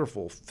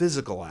wonderful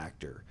physical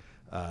actor.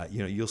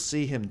 You'll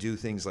see him do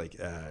things like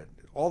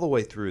all the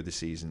way through the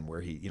season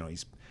where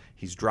he's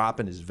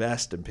dropping his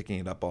vest and picking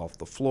it up off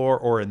the floor,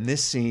 or in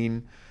this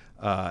scene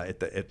in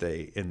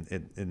the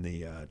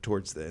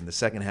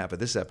second half of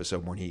this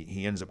episode when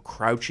he ends up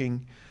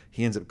crouching.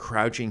 He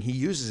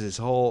uses his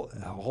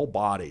whole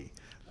body,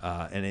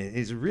 and it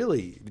is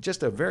really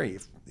just a very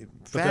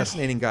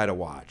fascinating guy to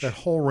watch. That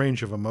whole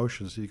range of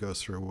emotions he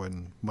goes through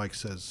when Mike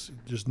says,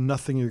 "There's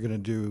nothing you're going to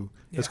do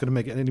that's going to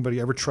make anybody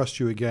ever trust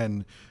you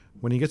again."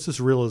 When he gets this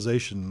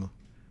realization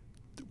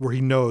where he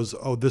knows,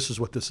 oh, this is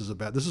what this is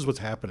about. This is what's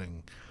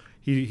happening.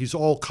 He's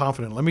all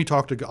confident.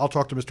 I'll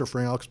talk to Mr.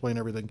 Frank. I'll explain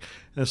everything.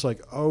 And it's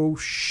like, oh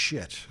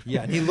shit.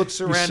 Yeah, and he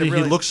looks around. He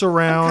looks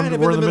around.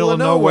 We're in the middle of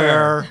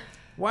nowhere.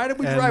 Why did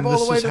we drive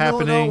all the way to the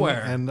middle of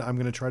nowhere? And I'm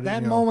going to try to.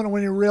 That moment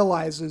when he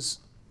realizes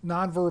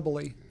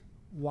non-verbally,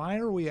 why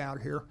are we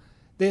out here?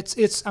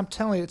 I'm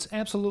telling you, it's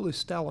absolutely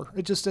stellar.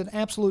 It's just an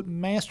absolute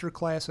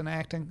masterclass in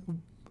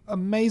acting.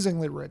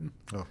 Amazingly written.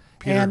 Oh,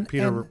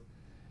 Peter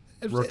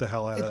wrote the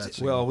hell out of that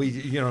scene. Well,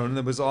 and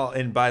it was all.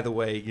 And by the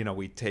way, you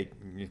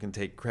can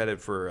take credit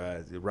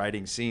for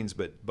writing scenes,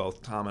 but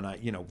both Tom and I,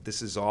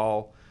 this is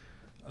all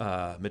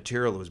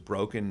material that was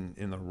broken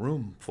in the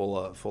room full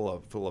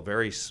of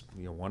very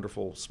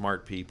wonderful,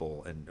 smart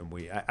people, and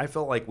I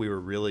felt like we were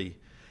really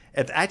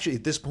at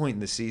this point in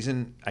the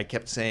season. I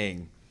kept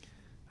saying,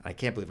 I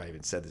can't believe I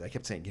even said this. I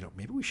kept saying,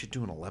 maybe we should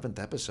do an 11th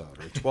episode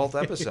or a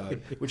 12th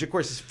episode, which of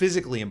course is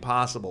physically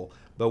impossible.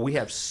 But we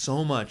have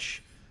so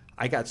much.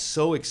 I got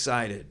so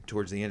excited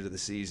towards the end of the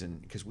season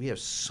because we have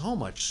so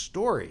much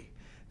story.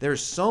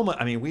 There's so much.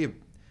 I mean, we've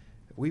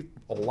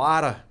a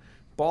lot of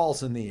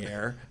balls in the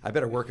air. I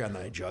better work on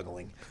that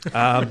juggling.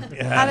 How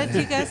did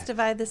you guys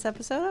divide this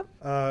episode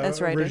up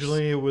as writers?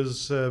 Originally, it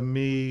was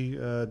me,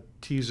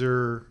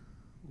 teaser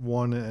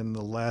 1 and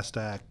the last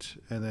act,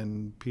 and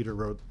then Peter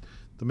wrote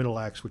the middle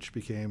acts, which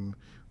were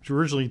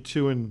originally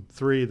 2 and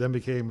 3, then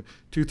became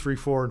 2, 3,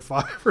 4, and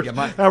 5.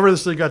 However,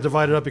 this thing got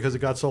divided up because it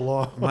got so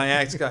long. My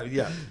acts got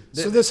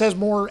So this has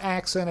more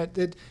acts in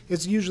it.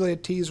 It's usually a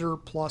teaser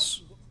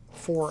plus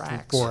 4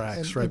 acts. 4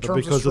 acts, right? But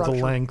because of the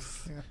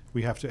length,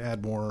 we have to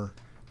add more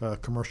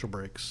commercial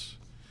breaks.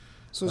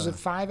 So is it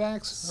 5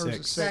 acts? Or is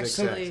it 6?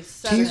 Actually,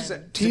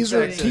 7.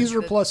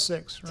 Teaser plus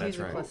 6, right?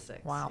 Teaser plus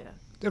 6. Wow. Yeah.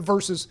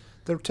 Versus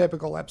the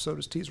typical episode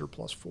is teaser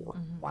plus 4.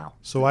 Mm-hmm. Wow.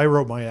 So I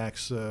wrote my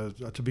acts to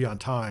be on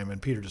time, and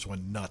Peter just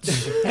went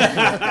nuts.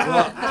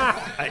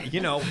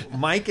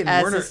 Mike and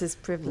As Werner. is his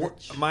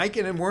privilege. Mike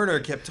and Werner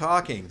kept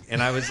talking,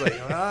 and I was like,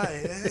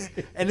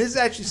 and this is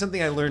actually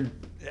something I learned.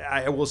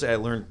 I will say I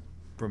learned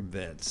from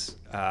Vince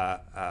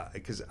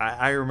because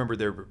I remember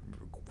there were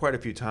quite a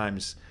few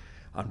times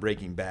on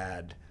Breaking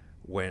Bad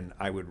when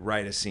I would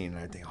write a scene and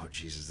I'd think, oh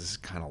Jesus, this is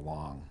kind of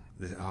long.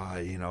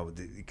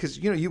 Because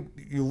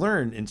you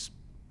learn in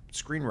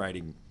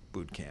screenwriting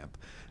boot camp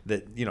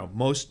that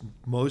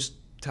most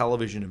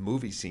television and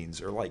movie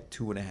scenes are like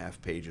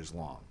 2.5 pages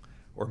long,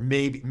 or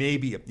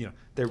maybe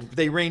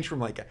they range from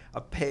like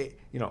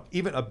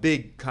even a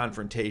big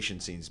confrontation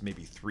scene's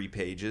maybe 3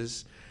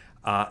 pages,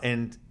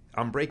 and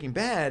on Breaking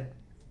Bad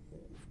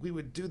we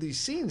would do these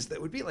scenes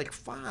that would be like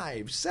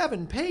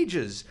 5-7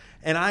 pages,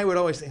 and I would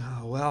always think,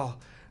 oh well,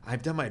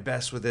 I've done my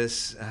best with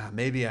this.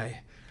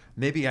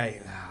 Maybe I,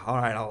 all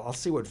right, I'll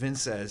see what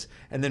Vince says.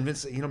 And then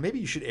Vince, maybe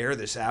you should air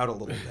this out a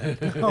little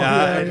bit.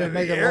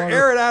 Make it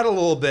air it out a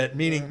little bit,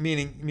 meaning,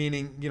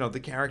 the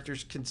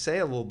characters can say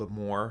a little bit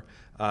more.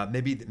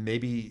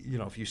 Maybe,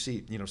 if you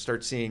see,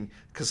 start seeing,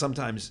 because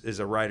sometimes as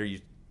a writer,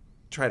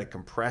 try to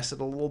compress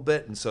it a little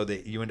bit, and so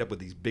that you end up with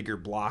these bigger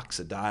blocks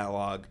of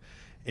dialogue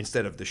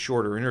instead of the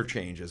shorter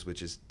interchanges,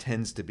 which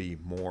tends to be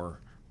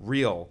more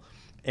real.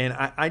 And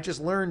I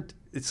just learned,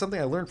 it's something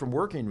I learned from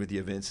working with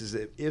you, Vince, is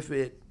that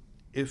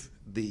if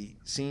the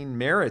scene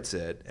merits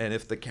it, and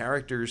if the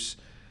characters,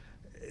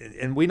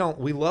 and we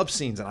love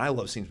scenes, and I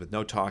love scenes with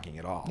no talking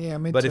at all. Yeah,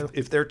 me but too.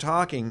 if they're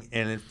talking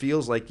and it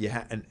feels like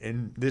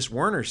and this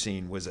Werner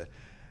scene was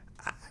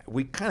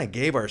we kind of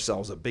gave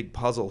ourselves a big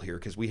puzzle here,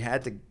 because we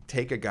had to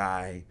take a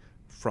guy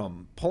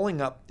from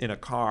pulling up in a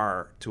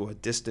car to a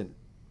distant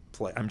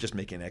place. I'm just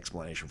making an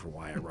explanation for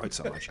why I wrote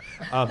so much.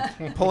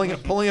 Pulling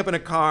up in a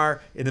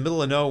car in the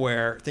middle of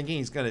nowhere, thinking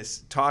he's going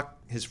to talk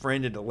his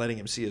friend into letting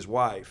him see his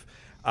wife,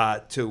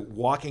 to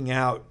walking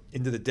out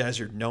into the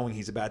desert knowing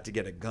he's about to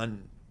get a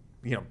gun,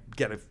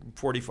 get a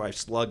 .45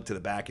 slug to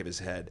the back of his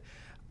head.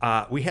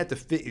 We had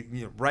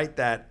to write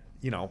that.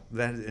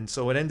 And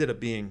so it ended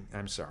up being.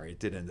 I'm sorry, it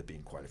did end up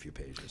being quite a few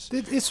pages.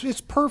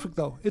 It's perfect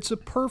though. It's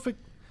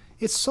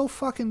so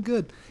fucking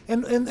good.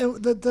 And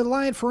the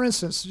line, for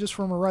instance, just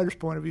from a writer's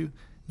point of view,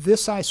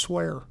 "This I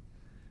swear,"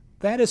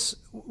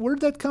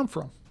 where'd that come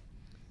from?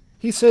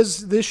 He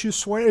says, "This you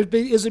swear."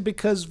 Is it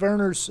because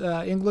Werner's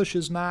English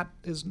is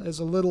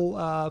a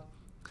little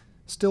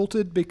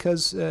stilted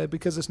because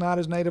it's not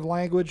his native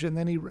language? And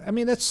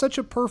then that's such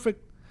a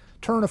perfect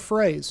turn of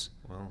phrase.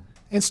 Well,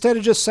 instead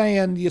of just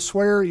saying, you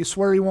swear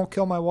you won't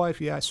kill my wife.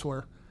 Yeah, I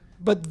swear.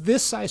 But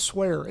this I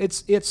swear.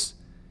 It's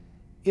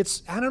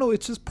I don't know.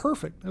 It's just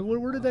perfect.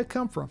 Where did that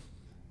come from?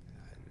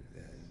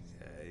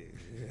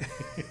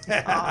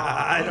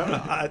 I don't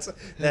know.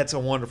 That's a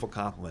wonderful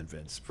compliment,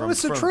 Vince.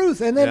 It's the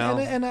truth, and then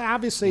and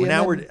obviously.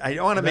 I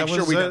want to make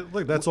sure we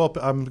look. That's all.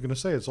 I'm going to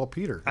say it's all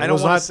Peter. I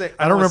don't want to say.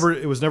 I don't remember.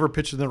 It was never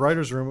pitched in the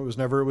writers' room.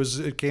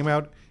 It came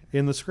out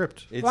in the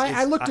script.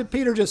 I looked at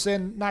Peter just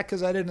saying, not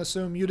because I didn't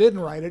assume you didn't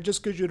write it,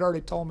 just because you'd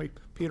already told me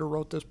Peter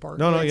wrote this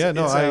part. I don't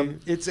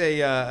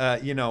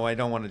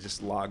want to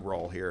just log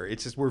roll here.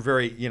 It's just we're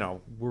very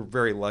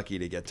lucky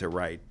to get to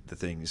write the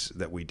things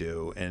that we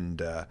do, and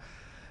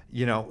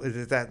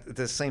that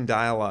the same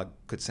dialogue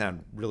could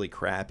sound really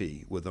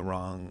crappy with the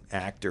wrong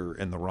actor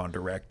and the wrong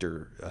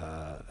director,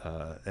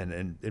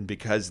 and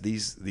because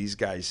these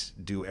guys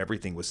do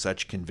everything with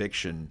such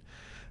conviction.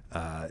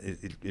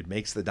 It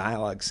makes the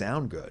dialogue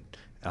sound good,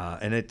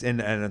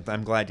 and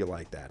I'm glad you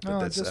like that.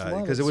 But that's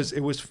because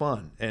it was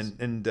fun, and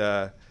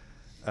one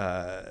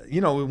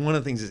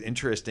of the things that's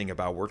interesting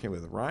about working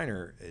with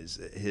Reiner is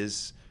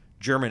his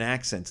German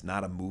accent's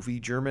not a movie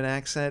German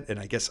accent, and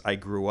I guess I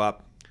grew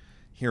up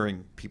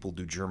hearing people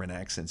do German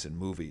accents in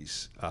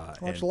movies.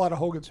 Watched a lot of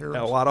Hogan's Heroes.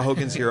 A lot of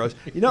Hogan's Heroes.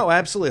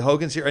 Absolutely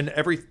Hogan's Heroes, and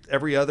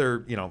every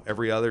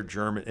other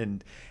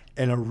German,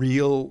 and a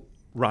real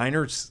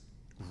Reiner's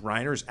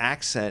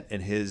accent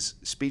and his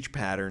speech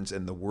patterns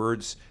and the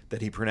words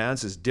that he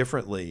pronounces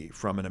differently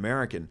from an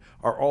American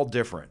are all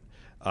different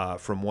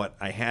from what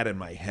I had in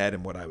my head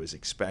and what I was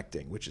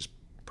expecting, which is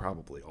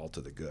probably all to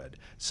the good.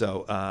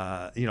 So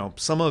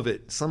some of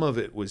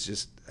it was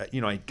just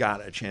I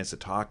got a chance to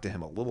talk to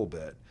him a little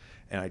bit,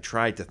 and I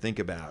tried to think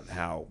about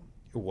how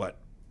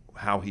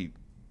he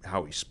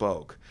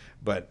spoke.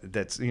 But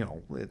that's it's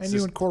and just,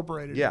 you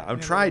incorporated. Yeah, it. I've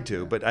tried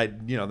to, but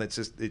that's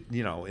just it,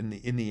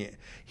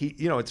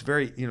 it's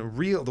very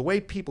real. The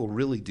way people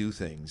really do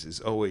things is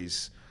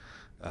always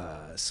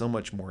so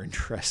much more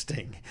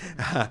interesting.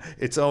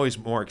 It's always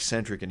more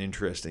eccentric and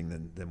interesting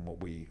than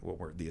what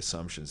were the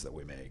assumptions that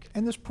we make.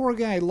 And this poor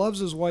guy loves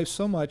his wife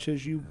so much,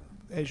 as you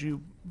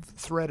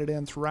threaded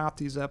in throughout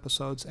these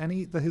episodes. And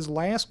his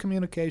last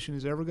communication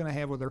he's ever going to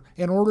have with her,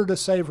 in order to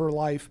save her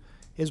life,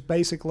 is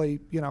basically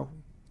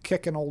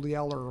kicking old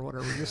Yeller or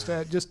whatever.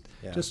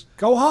 Just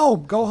go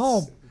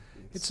home.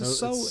 It's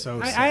so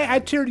sad. I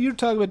teared. You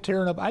talk about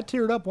tearing up. I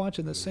teared up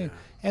watching this scene,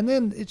 and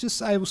then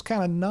I was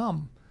kind of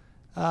numb.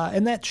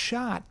 And that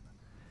shot,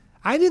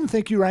 I didn't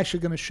think you were actually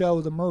going to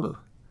show the murder.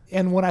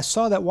 And when I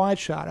saw that wide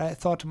shot, I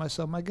thought to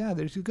myself, "My God,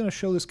 they're going to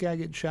show this guy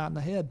getting shot in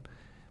the head."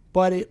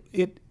 But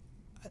it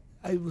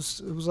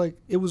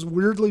was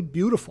weirdly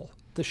beautiful.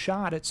 The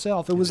shot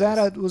itself. Was that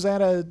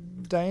a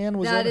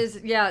Diane?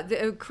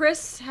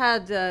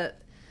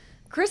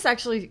 Chris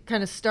actually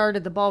kind of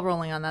started the ball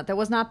rolling on that. That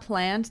was not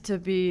planned to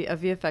be a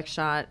VFX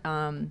shot.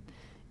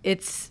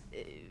 It's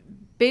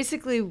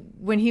basically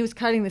when he was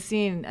cutting the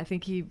scene, I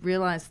think he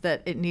realized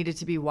that it needed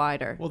to be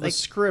wider. Well, the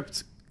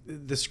script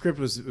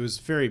was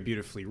very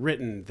beautifully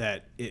written.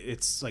 That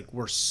it's like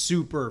we're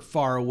super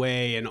far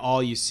away, and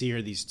all you see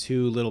are these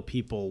two little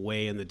people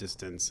way in the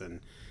distance,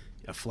 and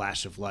a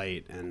flash of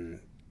light, and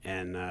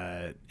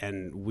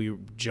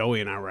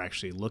Joey and I were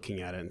actually looking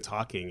at it and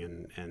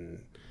talking, and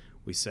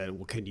we said,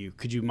 well, could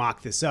you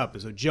mock this up?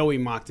 And so Joey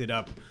mocked it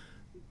up.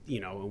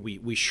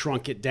 We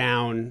shrunk it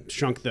down,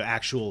 shrunk the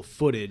actual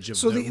footage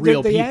of the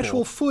real people. So the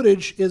actual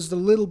footage is the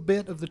little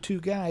bit of the two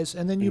guys,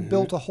 and then you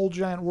built a whole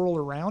giant world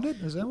around it.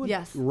 Is that what?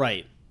 Yes.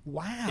 Right.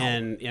 Wow.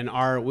 And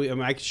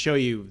I could show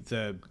you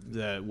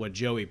the what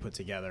Joey put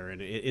together,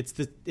 and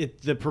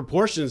the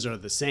proportions are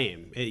the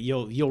same.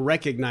 You'll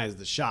recognize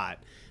the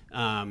shot.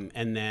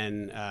 And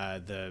then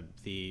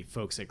the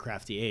folks at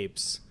Crafty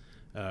Apes,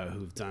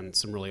 who've done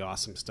some really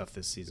awesome stuff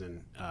this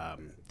season,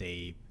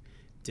 they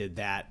did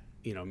that,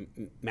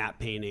 matte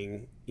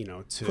painting,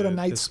 to Put a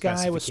night the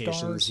sky with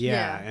specifications. stars.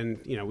 Yeah, and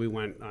we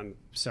went on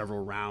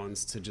several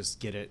rounds to just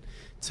get it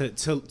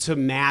to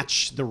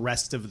match the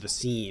rest of the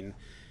scene.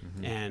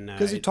 And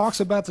Because he talks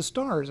about the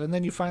stars, and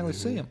then you finally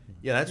see him.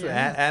 Yeah, that's what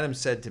Adam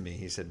said to me.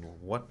 He said,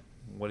 "What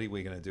are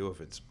we going to do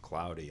if it's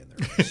cloudy and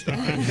there's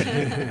stars?"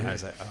 And I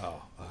was like,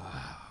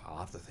 I'll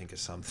have to think of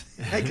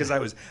something, because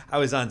I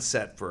was on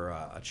set for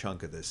a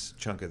chunk of this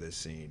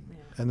scene.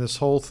 And this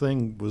whole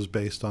thing was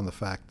based on the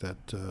fact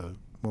that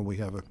when we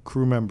have a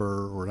crew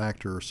member or an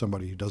actor or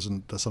somebody who does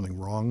something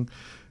wrong,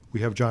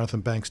 we have Jonathan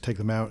Banks take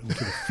them out into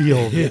the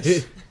field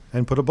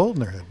and put a bullet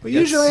in their head. But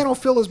usually I don't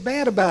feel as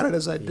bad about it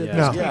as I did.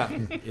 Yeah. this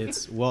time.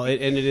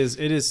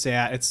 It is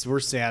sad. We're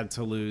sad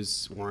to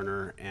lose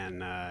Werner,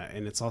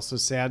 and it's also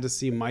sad to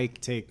see Mike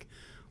take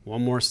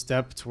one more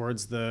step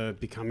towards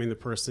becoming the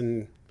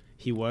person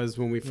he was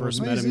when we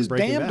first met him in He's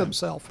Breaking damned Bad.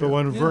 himself. But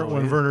when here.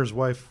 Werner's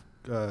wife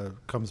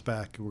comes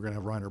back, we're going to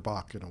have Reiner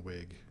Bach in a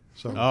wig.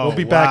 So Oh, we'll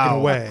be back in a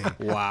wow. way.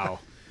 Wow.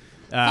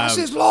 Das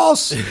ist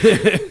los.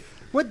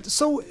 What?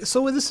 So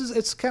this is.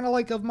 It's kind of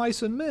like Of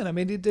Mice and Men. I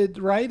mean, he did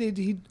right.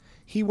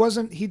 He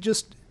wasn't. He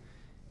just.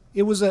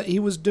 It was he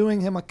was doing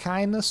him a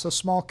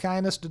small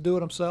kindness to do it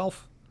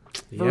himself.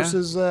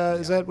 Versus,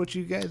 is that what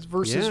you guys?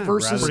 Versus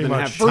rather than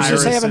have versus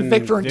Tyrus having and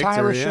Victor and Victor,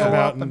 Tyra yeah. show Come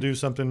out up and do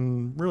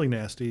something really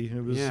nasty.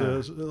 It was Yeah. a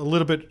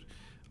little bit,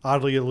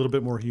 oddly, a little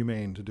bit more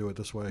humane to do it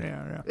this way.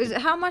 Yeah.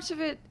 How much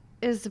of it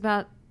is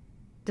about?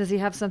 Does he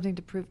have something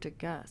to prove to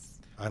Gus?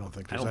 I don't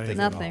think I there's don't think anything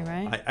at Nothing,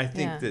 all. right? I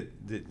think Yeah.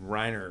 that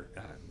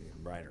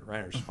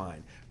Reiner's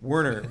fine.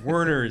 Werner's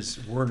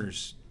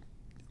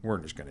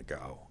going to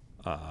go,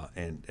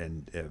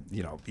 and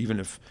even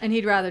if And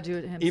he'd rather do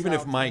it himself. even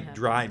if than Mike have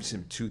drives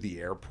him to the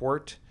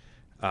airport,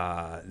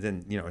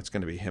 then it's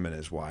going to be him and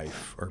his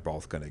wife are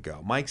both going to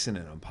go. Mike's in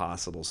an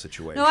impossible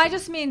situation. No, I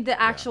just mean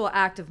the actual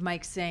act of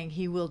Mike saying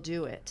he will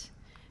do it.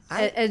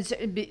 I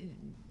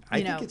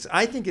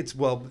think it's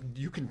well,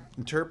 you can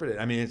interpret it.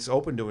 I mean, it's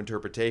open to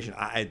interpretation.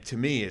 To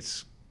me,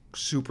 it's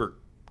super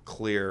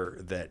clear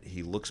that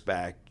he looks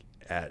back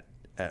at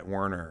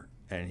Werner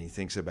and he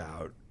thinks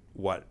about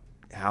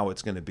how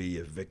it's going to be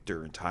if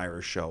Victor and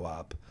Tyra show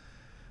up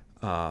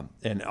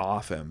and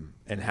off him,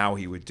 and how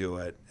he would do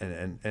it,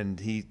 and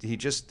he's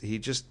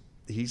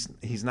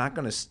not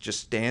going to just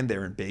stand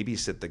there and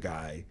babysit the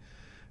guy,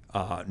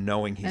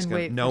 knowing he's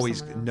going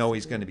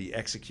to be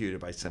executed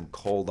by some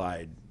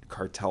cold-eyed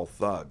cartel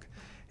thug.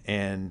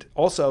 And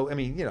also, I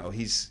mean,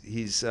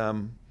 he's not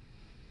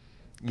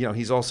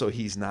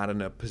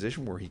in a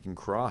position where he can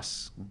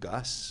cross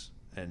Gus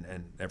and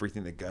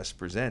everything that Gus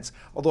presents.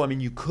 Although, I mean,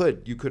 you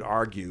could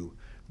argue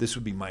this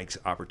would be Mike's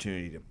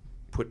opportunity to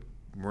put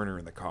Werner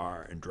in the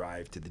car and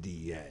drive to the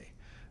DEA.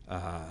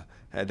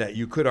 That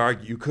you could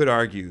argue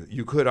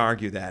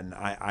that, and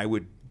I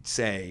would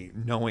say,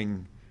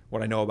 knowing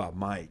what I know about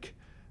Mike,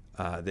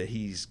 that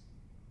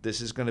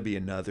this is going to be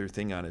another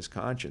thing on his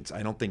conscience.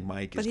 I don't think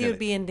Mike is. But he would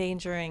be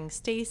endangering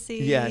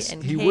Stacy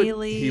and he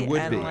Kaylee.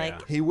 Would.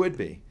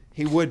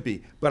 He would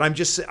be. But I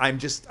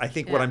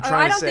think what I'm I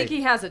trying to don't say. think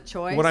he has a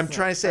choice. What I'm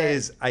trying to say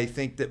is, I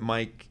think that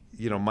Mike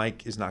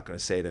is not going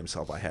to say to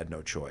himself, "I had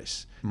no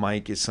choice."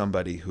 Mike is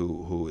somebody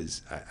who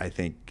is, I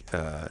think,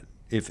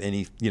 if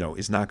any,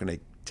 is not going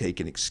to take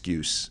an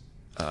excuse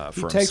for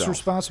himself. He takes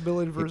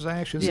responsibility for his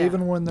actions,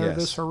 even when they're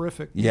this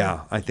horrific.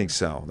 Yeah, I think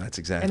so. That's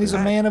exactly. And he's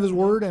right. a man of his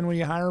word, and when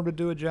you hire him to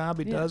do a job,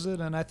 he does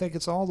it. And I think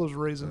it's all those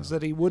reasons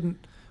that he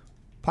wouldn't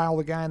pile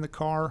the guy in the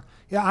car.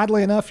 Yeah,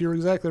 oddly enough, you're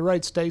exactly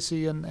right.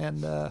 Stacy and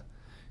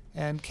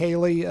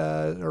Kaylee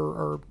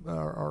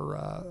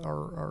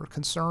are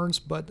concerns,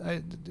 but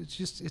it's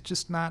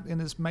just not in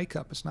his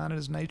makeup. It's not in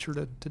his nature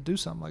to do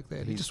something like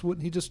that. He just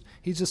wouldn't. He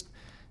just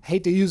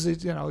hate to use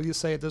it. You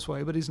say it this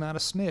way, but he's not a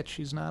snitch.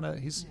 He's not a.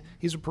 He's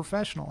a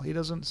professional. He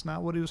doesn't. It's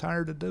not what he was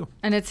hired to do.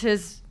 And it's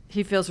his.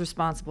 He feels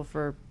responsible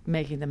for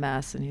making the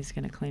mess, and he's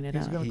going to clean it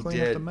up. He's going to He clean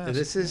up did. the mess.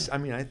 This is. I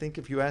mean, I think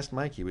if you asked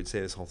Mike, he would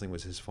say this whole thing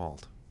was his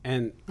fault.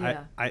 And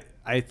Yeah.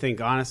 I think,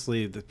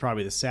 honestly,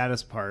 probably the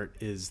saddest part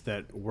is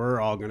that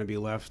we're all going to be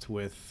left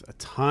with a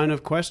ton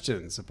of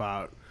questions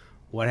about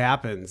what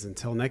happens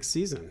until next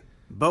season.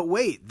 But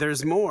wait,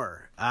 there's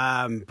more.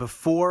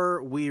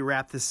 Before we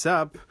wrap this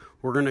up,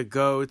 we're going to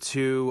go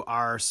to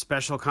our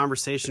special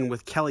conversation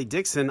with Kelly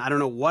Dixon. I don't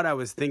know what I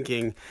was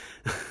thinking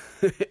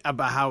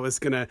about how I was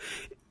going to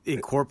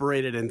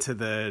incorporate it into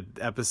the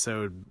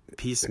episode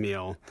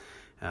piecemeal.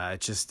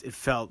 It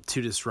felt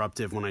too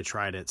disruptive when I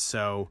tried it.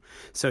 So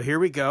here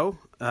we go.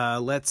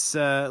 Let's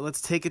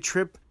take a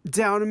trip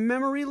down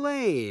memory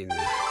lane.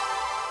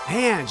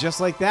 And just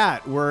like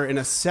that, we're in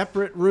a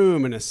separate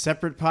room in a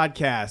separate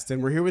podcast,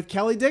 and we're here with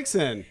Kelly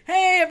Dixon.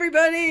 Hey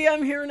everybody,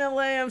 I'm here in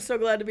LA. I'm so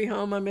glad to be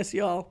home. I miss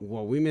y'all.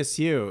 Well, we miss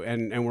you,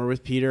 and we're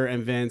with Peter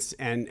and Vince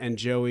and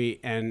Joey,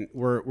 and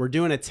we're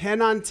doing a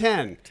 10 on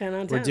 10. 10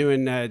 on 10. We're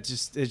doing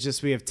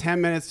we have 10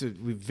 minutes.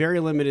 We have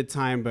very limited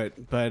time, but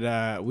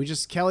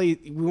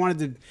Kelly, we wanted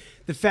to.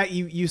 The fact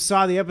you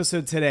saw the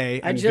episode today,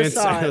 and just Vince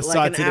saw it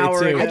like an hour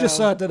too. ago. I just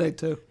saw it today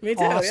too. Me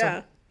too. Awesome.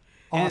 Yeah.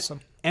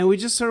 Awesome. And we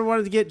just sort of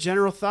wanted to get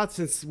general thoughts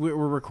since we're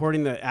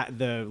recording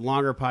the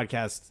longer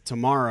podcast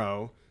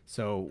tomorrow.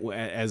 So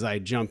as I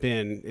jump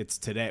in, it's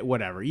today.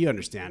 Whatever, you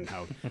understand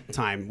how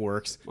time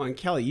works. Well, and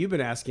Kelly, you've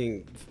been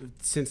asking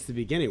since the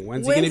beginning.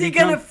 When's he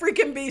gonna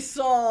freaking be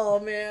Saul,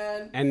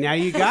 man? And now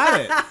you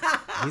got it.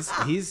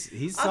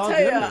 He's I'll Saul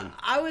tell Goodman. you,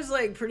 I was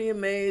like pretty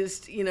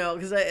amazed,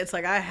 because it's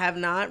like I have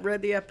not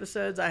read the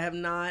episodes. I have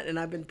not, and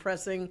I've been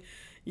pressing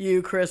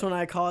you, Chris, when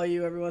I call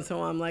you every once in a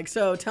while. I'm like,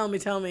 so tell me,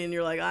 and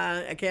you're like,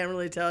 I can't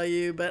really tell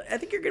you, but I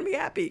think you're gonna be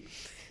happy.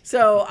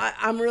 So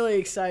I'm really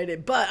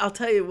excited. But I'll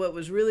tell you what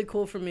was really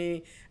cool for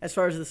me as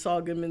far as the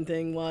Saul Goodman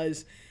thing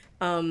was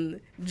I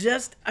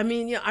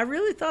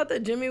really thought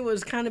that Jimmy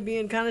was kind of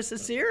being kind of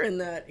sincere in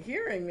that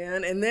hearing,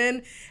 man. And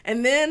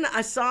then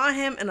I saw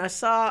him and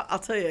I'll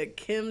tell you,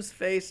 Kim's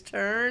face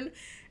turn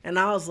and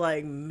I was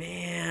like,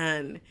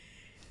 man,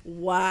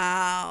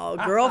 wow,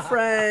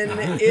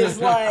 girlfriend is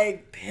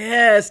like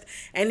pissed.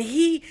 And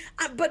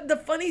but the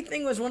funny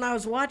thing was when I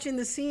was watching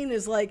the scene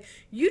is like,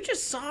 you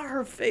just saw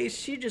her face.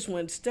 She just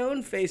went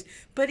stone faced,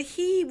 but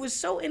he was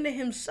so into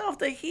himself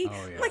that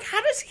like, how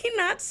does he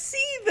not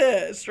see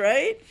this?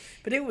 Right.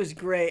 But it was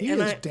great. He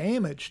is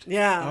damaged.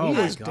 Yeah.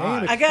 He is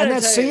damaged. I gotta and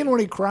that tell scene you.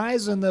 when he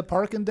cries in the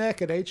parking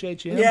deck at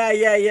HHM.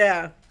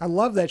 Yeah. I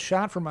love that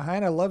shot from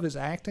behind. I love his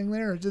acting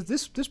there.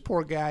 This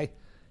poor guy,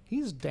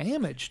 he's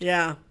damaged.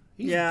 Yeah.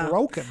 He's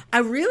broken.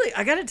 I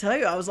got to tell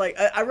you, I was like,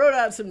 I wrote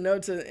out some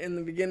notes in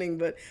the beginning,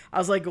 but I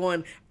was like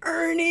going,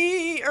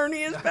 Ernie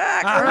is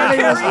back.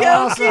 Ernie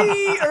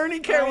karaoke.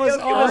 Ernie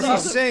karaoke. He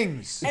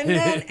sings.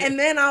 And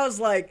then I was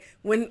like,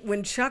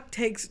 when Chuck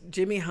takes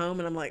Jimmy home,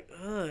 and I'm like,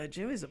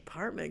 Jimmy's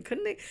apartment.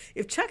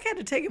 If Chuck had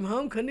to take him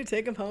home, couldn't he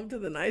take him home to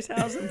the nice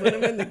house and put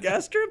him in the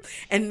guest room?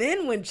 And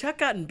then when Chuck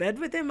got in bed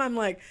with him, I'm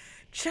like,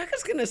 Chuck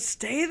is going to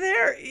stay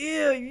there?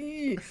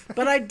 Ew.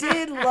 But I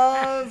did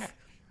love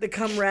the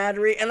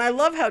camaraderie, and I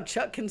love how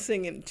Chuck can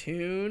sing in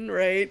tune,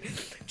 right?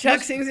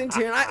 Chuck sings in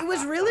tune. It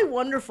was really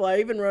wonderful. I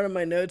even wrote in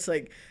my notes,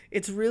 like,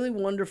 it's really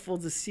wonderful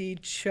to see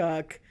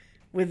Chuck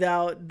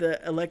without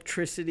the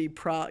electricity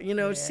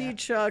see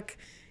Chuck,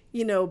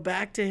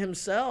 back to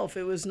himself.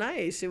 It was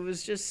nice. It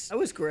was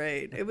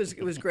great. It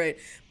was great.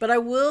 But I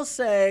will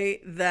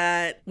say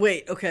that,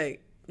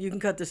 you can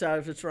cut this out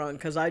if it's wrong,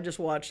 because I just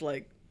watched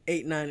like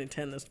 8, 9, and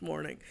 10 this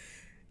morning.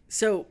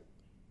 So,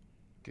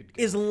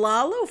 is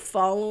Lalo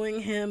following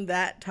him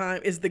that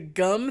time? Is the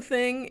gum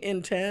thing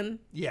in 10?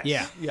 Yes.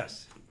 Yeah.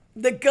 Yes.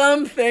 The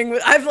gum thing.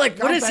 I've like,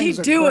 what is he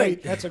doing?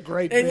 That's a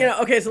great And bit.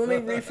 okay, so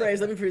let me rephrase.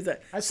 Let me phrase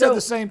that. I said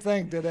the same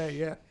thing today,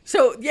 yeah.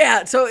 So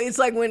it's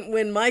like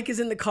when Mike is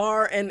in the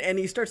car and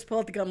he starts to pull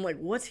out the gum, I'm like,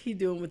 what's he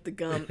doing with the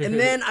gum? And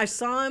then I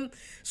saw him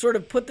sort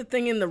of put the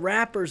thing in the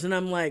wrappers, and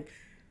I'm like,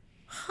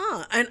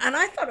 huh. And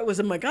I thought it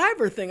was a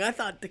MacGyver thing. I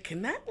thought,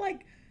 can that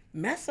like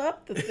mess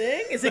up the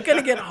thing? Is it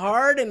gonna get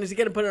hard, and is he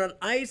gonna put it on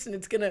ice, and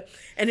it's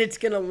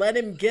gonna let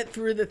him get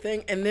through the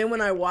thing? And then when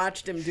I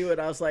watched him do it,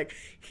 I was like,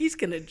 he's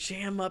gonna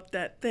jam up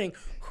that thing.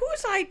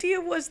 Whose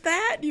idea was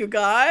that, you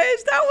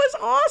guys? That was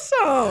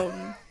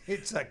awesome.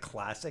 It's a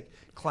classic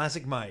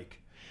Mike.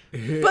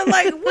 But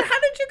like, how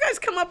did you guys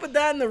come up with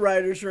that in the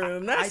writers'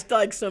 room? That's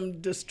like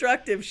some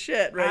destructive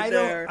shit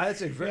there.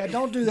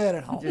 Don't do that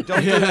at home. Don't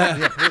do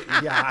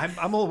that.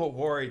 I'm a little bit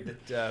worried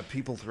that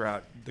people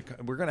throughout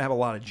we're going to have a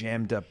lot of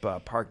jammed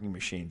up parking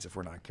machines if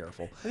we're not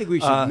careful. I think we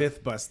should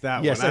myth bust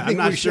that yes, one. I think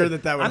I'm not sure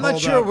that would. I'm not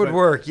sure it would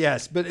work.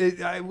 Yes, but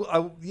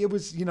it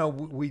was.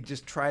 We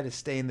just try to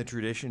stay in the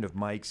tradition of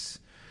Mike's.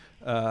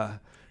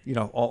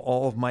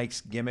 All of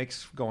Mike's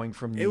gimmicks, going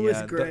from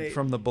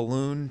from the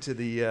balloon to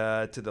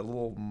the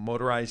little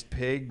motorized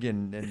pig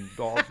and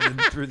all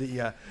through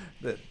the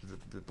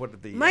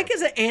Mike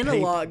is an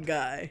analog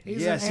guy. He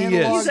is.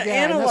 He's an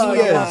analog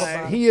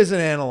guy. He is an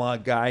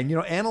analog guy, and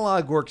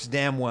analog works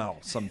damn well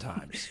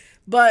sometimes.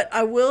 But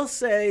I will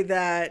say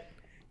that,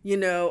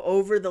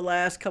 over the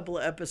last couple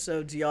of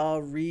episodes,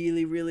 y'all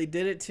really, really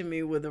did it to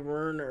me with a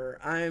Werner.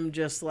 I'm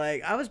just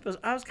like, I was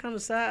kind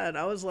of sad.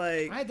 I was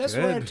like, that's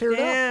why I teared up.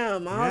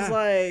 Damn. I was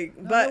like,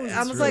 but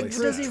I was like,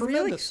 does he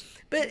really? Tremendous.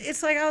 But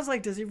it's like, I was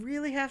like, does he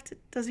really have to?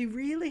 Does he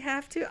really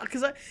have to?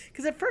 Because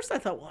at first I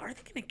thought, well, are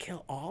they going to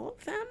kill all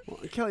of them? Well,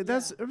 Kelly,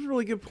 that's a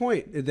really good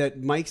point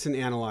that Mike's an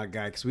analog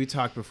guy, because we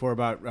talked before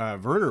about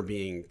Werner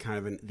being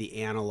kind of the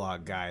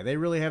analog guy. They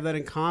really have that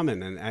in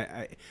common,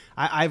 and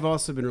I've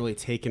also been really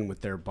taken with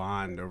their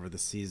bond over the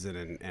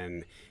season,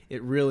 and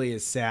it really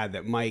is sad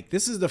that Mike.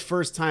 This is the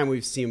first time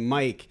we've seen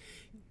Mike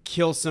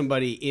kill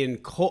somebody in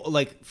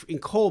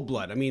cold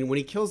blood. I mean, when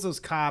he kills those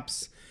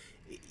cops.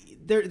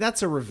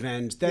 That's a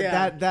revenge.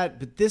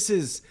 But this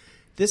is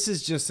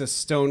just a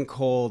stone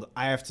cold.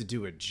 I have to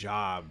do a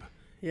job.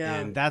 Yeah,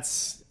 and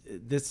that's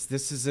this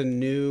is a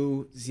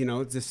new,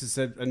 this is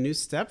a new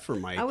step for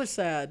Mike. I was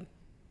sad.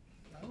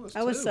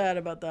 I was sad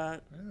about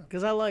that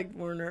because I liked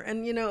Werner,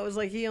 and it was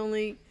like he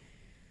only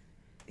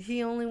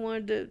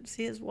wanted to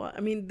see his wife.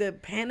 I mean, the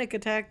panic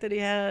attack that he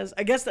has.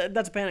 I guess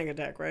that's a panic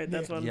attack, right?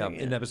 That's what I'm thinking.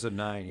 In episode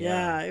 9.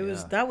 Yeah, it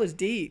was. That was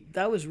deep.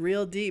 That was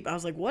real deep. I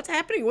was like, what's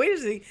happening? Wait a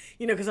second.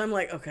 Because I'm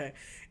like, okay,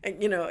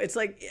 and it's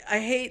like I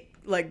hate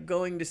like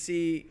going to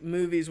see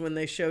movies when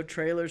they show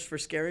trailers for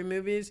scary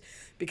movies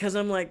because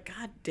I'm like,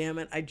 God damn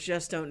it, I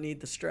just don't need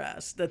the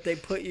stress that they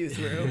put you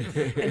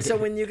through. And so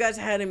when you guys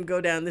had him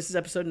go down, this is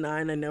episode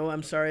 9. I know,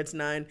 I'm sorry, it's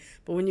 9,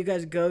 but when you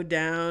guys go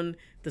down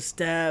the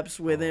steps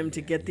with him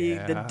to get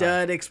the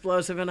dud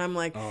explosive, and I'm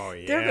like,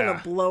 they're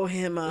gonna blow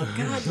him up.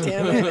 God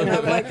damn it! And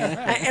I'm like,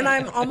 and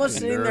I'm almost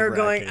sitting there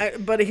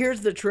going, but here's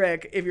the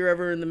trick: if you're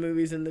ever in the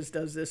movies and this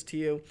does this to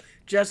you,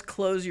 just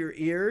close your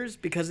ears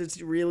because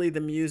it's really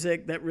the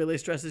music that really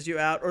stresses you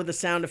out, or the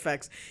sound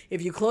effects.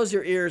 If you close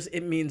your ears,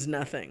 it means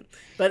nothing.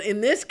 But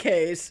in this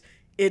case,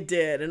 it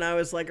did, and I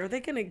was like, are they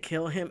gonna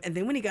kill him? And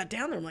then when he got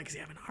down there, I'm like, is he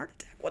having a heart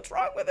attack? What's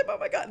wrong with him? Oh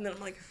my God. And then I'm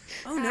like,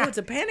 oh no, it's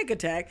a panic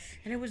attack.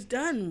 And it was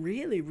done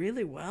really,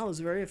 really well. It was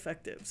very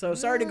effective. So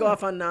sorry to go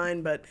off on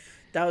 9, but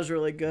that was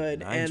really good.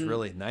 Nine's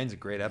a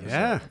great episode.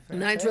 Yeah.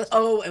 9's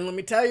and let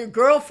me tell you,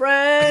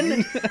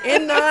 girlfriend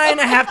in 9,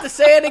 I have to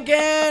say it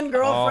again.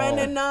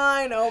 Girlfriend in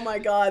 9. Oh my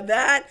God.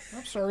 I'm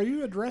sorry, are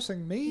you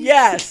addressing me?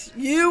 Yes,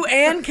 you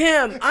and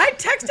Kim. I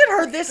texted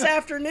her this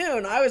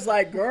afternoon. I was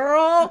like,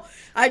 girl,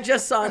 I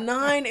just saw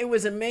 9. It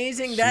was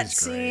amazing. That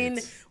scene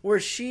where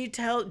she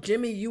tells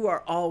Jimmy, you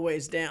are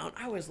always down.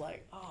 I was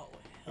like, oh,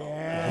 hell.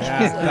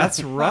 Yeah,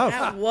 that's rough.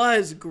 That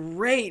was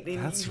great. And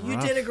That's you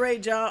rough. did a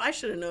great job. I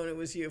should have known it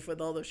was you with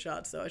all those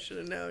shots, though. I should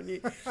have known.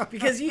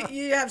 Because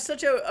you have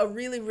such a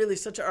really, really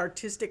such an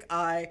artistic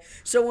eye.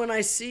 So when I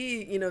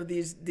see,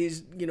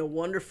 these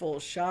wonderful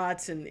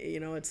shots and,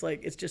 it's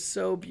like, it's just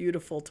so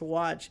beautiful to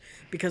watch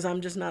because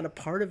I'm just not a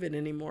part of it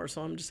anymore.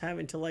 So I'm just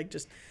having to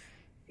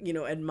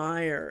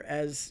admire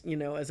as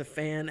a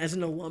fan, as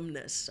an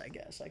alumnus, I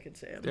guess I could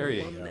say. There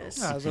you go.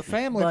 Yeah, as a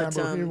family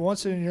member,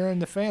 once you're in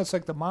the family, it's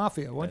like the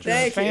mafia. Once you're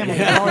in the Thank you.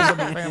 family, you're always in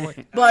the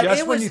family. But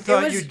Just when you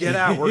thought you'd get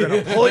out, we're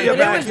going to pull you But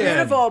back it was in.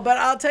 beautiful. But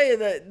I'll tell you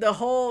that the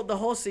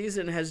whole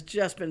season has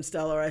just been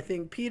stellar. I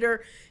think,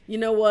 Peter, you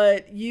know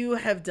what? You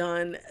have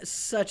done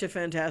such a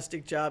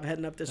fantastic job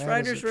heading up this That is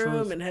writer's the room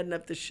truth. and heading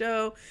up the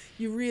show.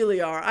 You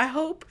really are. I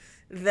hope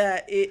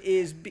that it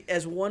is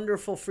as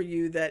wonderful for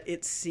you that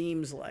it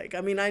seems like.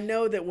 I mean, I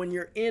know that when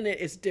you're in it,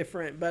 it's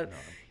different, but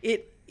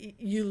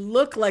you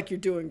look like you're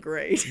doing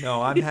great.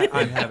 No, I'm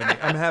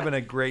having a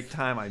great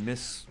time. I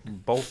miss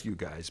both you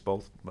guys,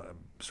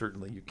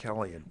 certainly you,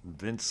 Kelly, and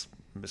Vince.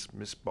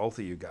 Miss both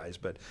of you guys,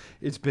 but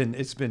it's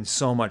been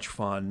so much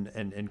fun,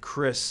 and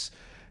Chris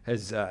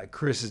has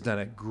done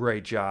a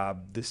great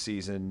job this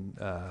season.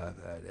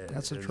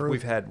 That's the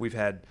truth. We've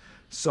had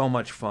so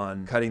much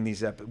fun cutting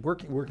these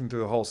working through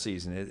the whole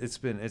season. It's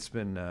the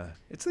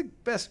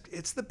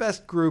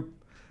best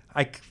group.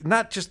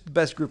 Not just the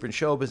best group in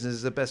show business,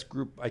 it's the best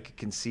group I could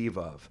conceive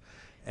of.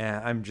 And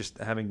I'm just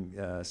having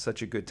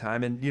such a good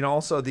time. And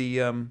also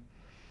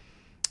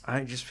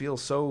I just feel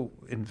so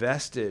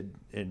invested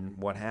in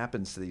what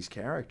happens to these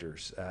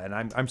characters. And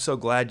I'm so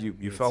glad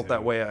you felt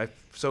that way. I'm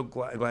so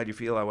glad you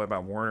feel that way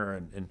about Werner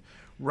and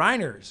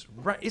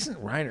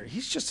isn't Reiner?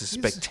 He's just a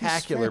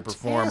spectacular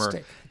performer.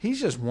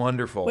 He's just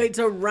wonderful. Wait,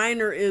 so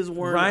Reiner is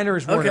Werner. Reiner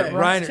is Werner. Okay,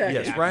 Reiner,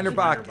 yes, Reiner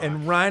Bach.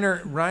 And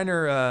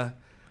Reiner.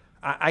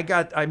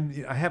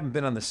 I haven't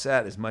been on the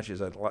set as much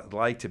as I'd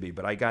like to be,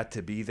 but I got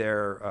to be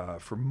there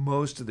for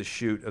most of the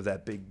shoot of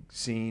that big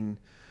scene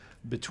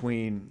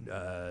between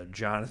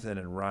Jonathan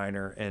and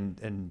Reiner,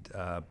 and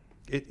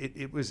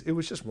it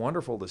was just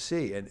wonderful to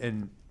see.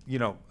 And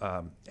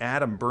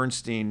Adam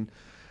Bernstein,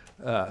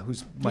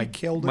 who's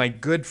my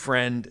good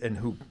friend and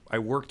who I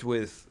worked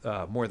with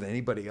more than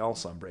anybody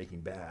else on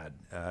Breaking Bad.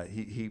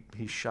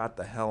 He shot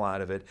the hell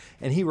out of it,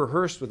 and he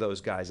rehearsed with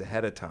those guys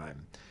ahead of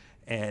time.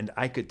 And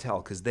I could tell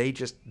because they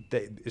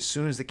as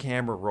soon as the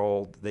camera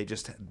rolled, they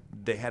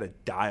had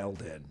it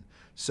dialed in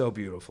so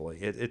beautifully.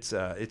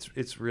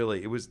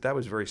 That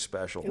was very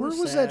special. Where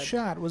was that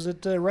shot? Was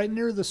it right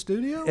near the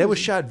studio? It was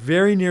shot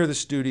very near the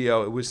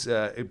studio. It's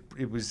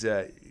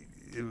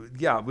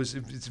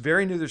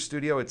very near the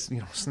studio.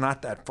 It's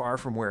not that far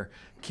from where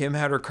Kim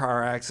had her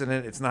car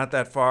accident. It's not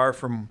that far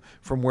from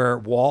where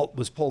Walt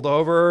was pulled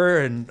over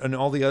and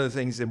all the other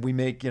things. And we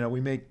make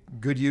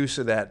good use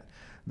of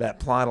that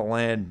plot of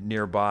land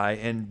nearby.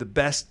 And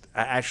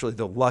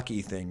the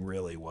lucky thing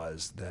really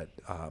was that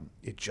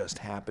it just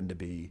happened to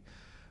be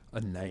a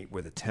night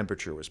where the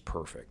temperature was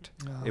perfect.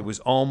 Oh. It was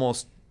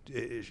almost,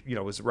 it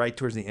was right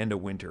towards the end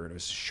of winter, and it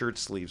was shirt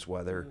sleeves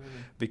weather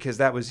because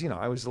that was,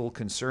 I was a little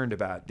concerned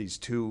about these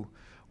two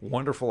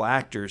wonderful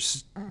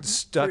actors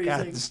stuck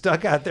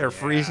Freezing. out there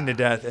freezing to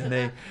death, and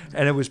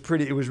it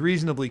was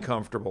reasonably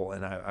comfortable,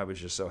 and I was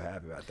just so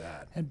happy about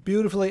that. And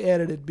beautifully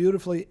edited,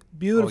 beautifully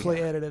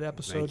edited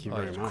episode. Thank you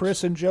very much.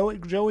 Chris and Joey.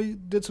 Joey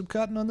did some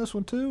cutting on this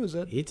one too. Is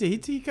that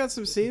He got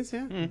some scenes,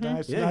 yeah.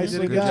 nicely Yeah, he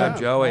did a good done? job.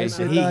 Joey.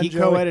 Nicely And done, he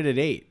Joey. co-edited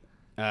 8.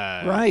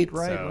 Right.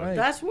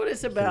 That's what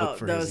it's about,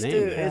 for though, his Stu.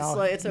 name. It's Al,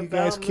 like it's you about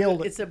guys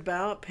killed it. It's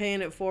about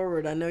paying it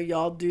forward. I know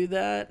y'all do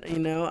that. You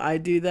know, I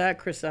do that.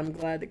 Chris, I'm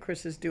glad that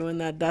Chris is doing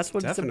that. That's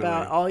what Definitely. it's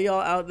about. All y'all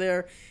out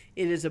there,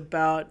 it is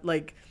about,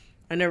 like,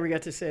 I never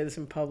got to say this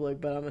in public,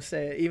 but I'm gonna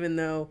say it. Even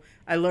though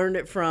I learned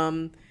it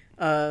from,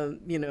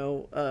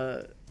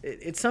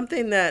 it's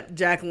something that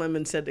Jack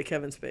Lemmon said to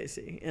Kevin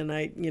Spacey, and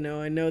I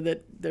know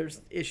that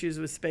there's issues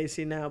with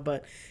Spacey now,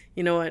 but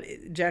you know what?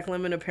 Jack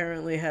Lemmon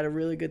apparently had a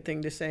really good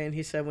thing to say, and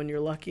he said, when you're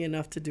lucky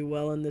enough to do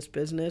well in this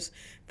business,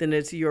 then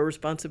it's your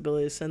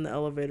responsibility to send the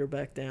elevator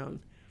back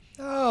down.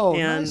 Oh,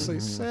 And- nicely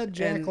said,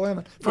 Jack and-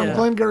 Lemmon. From yeah.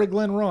 Glengarry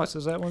Glen Ross.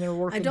 Is that when they were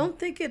working? I don't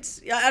think it's.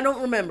 I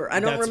don't remember. I I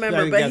don't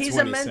remember. think But that's he's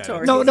when a he said it.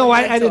 mentor. No, He's no, a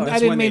I mentor.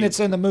 didn't when mean they- it's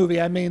in the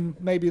movie. I mean,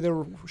 maybe they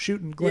were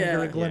shooting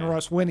Glengarry Glen yeah.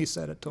 Ross when he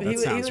said it to him. He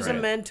sounds was right. a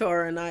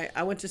mentor, and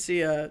I went to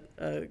see a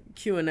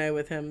Q&A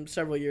with him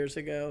several years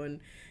ago,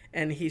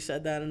 and he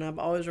said that, and I've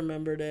always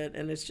remembered it,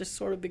 and it's just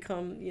sort of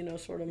become,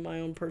 sort of my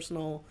own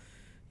personal,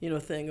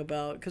 thing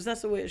about, because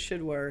that's the way it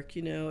should work.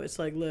 It's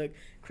like, look,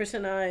 Chris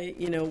and I,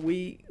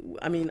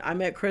 I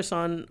met Chris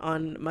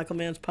on Michael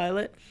Mann's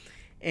pilot,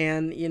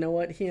 and you know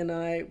what, he and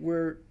I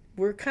we're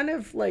kind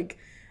of like,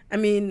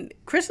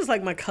 Chris is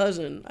like my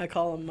cousin. I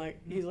call him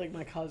he's like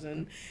my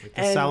cousin. Like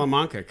the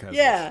Salamanca cousins.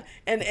 Yeah,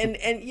 and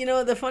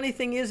the funny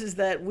thing is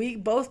that we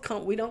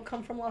don't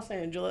come from Los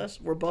Angeles.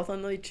 We're both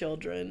only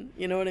children.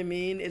 You know what I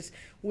mean?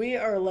 We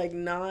are like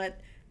not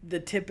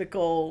the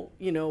typical,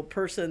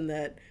 person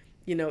that,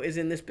 is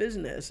in this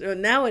business.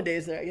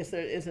 Nowadays, I guess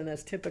there isn't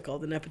as typical.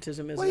 The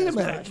nepotism isn't Wait a as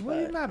minute. much. Well,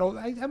 you're but- not old.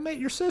 I met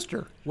your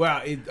sister.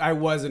 Well, I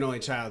was an only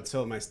child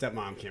until my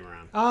stepmom came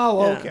around.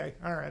 Oh, Yeah. okay.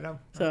 All right.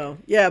 So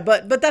yeah,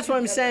 but that's what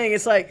I'm saying.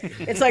 It's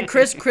like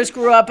Chris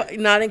grew up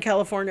not in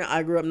California.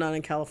 I grew up not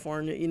in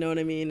California. You know what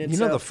I mean? And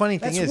The funny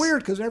thing That's is,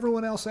 weird because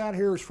everyone else out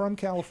here is from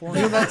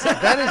California. isn't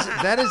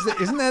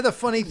that the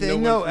funny thing? No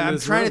one though, from I'm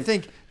this trying room. to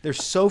think.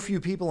 There's so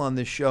few people on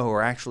this show who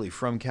are actually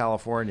from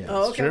California.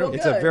 Oh, okay, well,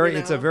 It's good, a very, you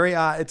it's a know. very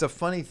odd. It's a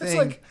funny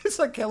thing. It's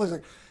like Kelly's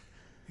like,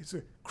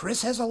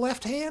 Chris has a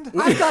left hand.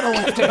 I've got a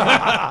left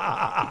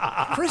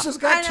hand. Chris has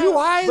got two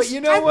eyes. But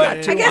you know I've what?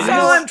 got two I guess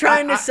eyes. all I'm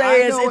trying to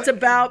say is know it's it.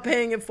 about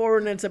paying it forward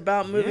and it's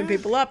about moving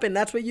people up, and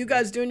that's what you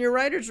guys do in your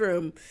writers'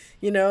 room.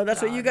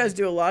 That's what you guys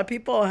do. A lot of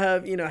people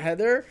have,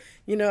 Heather.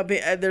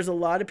 There's a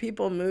lot of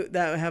people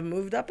that have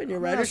moved up in your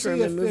Now, writers' see,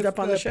 room and moved up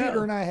on the show.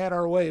 Peter and I had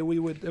our way, we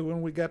would,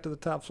 when we got to the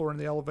top floor in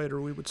the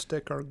elevator, we would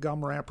stick our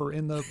gum wrapper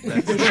in the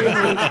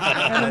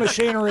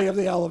machinery of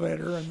the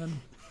elevator, and then.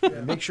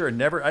 And make sure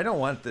I don't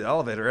want the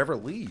elevator ever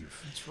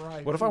leave. That's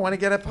right. What if I want to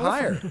get up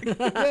higher?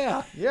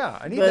 Yeah. Yeah,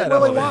 I need But- that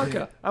Willy elevator.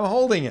 Wonka. I'm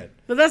holding it.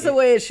 But that's the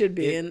way it should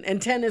be,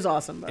 and 10 is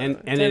awesome. By the And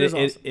way. and 10 it, is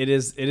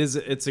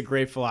awesome. it's a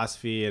great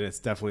philosophy, and it's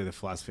definitely the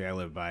philosophy I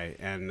live by.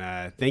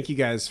 And thank you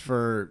guys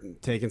for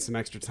taking some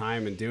extra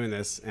time and doing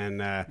this. And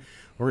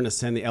we're going to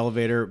send the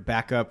elevator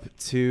back up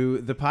to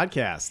the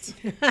podcast.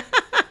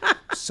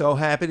 So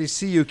happy to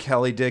see you,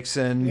 Kelly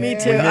Dixon. Me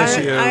too. We miss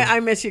you. I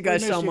miss you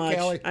guys We miss so you, much.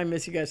 Kelly. I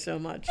miss you guys so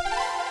much.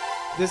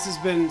 This has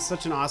been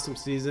such an awesome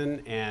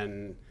season,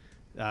 and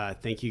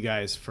thank you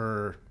guys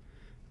for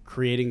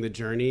creating the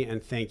journey,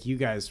 and thank you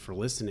guys for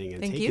listening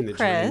and Thank taking you, the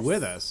journey Chris.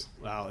 with us.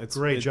 Wow, it's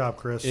Great job,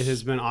 Chris. It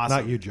has been awesome.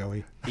 Not you,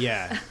 Joey.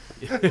 Yeah.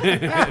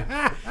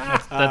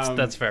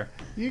 That's fair.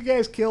 You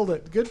guys killed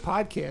it. Good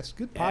podcast.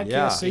 Good podcast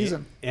Yeah.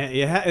 season. And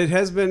it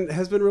has been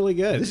really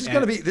good. This is And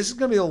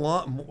gonna be a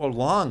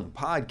long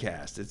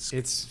podcast.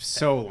 It's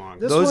so long.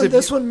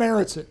 This one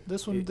merits it.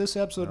 This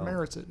episode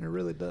merits it, and it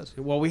really does.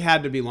 Well, we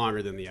had to be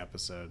longer than the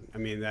episode. I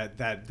mean,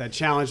 that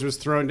challenge was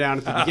thrown down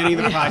at the beginning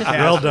of the podcast.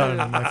 Well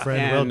done, my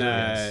friend. Well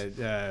And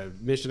done.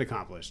 mission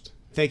accomplished.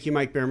 Thank you,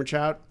 Mike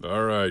Bearmanchout.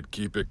 All right,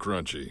 keep it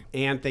crunchy.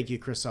 And thank you,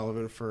 Chris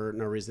Sullivan, for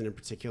no reason in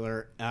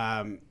particular.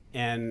 So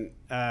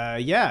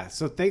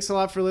thanks a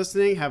lot for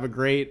listening. Have a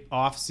great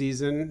off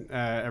season,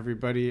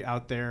 everybody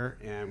out there,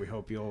 and we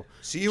hope you'll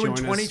See you in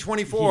join us.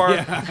 2024.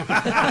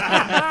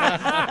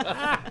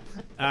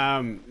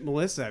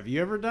 Melissa, have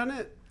you ever done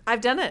it?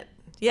 I've done it.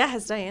 Yeah,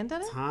 has Diane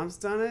done it? Tom's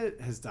done it.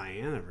 Has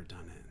Diane ever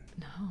done it?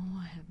 No,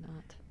 I have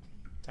not.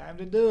 Time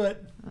to do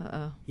it.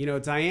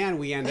 Diane,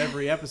 we end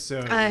every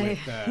episode I-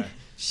 with.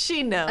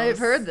 She knows. I've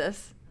heard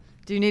this.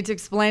 Do you need to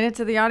explain it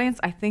to the audience?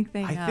 I think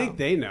they know. I think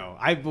they know.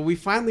 But we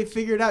finally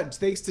figured out,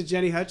 thanks to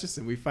Jenny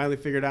Hutchison, we finally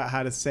figured out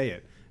how to say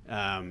it.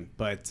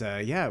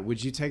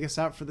 Would you take us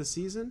out for the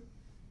season?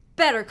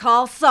 Better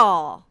Call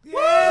Saul. Yeah!